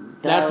fucking.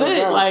 That's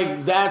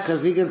it. That's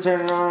because he can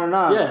turn it on and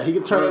off. Yeah, he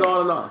can turn it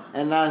on and off.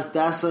 And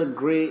that's a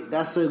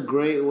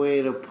great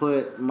way to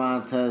put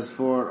Montez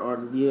Ford, or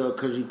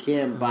because you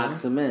can't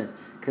box him in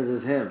because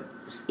it's him.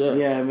 Yeah. You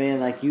know what I mean?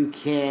 Like, you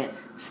can't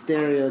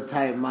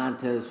stereotype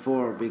Montez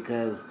Ford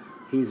because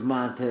he's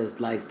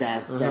Montez. Like,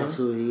 that's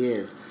who he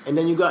is. And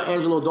then you got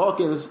Angelo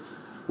Dawkins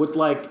with,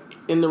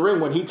 in the ring,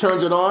 when he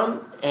turns it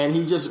on and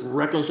he's just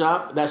wrecking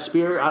shop, that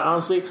spear, I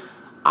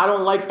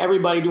don't like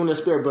everybody doing that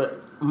spear,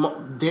 but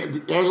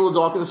Angelo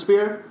Dawkins'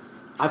 spear,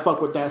 I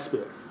fuck with that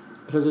spear.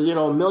 Because,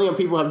 a million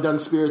people have done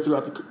spears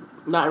throughout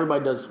not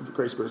everybody does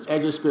great spears.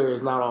 Edge's spear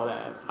is not all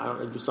that.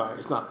 I'm sorry.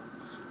 It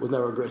was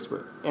never a great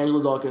spear.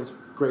 Angelo Dawkins,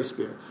 great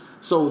spear.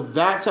 So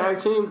that tag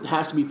team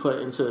has to be put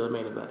into the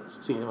main event.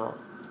 Seeing them all.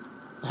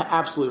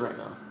 Absolutely right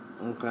now.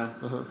 Okay.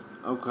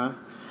 Okay.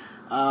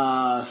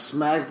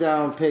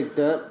 SmackDown picked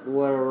up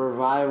where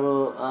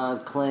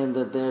Revival claimed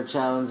that they're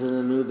challenging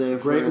the New Day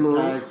for the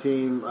tag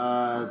team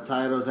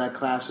titles at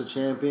Clash of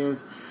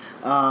Champions.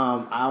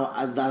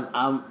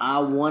 I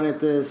wanted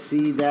to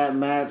see that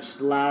match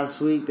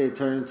last week. They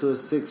turned into a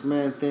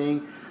 6-man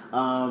thing.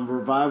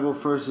 Revival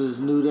versus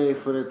New Day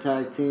for the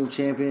tag team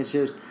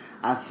championships.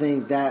 I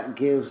think that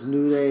gives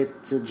New Day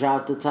to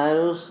drop the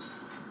titles.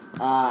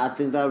 I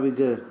think that would be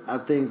good. I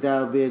think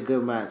that would be a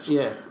good match.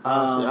 Yeah,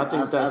 honestly, I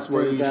think that's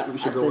where we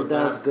should go with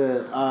that. That's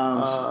good.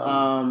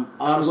 I'm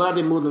glad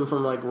they moved them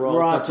from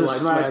Raw to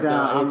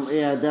SmackDown.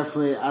 Yeah,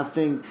 definitely. I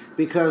think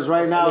because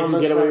right now they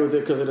can get away with it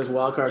because of this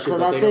wild card shit.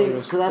 I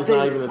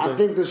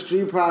think the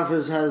Street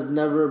Profits has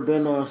never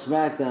been on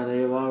SmackDown.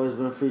 They've always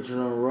been featured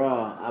on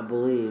Raw, I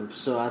believe.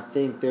 So I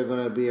think they're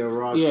going to be a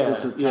Raw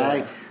exclusive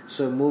tag.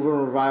 So moving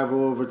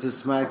Revival over to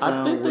SmackDown.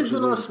 I think they've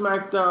been on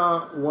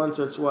SmackDown once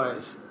or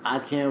twice. I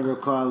can't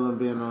recall them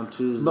being on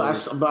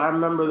Tuesdays. But I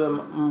remember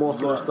them more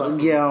for stuff.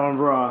 Yeah, on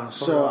Raw.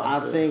 So I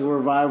think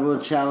Revival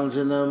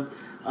challenging them.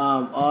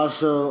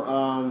 Also,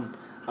 on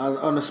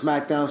the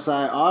SmackDown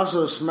side,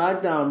 also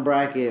SmackDown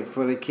bracket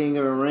for the King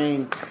of the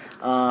Ring,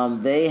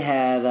 they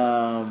had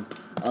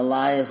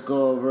Elias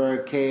go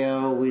over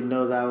KO. We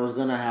know that was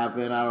going to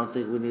happen. I don't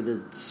think we need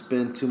to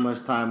spend too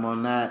much time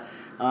on that.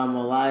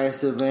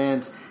 Elias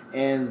event.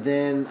 And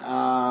then,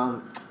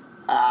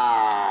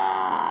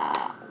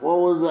 what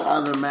was the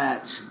other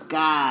match?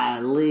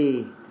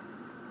 Golly.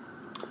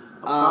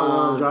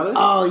 Apollo Andrade?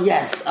 Oh,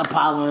 yes.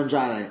 Apollo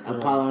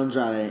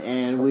Andrade.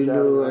 And we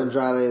knew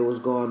Andrade was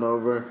going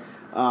over.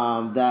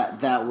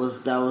 That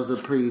was a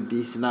pretty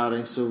decent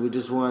outing. So we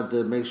just wanted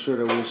to make sure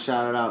that we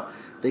shouted out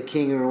the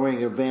King of the Ring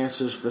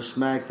advancers for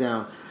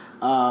SmackDown.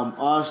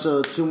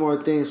 Also, 2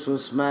 more things from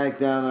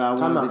SmackDown that I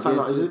wanted to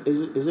get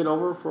to. Is it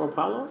over for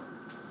Apollo?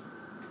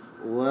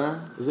 What?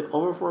 Is it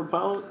over for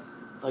Apollo?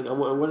 Where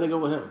do they go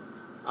with him?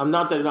 We're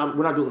not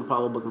doing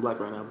Apollo Booking Black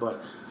right now,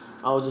 but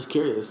I was just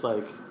curious.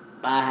 I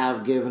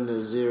have given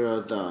it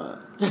 0 thought,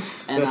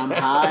 and I'm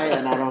high,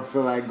 and I don't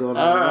feel like going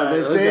on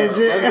another tangent.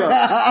 Let's go. No,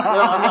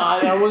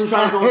 I wasn't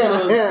trying to go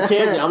into a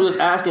tangent. I'm just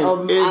asking,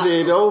 is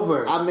it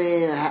over? I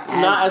mean,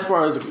 not as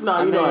far as has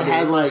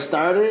it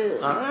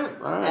started? All right.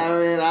 I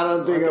mean, I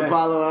don't think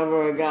Apollo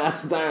ever got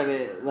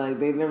started.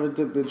 They never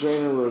took the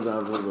training wheels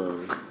off of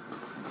them.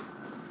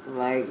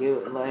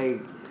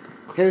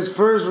 his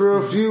first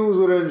real feud was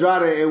with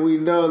Andrade, and we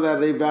know that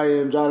they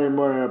value Andrade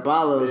more than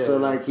Apollo. Yeah. So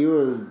like he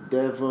was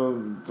dead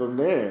from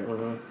there.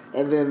 Mm-hmm.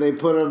 And then they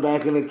put him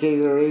back in the King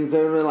of the Ring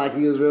tournament, like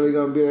he was really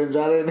gonna beat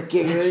Andrade in the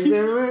King of the Ring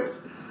tournament.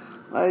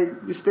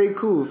 Like, just stay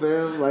cool,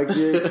 fam. Like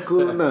you're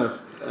cool enough.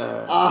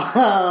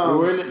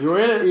 You're in it.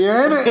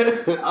 You're in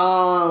it.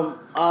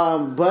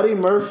 Buddy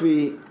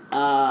Murphy.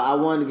 I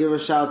wanted to give a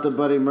shout out to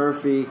Buddy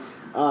Murphy.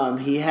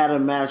 He had a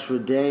match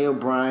with Daniel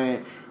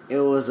Bryan. It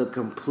was a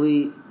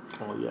complete,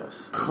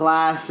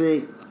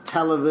 classic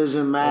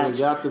television match. And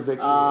he got the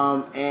victory.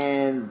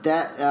 And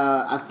that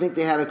I think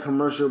they had a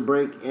commercial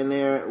break in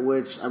there,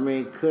 which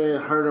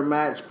could hurt a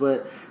match,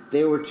 but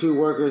they were two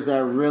workers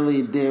that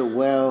really did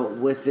well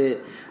with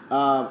it.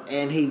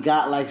 And he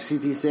got, like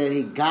CT said,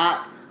 he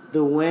got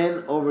the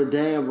win over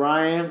Daniel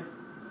Bryan.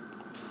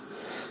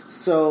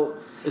 So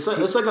it's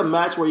like a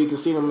match where you can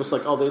see them. It's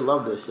like, oh, they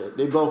love this shit.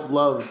 They both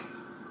love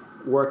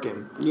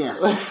working.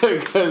 Yes,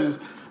 because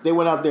they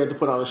went out there to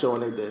put on a show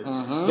and they did.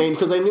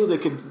 Because they knew they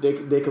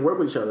could work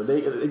with each other.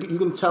 You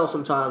can tell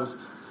sometimes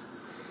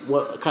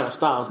what kind of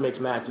styles makes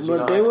matches.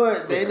 But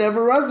they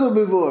never wrestled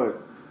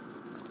before.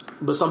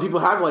 But some people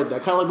have like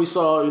that. Kind of like we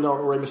saw,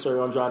 Rey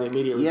Mysterio and Andrade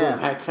immediately. Yeah,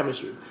 had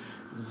chemistry.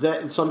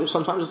 That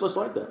sometimes it's just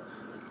like that.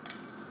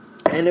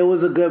 And it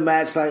was a good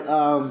match. Like,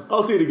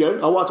 I'll see it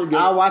again. I'll watch it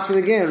again. I'll watch it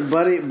again.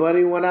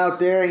 Buddy went out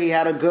there. He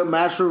had a good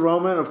match with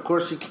Roman. Of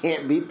course, you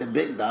can't beat the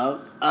big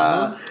dog.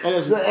 And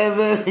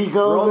then he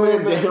goes Roman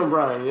and Daniel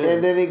Bryan. Yeah.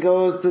 And then he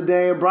goes to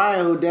Daniel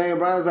Bryan, who Daniel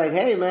Bryan's like,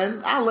 "Hey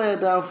man, I'll lay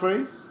it down for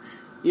you."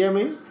 You know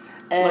what I mean?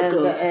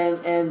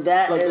 And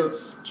that like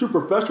is true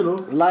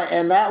professional.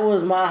 And that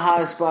was my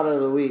high spot of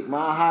the week.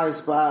 My high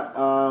spot,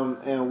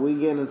 and we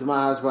get into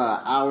my high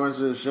spot an hour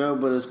into the show,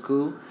 but it's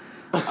cool.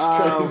 That's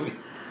crazy.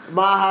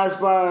 My high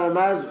spot of the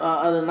match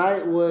of the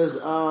night was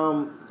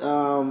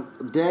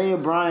Daniel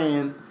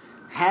Bryan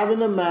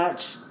having a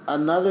match,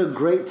 another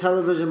great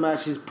television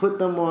match. He's put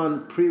them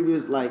on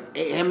previous, like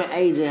him and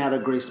AJ had a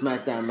great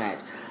SmackDown match.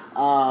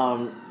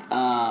 Him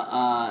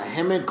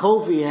and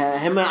Kofi,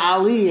 him and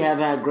Ali have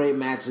had great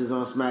matches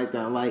on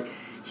SmackDown. Like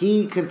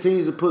he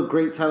continues to put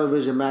great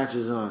television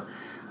matches on,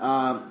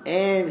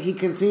 and he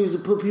continues to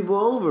put people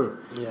over.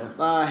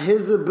 Yeah,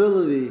 his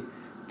ability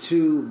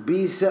to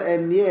be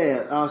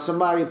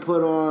somebody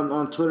put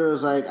on Twitter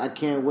was like, I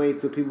can't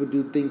wait till people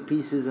do think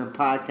pieces and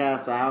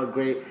podcasts of how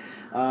great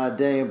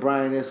Daniel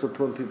Bryan is for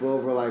putting people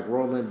over. Like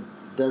Roman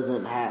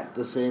doesn't have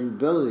the same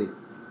ability.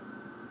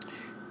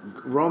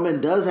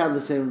 Roman does have the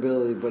same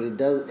ability, but it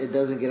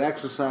doesn't get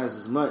exercised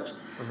as much.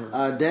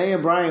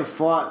 Daniel Bryan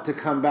fought to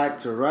come back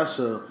to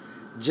wrestle,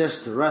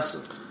 just to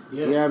wrestle.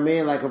 Yeah. You know what I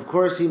mean? Like, of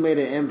course he made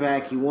an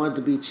impact. He wanted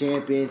to be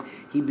champion.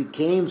 He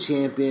became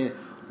champion.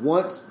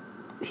 Once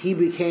he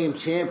became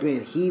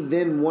champion, he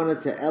then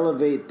wanted to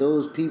elevate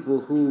those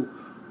people who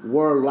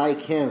were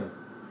like him,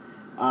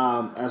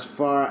 as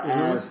far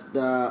as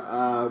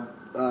the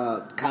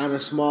kind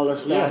of smaller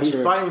stature. Yeah,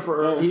 he's fighting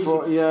for you know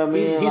what I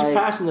mean? He's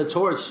passing the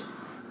torch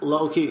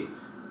low key.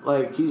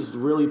 Like, he's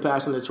really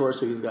passing the torch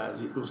to these guys.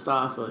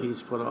 Mustafa,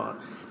 he's put on.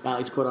 Now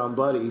he's put on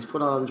Buddy. He's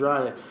put on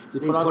Andrade.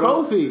 He's put on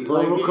Kofi.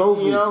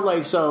 Kofi. You know,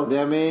 like, so.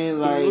 I mean,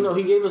 like,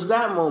 he gave us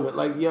that moment.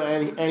 Like, yeah,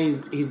 and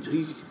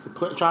he's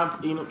trying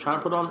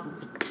to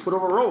put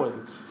over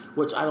Rowan,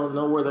 which I don't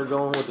know where they're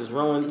going with this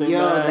Rowan thing.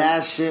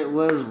 That shit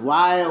was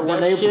wild when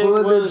they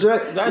pulled the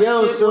that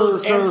shit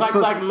was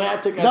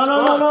anticlimactic. No,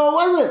 it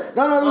wasn't.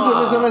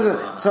 No,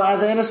 listen. So at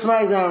the end of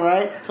SmackDown,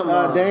 right?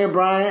 Daniel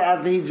Bryan,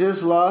 after he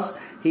just lost,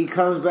 he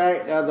comes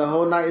back. The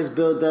whole night is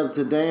built up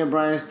to Daniel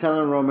Bryan's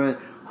telling Roman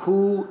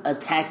who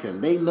attacked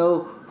him. They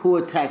know who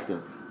attacked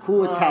him.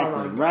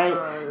 Right?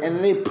 And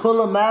then they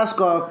pull a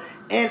mask off,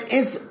 and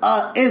it's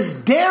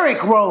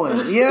Derek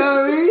Rowan. You know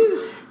what I mean?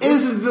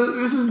 This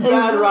is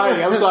bad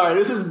writing. I'm sorry.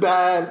 This is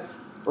bad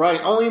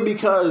writing. Only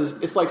because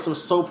it's like some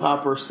soap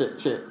opera shit.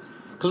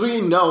 Because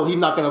we know he's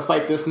not going to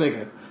fight this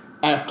nigga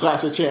at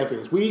Clash of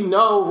Champions. We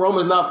know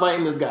Roman's not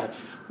fighting this guy.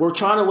 We're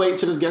trying to wait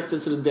till this gets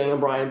to the Daniel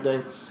Bryan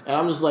thing. And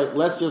I'm just like,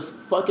 let's just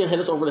fucking hit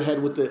us over the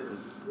head with it.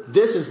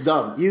 This is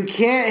dumb. You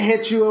can't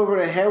hit you over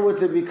the head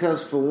with it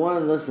because, for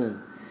one,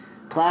 listen,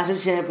 Clash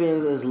of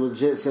Champions is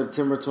legit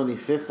September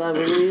 25th, I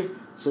believe.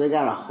 So they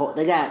got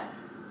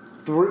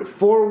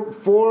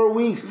 4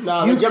 weeks.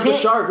 No, they jumped the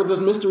shark with this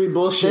mystery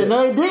bullshit.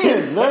 No, they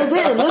didn't.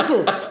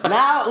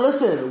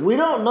 Listen. We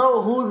don't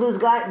know who this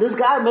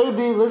guy may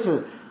be.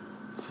 Listen,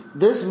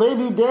 this may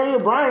be Daniel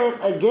Bryan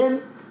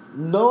again,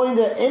 knowing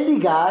the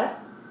indie guy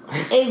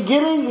and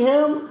getting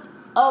him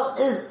up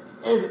is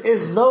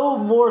no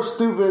more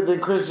stupid than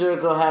Chris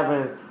Jericho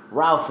having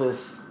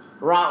Ralphus.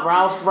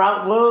 Ralph.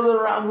 What was it?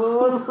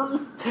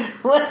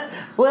 What?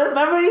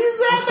 Remember he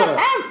said the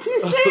half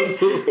T-shirt.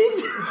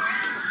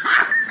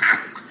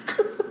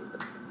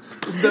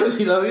 Does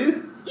he love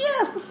you?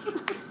 Yes.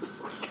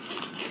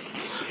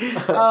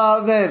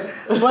 Oh man!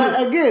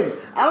 But again,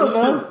 I don't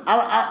know.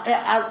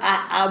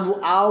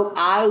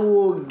 I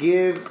will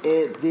give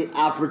it the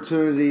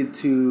opportunity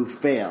to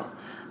fail,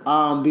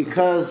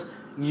 because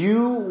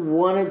you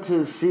wanted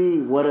to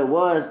see what it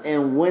was,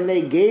 and when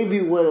they gave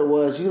you what it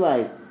was, you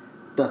like,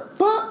 the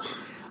fuck?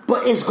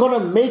 But it's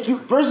gonna make you.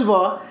 First of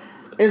all,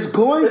 it's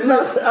going to.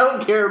 I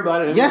don't care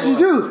about it anymore. Yes, you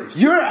do.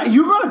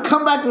 You're gonna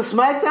come back to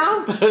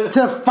SmackDown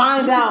to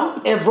find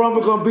out if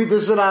Roman gonna beat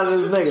the shit out of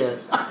this nigga.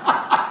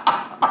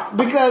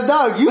 Because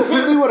dog, you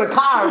hit me with a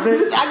car,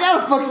 bitch. I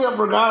gotta fuck you up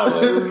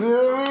regardless. You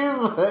know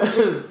what I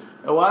mean?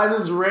 Why is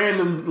this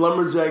random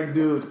lumberjack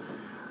dude,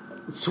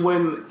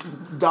 twin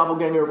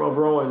doppelganger of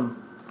Rowan,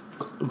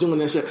 doing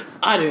this shit?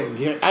 I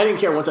didn't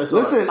care once I saw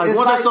it. Like,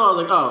 once I saw it, I was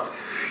like, oh.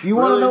 You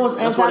want to know what's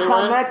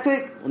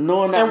anticlimactic?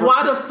 Knowing that. And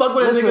why the fuck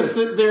would a nigga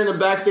sit there in the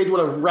backstage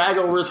with a rag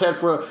over his head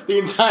for the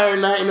entire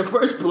night in the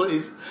first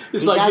place?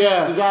 It's like,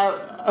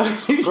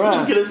 he's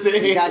just gonna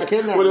sit here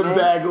with a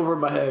bag over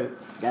my head.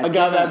 A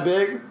guy that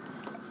big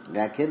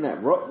got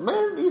kidnapped.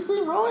 Man, you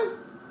seen Rowan?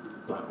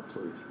 No,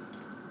 please.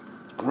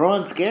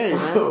 Rowan's scary,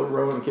 man.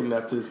 Rowan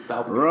kidnapped his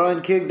doppelganger.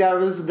 Rowan kicked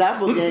out his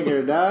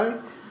doppelganger, dog.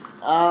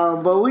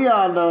 But we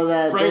all know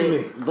that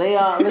they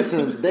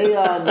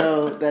all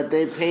know that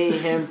they paid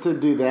him to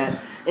do that.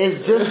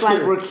 It's just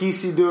like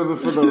Rikishi doing it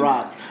for The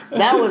Rock.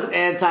 That was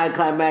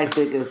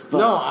anticlimactic as fuck.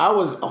 No, I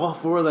was all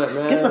for that,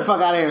 man. Get the fuck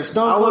out of here.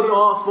 Stone Cold. I was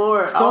all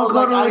for it. Stone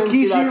Cold and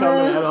Rikishi,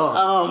 man. At all.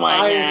 Oh my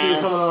god. I didn't see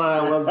it coming on.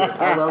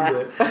 I loved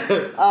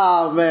it.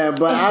 Oh man,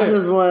 but I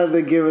just wanted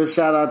to give a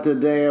shout out to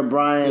Daniel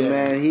Bryan,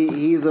 man.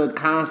 He's a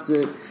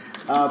constant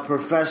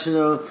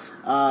professional.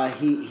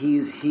 He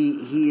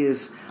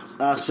is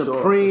a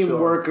supreme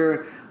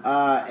worker,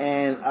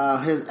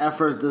 and his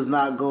efforts does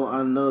not go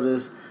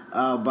unnoticed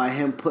by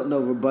him putting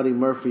over Buddy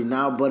Murphy.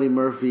 Now Buddy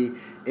Murphy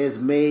is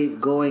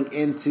made going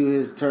into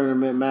his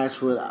tournament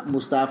match with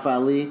Mustafa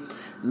Ali,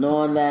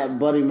 knowing that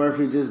Buddy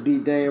Murphy just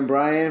beat Daniel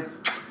Bryan.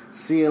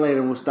 See you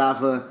later,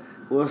 Mustafa.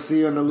 We'll see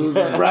you in the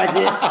losers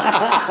bracket.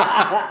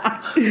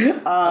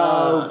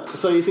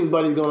 So you think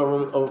Buddy's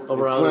going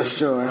over Ali?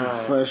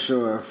 For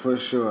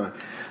sure.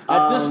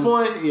 At this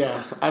point,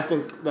 yeah, I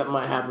think that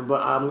might happen,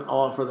 but I'm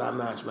all for that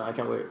match, man. I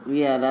can't wait.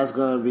 Yeah, that's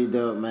going to be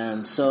dope,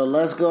 man. So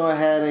let's go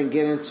ahead and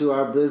get into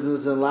our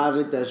business and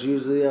logic. That's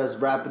usually us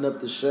wrapping up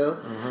the show.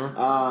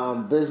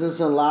 Mm-hmm. Business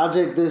and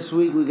logic this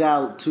week, we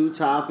got 2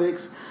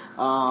 topics.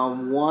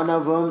 One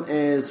of them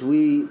is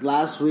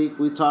last week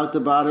we talked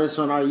about this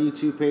on our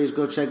YouTube page.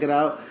 Go check it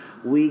out.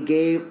 We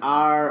gave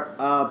our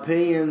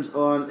opinions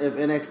on if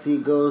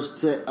NXT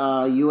goes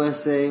to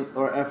USA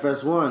or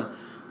FS1.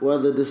 Well,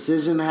 the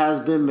decision has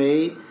been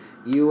made.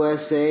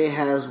 USA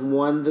has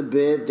won the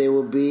bid. They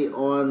will be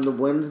on the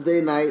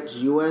Wednesday nights,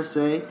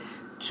 USA,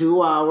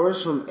 2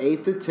 hours from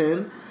 8 to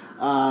 10,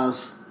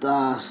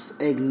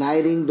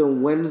 igniting the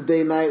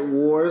Wednesday night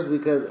wars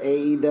because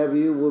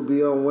AEW will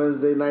be on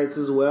Wednesday nights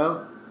as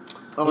well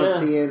on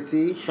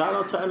TNT. Shout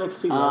out to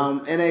NXT,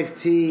 man.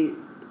 NXT,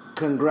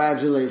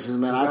 congratulations,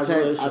 man. I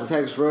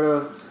text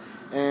Roto,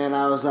 and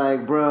I was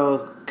like,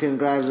 bro,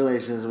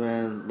 congratulations,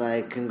 man.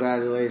 Like,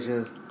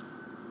 congratulations.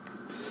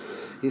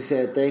 He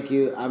said, thank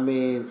you. I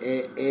mean,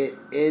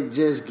 it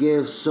just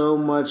gives so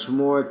much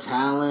more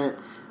talent,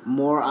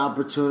 more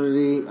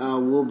opportunity.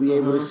 We'll be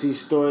able to see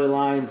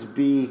storylines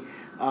be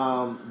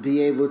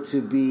able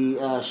to be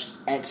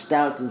etched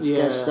out and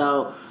sketched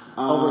out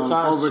over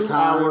time. 2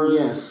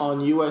 hours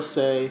on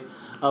USA.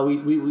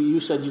 You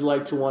said you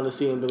like to want to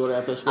see him to go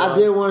to FS1. I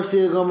did want to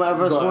see him go to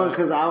FS1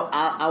 because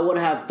I would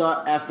have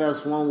thought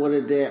FS1 would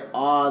have did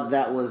all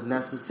that was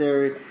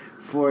necessary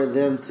for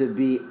them to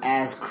be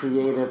as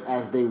creative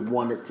as they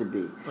want it to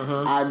be.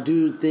 I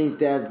do think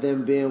that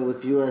them being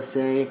with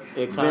USA,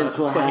 Vince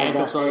will have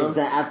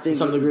I think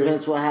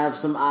Vince will have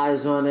some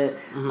eyes on it.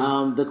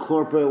 The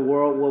corporate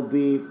world will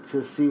be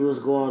to see what's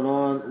going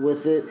on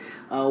with it.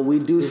 We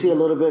do see a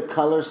little bit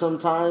color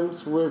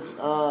sometimes with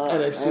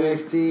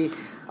NXT.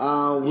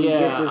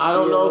 I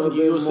don't know if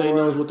USA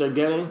knows what they're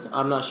getting.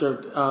 I'm not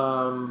sure.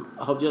 I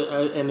hope,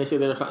 and they say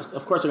they're not,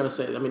 of course they're going to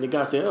say. I mean, the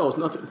guys say, "Oh,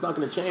 it's not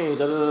going to change."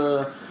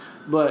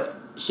 But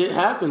shit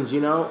happens,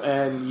 you know,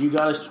 and you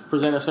got to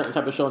present a certain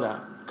type of show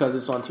now because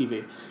it's on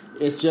TV.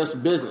 It's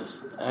just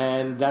business,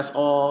 and that's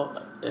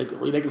all.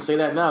 They can say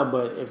that now,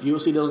 but if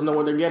UFC doesn't know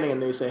what they're getting and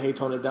they say, "Hey,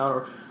 tone it down,"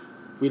 or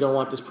 "We don't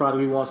want this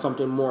product. We want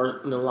something more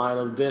in the line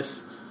of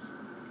this,"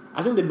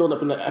 I think they build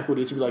up enough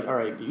equity to be like, all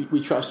right, we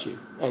trust you,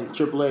 and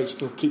Triple H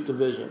can keep the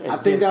vision. And I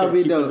think that would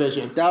be dope.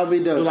 That would be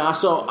dope. You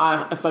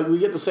know, if we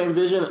get the same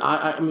vision,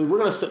 I mean, we're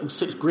gonna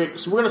see great.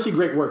 So we're gonna see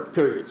great work.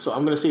 Period. So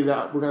I'm gonna see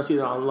that. We're gonna see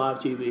that on live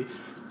TV,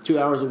 2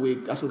 hours a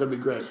week. That's gonna be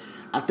great.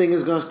 I think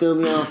it's gonna still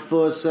be on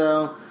Full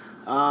Sail.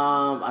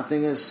 I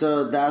think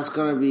that's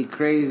gonna be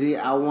crazy.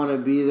 I want to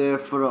be there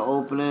for the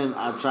opening.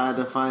 I tried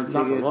to find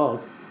tickets. Not for long.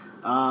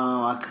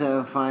 I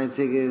couldn't find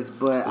tickets,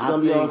 but it's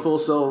gonna be on Full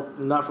Sail.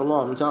 Not for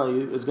long. I'm telling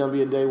you, it's gonna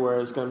be a day where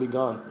it's gonna be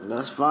gone.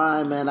 That's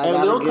fine, man.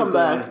 And they'll come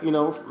back, you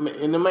know,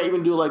 and they might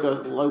even do like a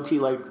low key,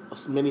 like a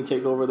mini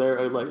takeover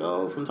there, like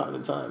from time to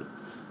time.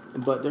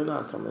 But they're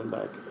not coming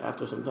back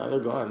after some time. They're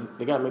gone.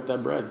 They gotta make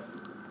that bread.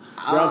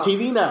 They're on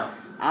TV now.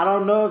 I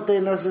don't know if they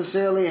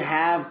necessarily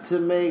have to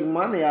make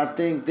money. I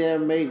think they'll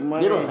make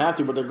money. They don't have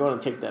to, but they're going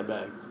to take that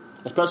bag.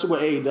 especially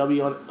with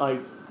AEW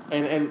on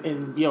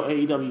and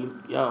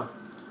AEW,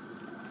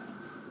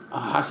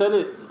 I said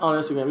it on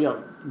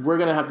Instagram, we're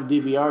gonna have to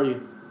DVR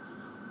you.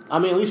 I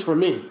mean, at least for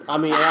me. I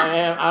mean,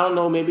 I don't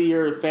know. Maybe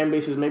your fan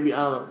base is I don't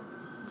know.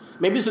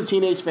 Maybe it's a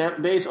teenage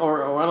fan base,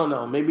 or I don't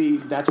know. Maybe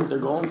that's what they're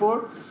going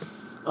for.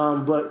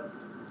 But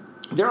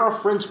there are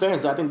fringe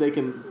fans that I think they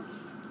can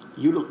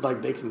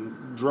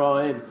draw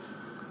in.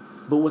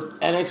 But with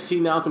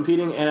NXT now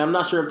competing, and I'm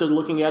not sure if they're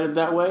looking at it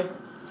that way.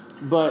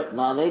 But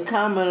no, they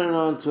commented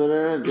on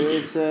Twitter.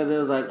 They said it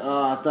was like,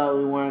 "Oh, I thought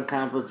we weren't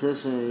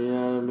competition." You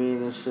know what I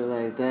mean, and shit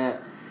like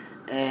that.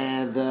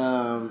 And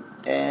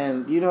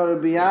to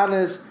be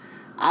honest,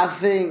 I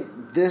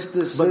think this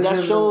decision. But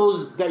that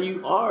shows that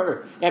you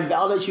are. That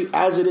validates you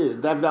as it is.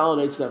 That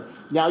validates them.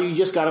 Now you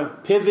just gotta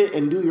pivot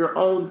and do your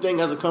own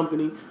thing as a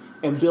company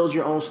and build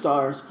your own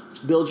stars,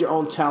 build your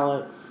own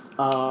talent.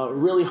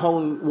 Really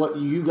hone what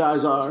you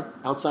guys are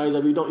outside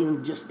of WWE.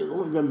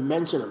 Don't even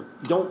mention them.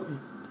 Don't.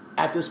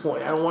 At this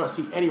point, I don't want to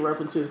see any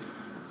references,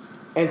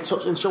 and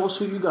show us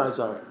who you guys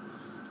are,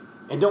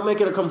 and don't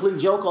make it a complete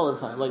joke all the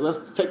time. Like, let's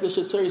take this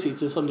shit seriously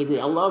to some degree.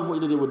 I love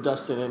what they did with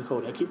Dustin and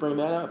Cody. I keep bringing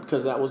that up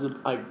because that was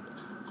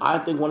I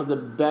think one of the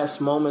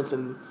best moments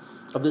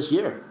of this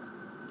year,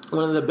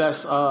 one of the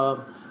best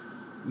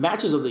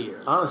matches of the year,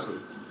 honestly.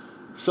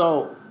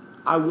 So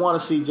I want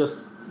to see just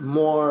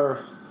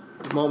more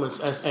moments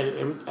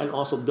and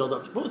also build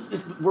up.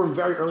 We're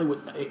very early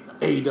with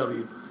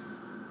AEW,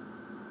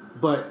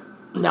 but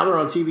now they're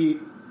on TV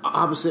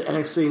opposite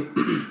NXT.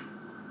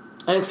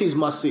 NXT's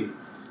must see.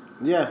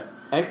 Yeah.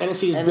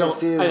 NXT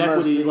built an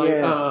equity.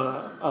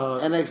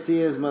 NXT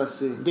is must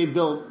see. They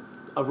built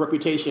a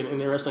reputation in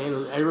their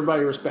wrestling.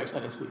 Everybody respects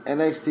NXT.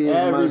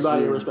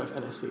 Everybody respects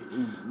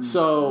NXT.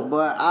 So,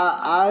 but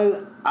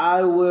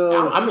I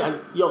will. I mean,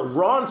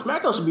 Raw and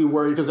SmackDown should be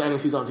worried because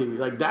NXT's on TV.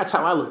 Like, that's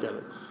how I look at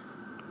it.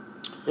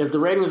 If the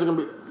ratings are going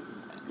to be,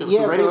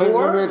 the ratings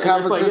war, and it's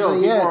like,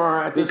 people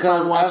are at this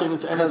time watching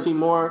NXT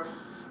more.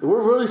 We'll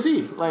really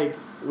see. Like,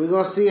 we're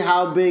gonna see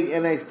how big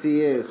NXT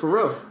is for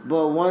real.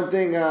 But one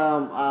thing,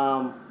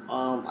 I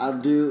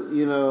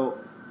do,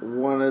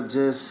 want to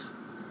just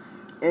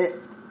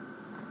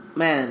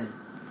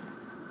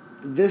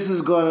this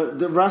is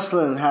the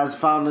wrestling has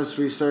found this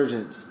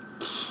resurgence.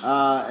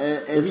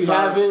 If you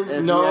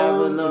haven't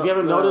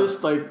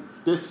noticed, like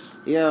this,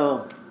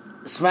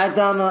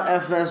 SmackDown on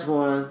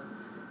FS1.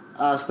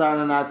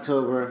 Starting in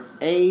October,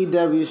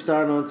 AEW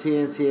starting on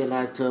TNT in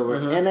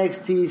October,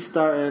 NXT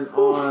starting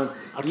on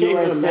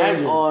USA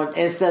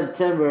in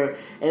September,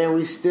 and then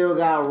we still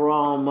got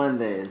Raw on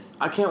Mondays.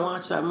 I can't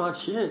watch that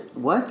much shit.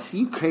 What?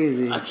 You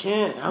crazy? I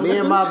can't. Me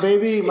and my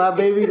baby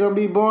gonna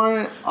be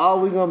boring.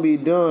 All we gonna be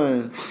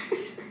doing,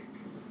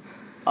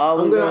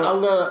 all we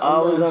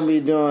gonna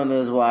be doing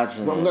is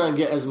watching. I'm gonna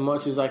get as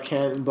much as I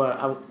can,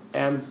 but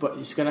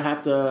it's gonna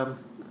have to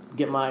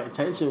get my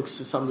attention to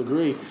some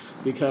degree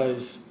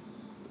because.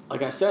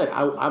 Like I said,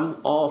 I'm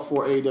all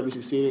for AEW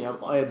succeeding,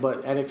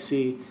 but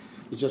NXT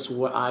is just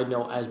what I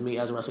know as me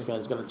as a wrestling fan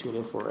is going to tune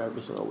in for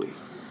every single week.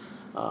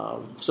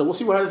 So we'll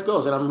see where this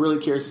goes, and I'm really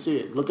curious to see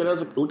it. Look at it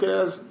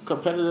as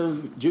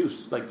competitive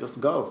juice, like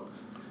just go,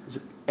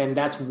 and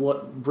that's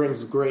what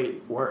brings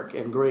great work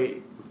and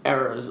great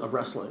eras of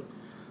wrestling.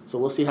 So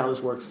we'll see how this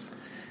works.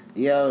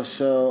 I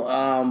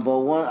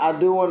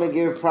do want to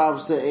give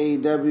props to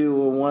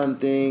AEW with one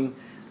thing.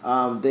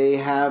 They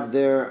have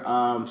their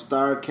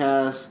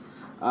StarCast.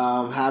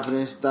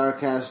 Happening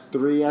StarCast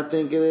 3, I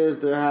think it is.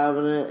 They're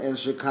having it in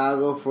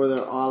Chicago for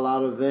their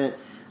all-out event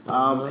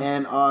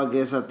in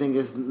August. I think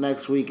it's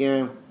next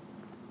weekend.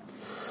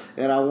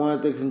 And I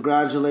wanted to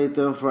congratulate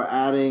them for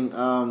adding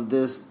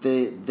this.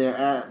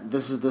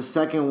 This is the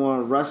second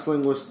one,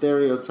 Wrestling with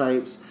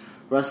Stereotypes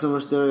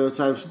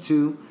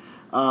 2.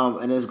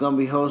 And it's going to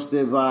be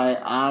hosted by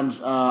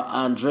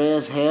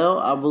Andreas Hale,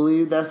 I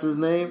believe that's his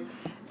name.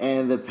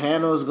 And the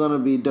panel is going to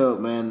be dope,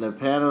 man. The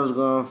panel is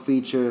going to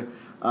feature...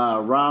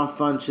 Ron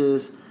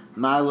Funches,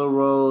 Nyla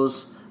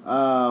Rose,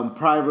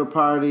 Private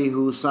Party,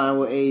 who signed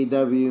with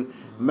AEW,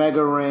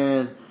 Mega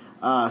Ran,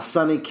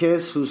 Sonny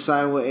Kiss, who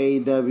signed with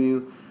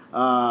AEW,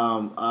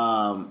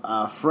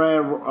 Fred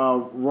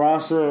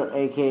Rosser,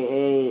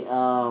 a.k.a.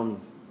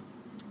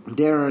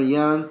 Darren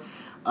Young,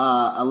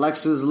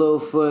 Alexis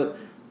Littlefoot,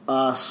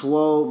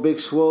 Big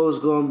Swole is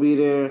going to be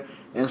there,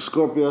 and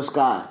Scorpio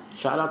Sky.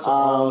 Shout out to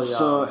all y'all.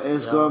 So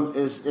it's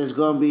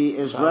gonna be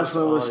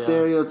Wrestling with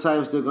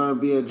Stereotypes. They're gonna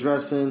be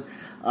addressing,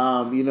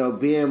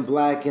 being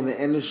black in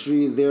the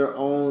industry, their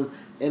own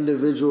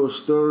individual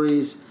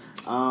stories.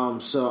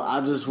 So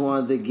I just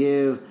wanted to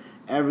give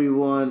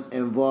everyone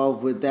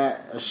involved with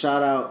that a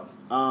shout out.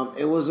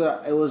 It was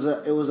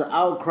an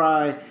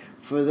outcry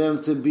for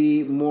them to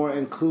be more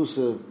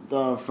inclusive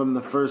from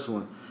the first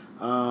one.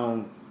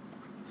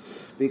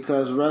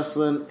 Because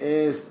wrestling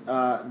is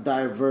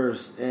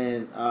diverse,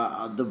 and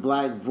the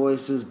black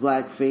voices,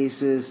 black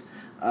faces,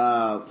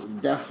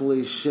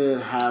 definitely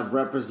should have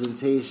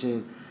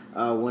representation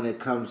when it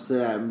comes to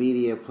that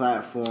media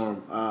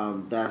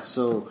platform that's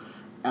so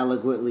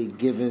eloquently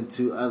given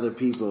to other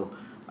people.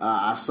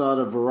 I saw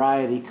the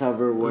Variety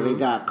cover where they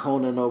got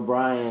Conan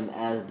O'Brien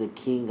as the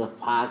king of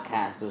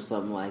podcasts or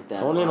something like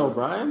that. Conan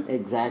O'Brien?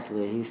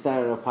 Exactly. He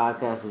started a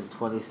podcast in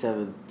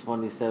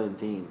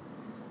 2017,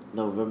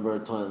 November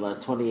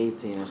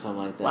 2018 or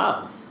something like that.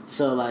 Wow.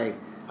 So like,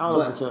 I don't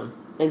listen to him.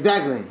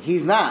 Exactly,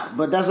 he's not.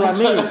 But that's what I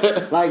mean.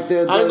 Like I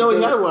didn't know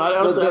he had one.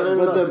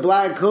 But the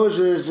black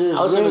culture is just.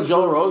 I listen to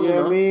Joe Rogan. You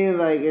know what I mean?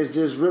 Like it's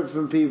just ripped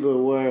from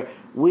people. Where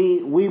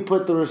we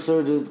put the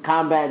resurgence,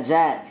 Combat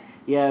Jack.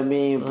 You know what I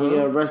mean?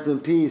 Rest in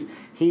peace.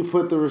 He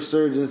put the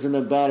resurgence in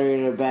the battery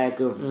in the back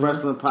of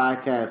wrestling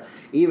podcasts.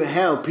 Even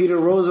hell, Peter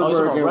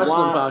Rosenberg and wrestling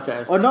Juan.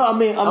 podcast. Oh no, I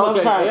mean I'm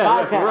sorry,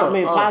 podcast.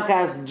 Yeah,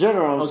 podcast in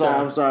general.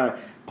 I'm sorry,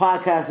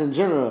 podcast in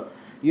general.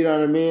 You know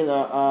what I mean?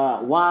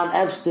 Juan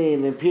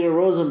Epstein and Peter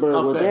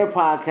Rosenberg with their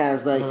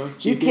podcast.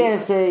 Like you can't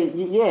say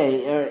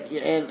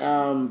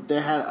and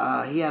they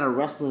had he had a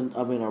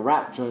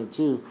rap joint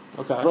too.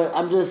 Okay, but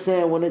I'm just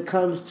saying when it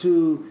comes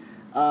to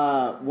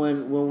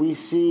when we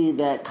see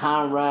that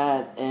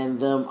Conrad and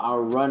them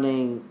are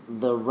running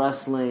the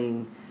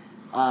wrestling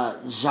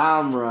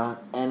genre,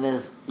 and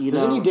it's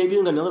isn't he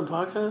debuting another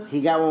podcast?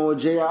 He got one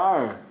with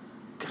JR.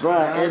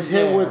 Bruh, it's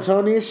him with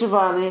Tony and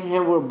Schiavone,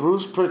 him with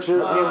Bruce Pritchard,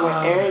 him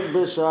with Eric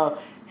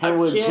Bischoff, him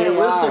with JR. I can't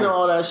listen to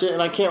all that shit,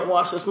 and I can't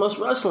watch this much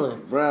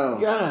wrestling. Bro.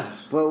 God.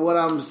 But what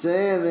I'm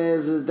saying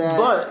is that...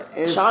 But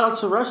shout out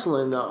to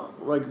wrestling, though.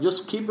 Like,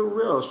 just keep it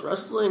real.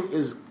 Wrestling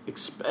is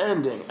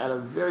expanding at a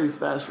very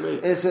fast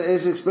rate. It's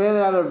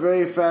expanding at a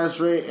very fast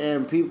rate,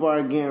 and people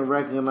are getting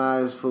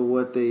recognized for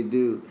what they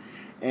do.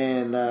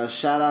 And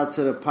shout out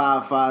to the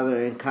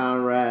Podfather and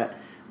Conrad.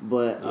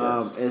 But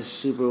it's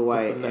super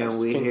white, and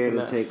we here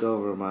to take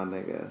over, my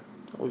nigga.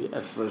 Oh,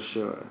 yes. For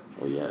sure.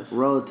 Oh, yes.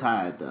 Roll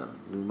Tide, though.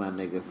 We my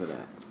nigga for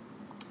that.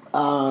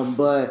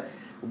 But,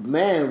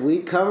 man, we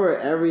cover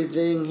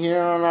everything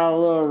here on our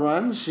little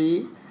run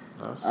sheet.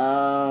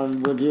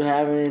 Awesome. Would you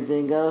have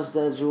anything else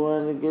that you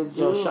wanted to get to?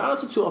 Yo, shout out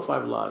to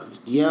 205 Live.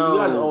 You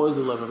guys always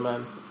deliver,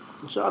 man.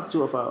 Shout out to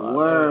 205 Live.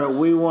 Word,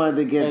 we wanted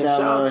to get that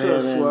shout out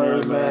to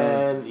Swerve,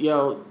 man.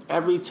 Yo,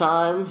 every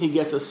time he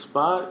gets a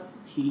spot,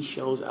 he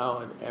shows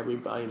out and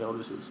everybody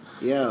notices.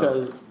 Yeah.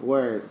 Because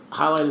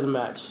highlight of the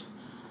match.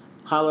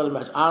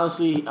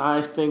 Honestly,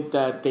 I think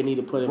that they need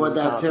to put him in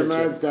the top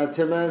picture. That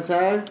 10-man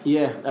tag?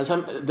 Yeah.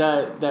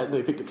 That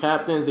they picked the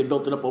captains. They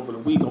built it up over the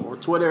week over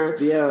Twitter.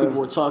 Yeah. People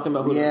were talking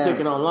about who they're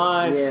picking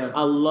online. Yeah.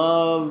 I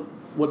love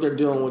what they're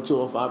doing with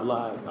 205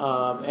 Live.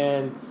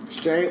 And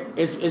straight?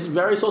 It's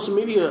very social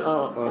media.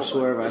 Or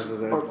Swerve, I should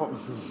say.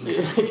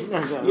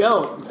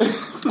 Yo.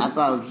 I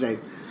thought it was straight.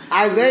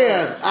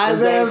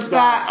 Isaiah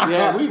Scott.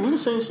 Yeah, we were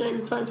saying straight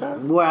the entire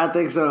time. Well, I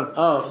think so.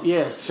 Oh,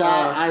 yes.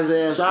 Shout out to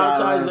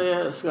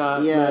Isaiah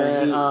Scott.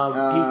 Yeah,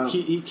 man.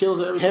 He kills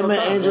it every single time.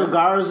 Him and Angel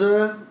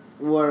Garza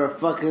were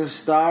fucking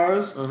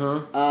stars.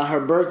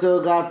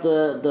 Herberto got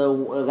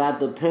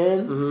the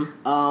pin.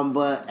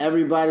 But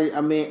everybody,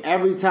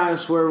 every time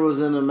Swerve was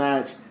in the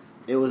match,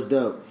 it was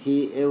dope.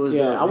 It was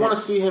dope. I want to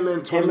see him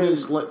and Tony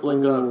Nese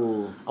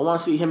I want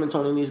to see him and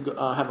Tony Nese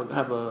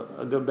have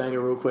a good banger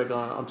real quick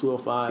on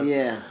 205.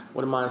 Yeah,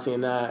 wouldn't mind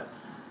seeing that.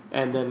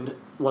 And then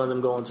one of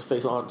them going to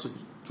face on to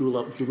Drew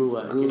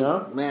Gulak, you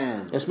know,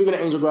 man. And speaking of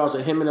Angel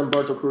Garza, him and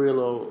Humberto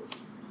Carrillo,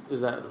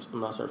 I'm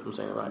not sure if I'm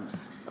saying it right.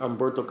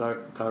 Humberto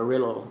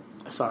Carrillo.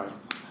 Sorry.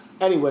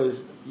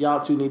 Anyways,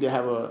 y'all two need to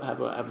have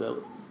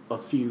a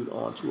feud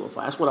on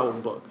 205. That's what I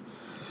would book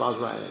if I was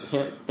writing.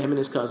 Him and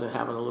his cousin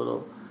having a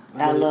little.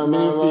 Mini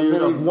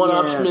feud of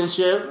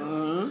one-upsmanship,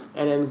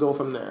 and then go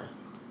from there.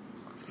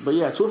 But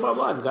yeah, 205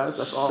 Live, guys.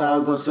 That's all I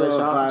want to say.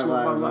 Shout out to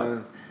 205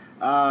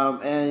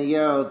 Live. And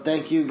yo,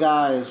 thank you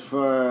guys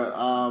for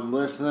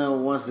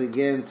listening once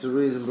again to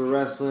Reasonable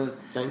Wrestling.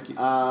 Thank you.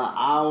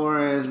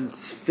 Hour and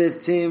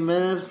 15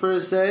 minutes per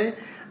se.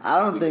 I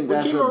don't think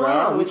that's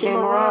bad. We came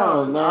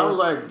around, man. I was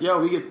like, yo,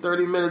 we get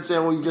 30 minutes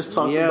in. We just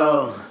talked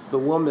about the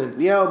woman.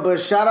 Yo,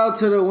 but shout out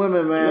to the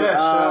women, man. Yeah,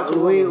 shout out to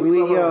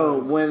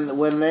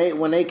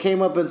when they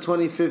came up in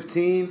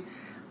 2015,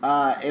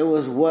 it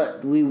was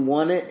what we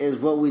wanted, is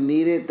what we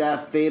needed.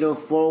 That fatal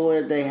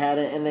forward they had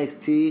in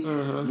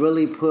NXT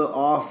really put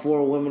all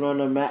 4 women on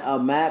the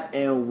map,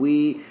 and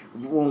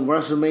when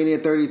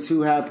WrestleMania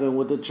 32 happened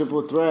with the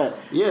triple threat,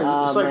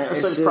 it's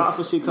like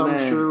prophecy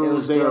comes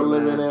true. They are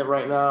living it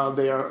right now.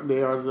 They are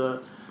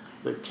the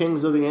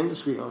kings of the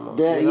industry almost.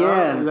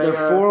 The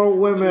 4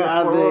 women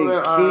are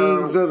the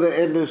kings of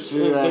the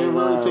industry. They're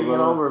really taking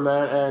over,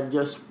 man, and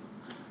just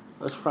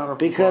let's proud of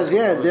because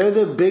they're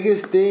the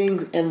biggest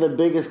things in the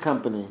biggest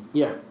company.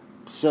 Yeah,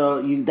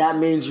 so that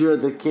means you're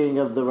the king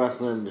of the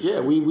wrestling industry.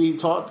 Yeah, we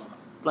talked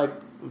like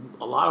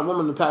a lot of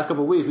women the past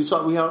couple of weeks.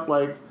 We had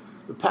like.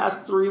 The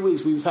past 3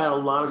 weeks, we've had a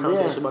lot of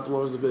conversation about the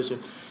women's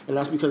division, and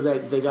that's because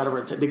they got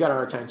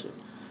our attention.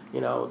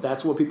 You know,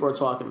 that's what people are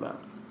talking about.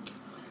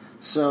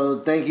 So,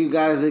 thank you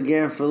guys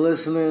again for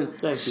listening.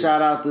 Thank you.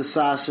 Shout out to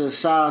Sasha.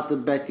 Shout out to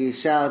Becky.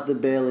 Shout out to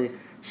Bailey.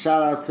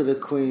 Shout out to the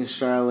Queen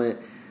Charlotte.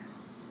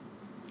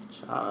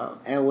 Shout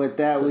out. And with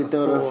that, we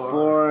throw the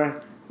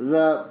 4s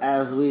up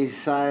as we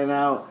sign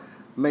out.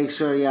 Make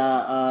sure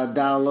y'all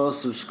download,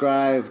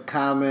 subscribe,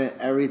 comment,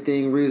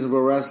 everything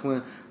Reasonable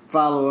Wrestling.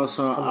 Follow us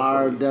on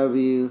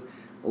RW.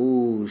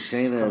 Ooh,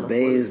 Shayna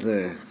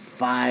Baszler.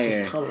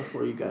 Fire. Just coming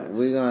for you guys.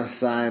 We're going to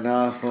sign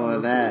off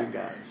on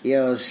that.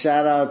 Yo,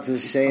 shout out to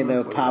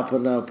Shayna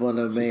popping up on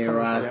the main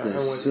roster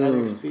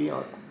soon.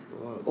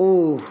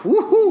 Ooh,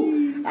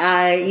 woohoo. All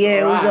right,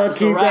 yeah, we're going to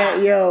keep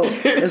that. Yo,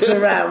 it's a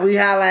wrap. We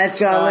holla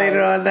at y'all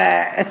later on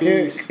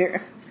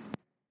that.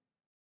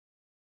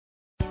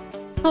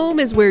 Home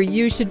is where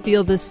you should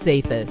feel the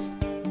safest,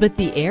 but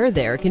the air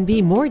there can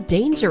be more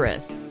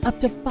dangerous, up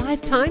to 5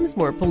 times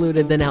more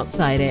polluted than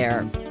outside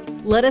air.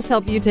 Let us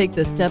help you take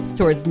the steps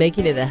towards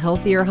making it a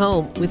healthier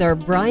home with our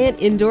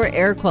Bryant Indoor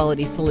Air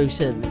Quality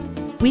Solutions.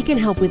 We can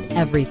help with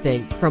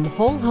everything from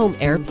whole home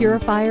air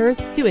purifiers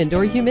to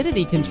indoor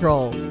humidity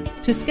control.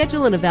 To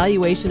schedule an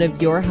evaluation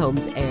of your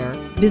home's air,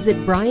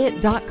 visit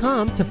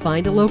Bryant.com to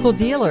find a local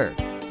dealer.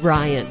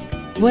 Bryant,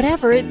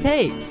 whatever it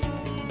takes.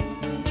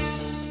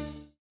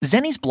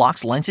 Zenni's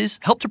Blocks lenses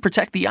help to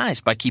protect the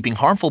eyes by keeping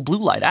harmful blue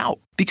light out.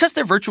 Because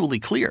they're virtually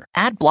clear,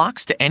 add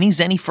blocks to any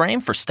Zenni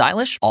frame for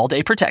stylish,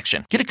 all-day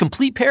protection. Get a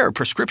complete pair of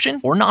prescription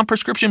or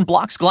non-prescription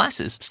Blocks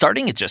glasses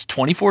starting at just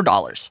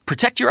 $24.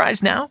 Protect your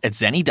eyes now at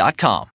Zenni.com.